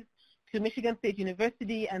universities to Michigan State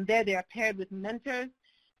University, and there they are paired with mentors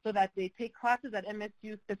so that they take classes at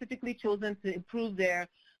MSU specifically chosen to improve their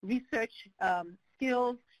research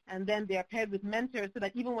skills and then they are paired with mentors so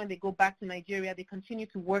that even when they go back to Nigeria, they continue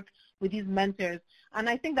to work with these mentors. And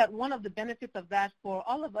I think that one of the benefits of that for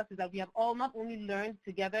all of us is that we have all not only learned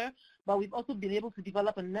together, but we've also been able to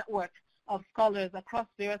develop a network of scholars across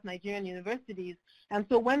various Nigerian universities. And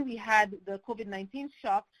so when we had the COVID-19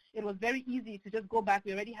 shock, it was very easy to just go back.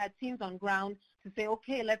 We already had teams on ground to say,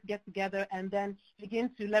 okay, let's get together and then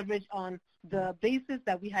begin to leverage on the basis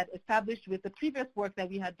that we had established with the previous work that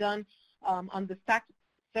we had done on the STAC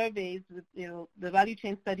surveys, with, the value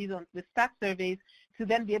chain studies on the STAC surveys, to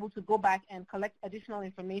then be able to go back and collect additional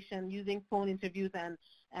information using phone interviews and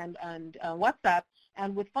WhatsApp.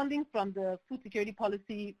 And with funding from the Food Security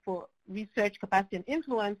Policy for Research, Capacity, and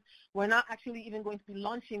Influence, we're now actually even going to be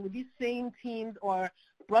launching with these same teams or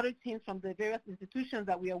broader teams from the various institutions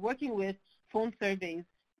that we are working with phone surveys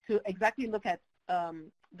to exactly look at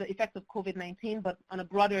the effects of COVID-19, but on a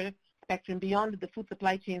broader spectrum beyond the food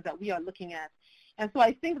supply chains that we are looking at. And so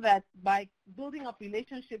I think that by building up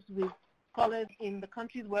relationships with scholars in the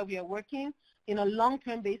countries where we are working in a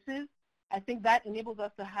long-term basis, I think that enables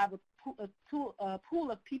us to have a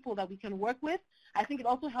pool of people that we can work with. I think it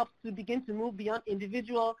also helps to begin to move beyond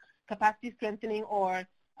individual capacity strengthening or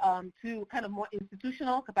to kind of more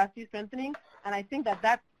institutional capacity strengthening. And I think that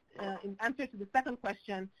that's, in answer to the second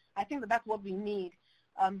question, I think that that's what we need.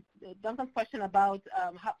 Duncan's question about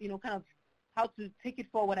how to take it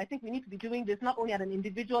forward, I think we need to be doing this not only at an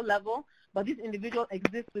individual level, but this individual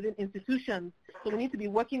exists within institutions. So we need to be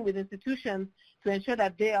working with institutions to ensure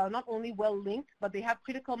that they are not only well linked, but they have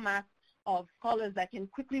critical mass of scholars that can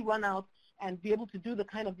quickly run out and be able to do the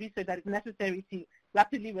kind of research that is necessary to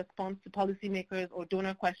rapidly respond to policymakers or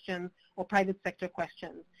donor questions or private sector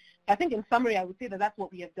questions. I think in summary, I would say that that's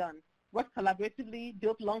what we have done. Worked collaboratively,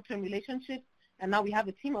 built long-term relationships, and now we have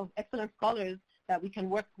a team of excellent scholars that we can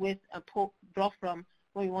work with and draw from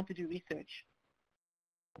when we want to do research.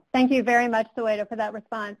 Thank you very much, Soweto, for that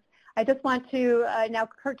response. I just want to now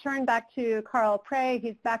turn back to Carl Prey.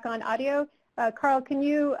 He's back on audio. Carl, can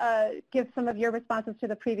you give some of your responses to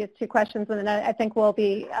the previous two questions, and then I think we'll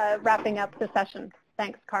be wrapping up the session.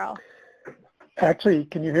 Thanks, Carl. Actually,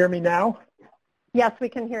 can you hear me now? Yes, we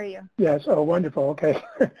can hear you. Yes, oh, wonderful, okay.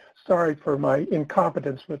 Sorry for my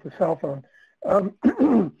incompetence with the cell phone.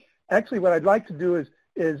 Actually, what I'd like to do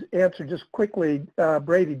is answer just quickly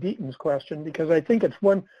Brady Deaton's question, because I think it's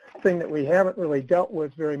one thing that we haven't really dealt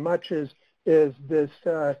with very much is this,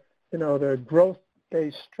 the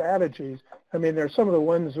growth-based strategies. I mean, there are some of the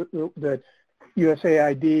ones that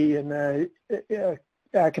USAID and the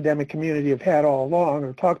academic community have had all along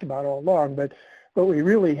or talked about all along, but we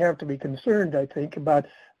really have to be concerned, I think, about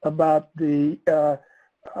the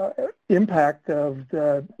impact of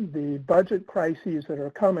the budget crises that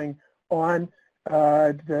are coming on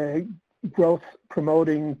the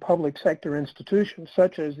growth-promoting public sector institutions,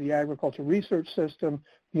 such as the agricultural research system,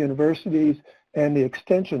 universities, and the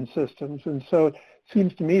extension systems. And so it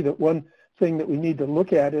seems to me that one thing that we need to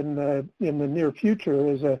look at in the near future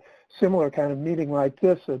is a similar kind of meeting like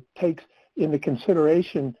this that takes into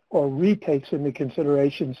consideration or retakes into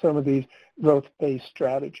consideration some of these growth-based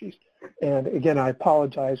strategies. And again, I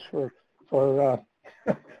apologize for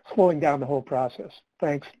slowing down the whole process.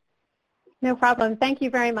 Thanks. No problem. Thank you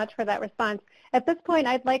very much for that response. At this point,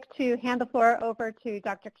 I'd like to hand the floor over to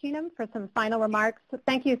Dr. Keenum for some final remarks.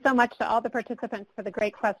 Thank you so much to all the participants for the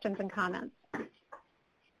great questions and comments.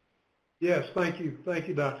 Yes, thank you. Thank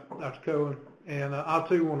you, Dr. Cohen. And I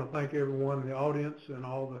too want to thank everyone in the audience and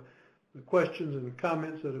all the questions and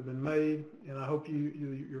comments that have been made. And I hope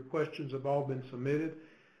your questions have all been submitted.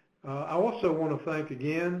 I also want to thank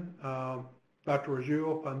again Dr.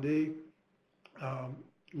 Rajul Pandey.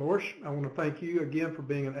 Lorsch, I want to thank you again for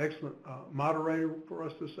being an excellent moderator for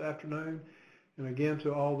us this afternoon. And again,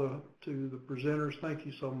 to the presenters, thank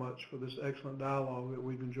you so much for this excellent dialogue that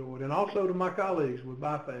we've enjoyed. And also to my colleagues with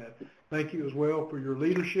BIFAD, thank you as well for your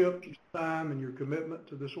leadership, your time, and your commitment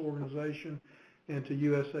to this organization and to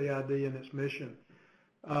USAID and its mission.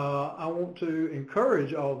 I want to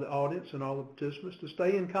encourage all the audience and all the participants to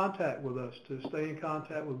stay in contact with us, to stay in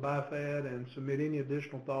contact with BIFAD and submit any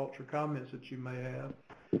additional thoughts or comments that you may have.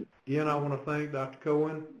 Again, I want to thank Dr.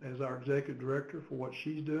 Cohen as our Executive Director for what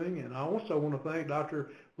she's doing, and I also want to thank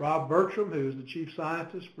Dr. Rob Bertram, who is the Chief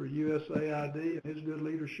Scientist for USAID, and his good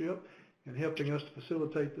leadership in helping us to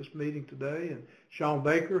facilitate this meeting today. And Sean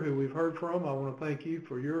Baker, who we've heard from, I want to thank you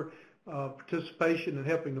for your participation in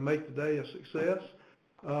helping to make today a success.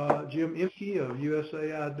 Jim Imke of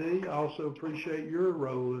USAID, I also appreciate your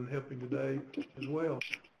role in helping today as well.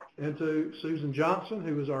 And to Susan Johnson,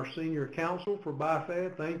 who is our Senior Counsel for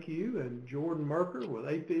BIFAD, thank you. And Jordan Merker with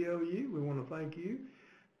APLU, we want to thank you.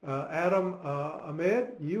 Adam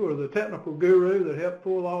Ahmed, you are the technical guru that helped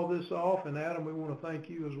pull all this off, and Adam, we want to thank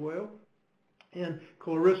you as well. And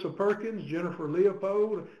Clarissa Perkins, Jennifer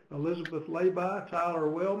Leopold, Elizabeth Lay-by, Tyler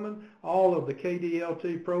Wellman, all of the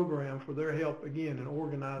KDLT program for their help again in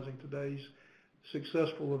organizing today's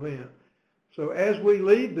successful event. So as we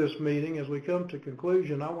leave this meeting, as we come to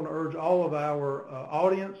conclusion, I want to urge all of our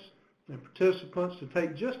audience and participants to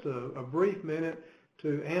take just a brief minute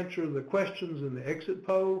to answer the questions in the exit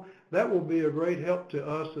poll. That will be a great help to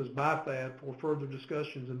us as BIFAD for further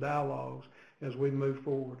discussions and dialogues as we move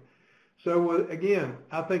forward. So again,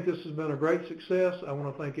 I think this has been a great success. I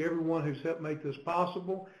want to thank everyone who's helped make this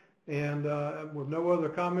possible. And with no other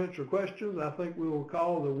comments or questions, I think we will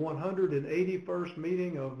call the 181st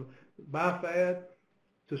meeting of BIFAD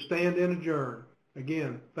to stand and adjourn.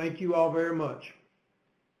 Again, thank you all very much.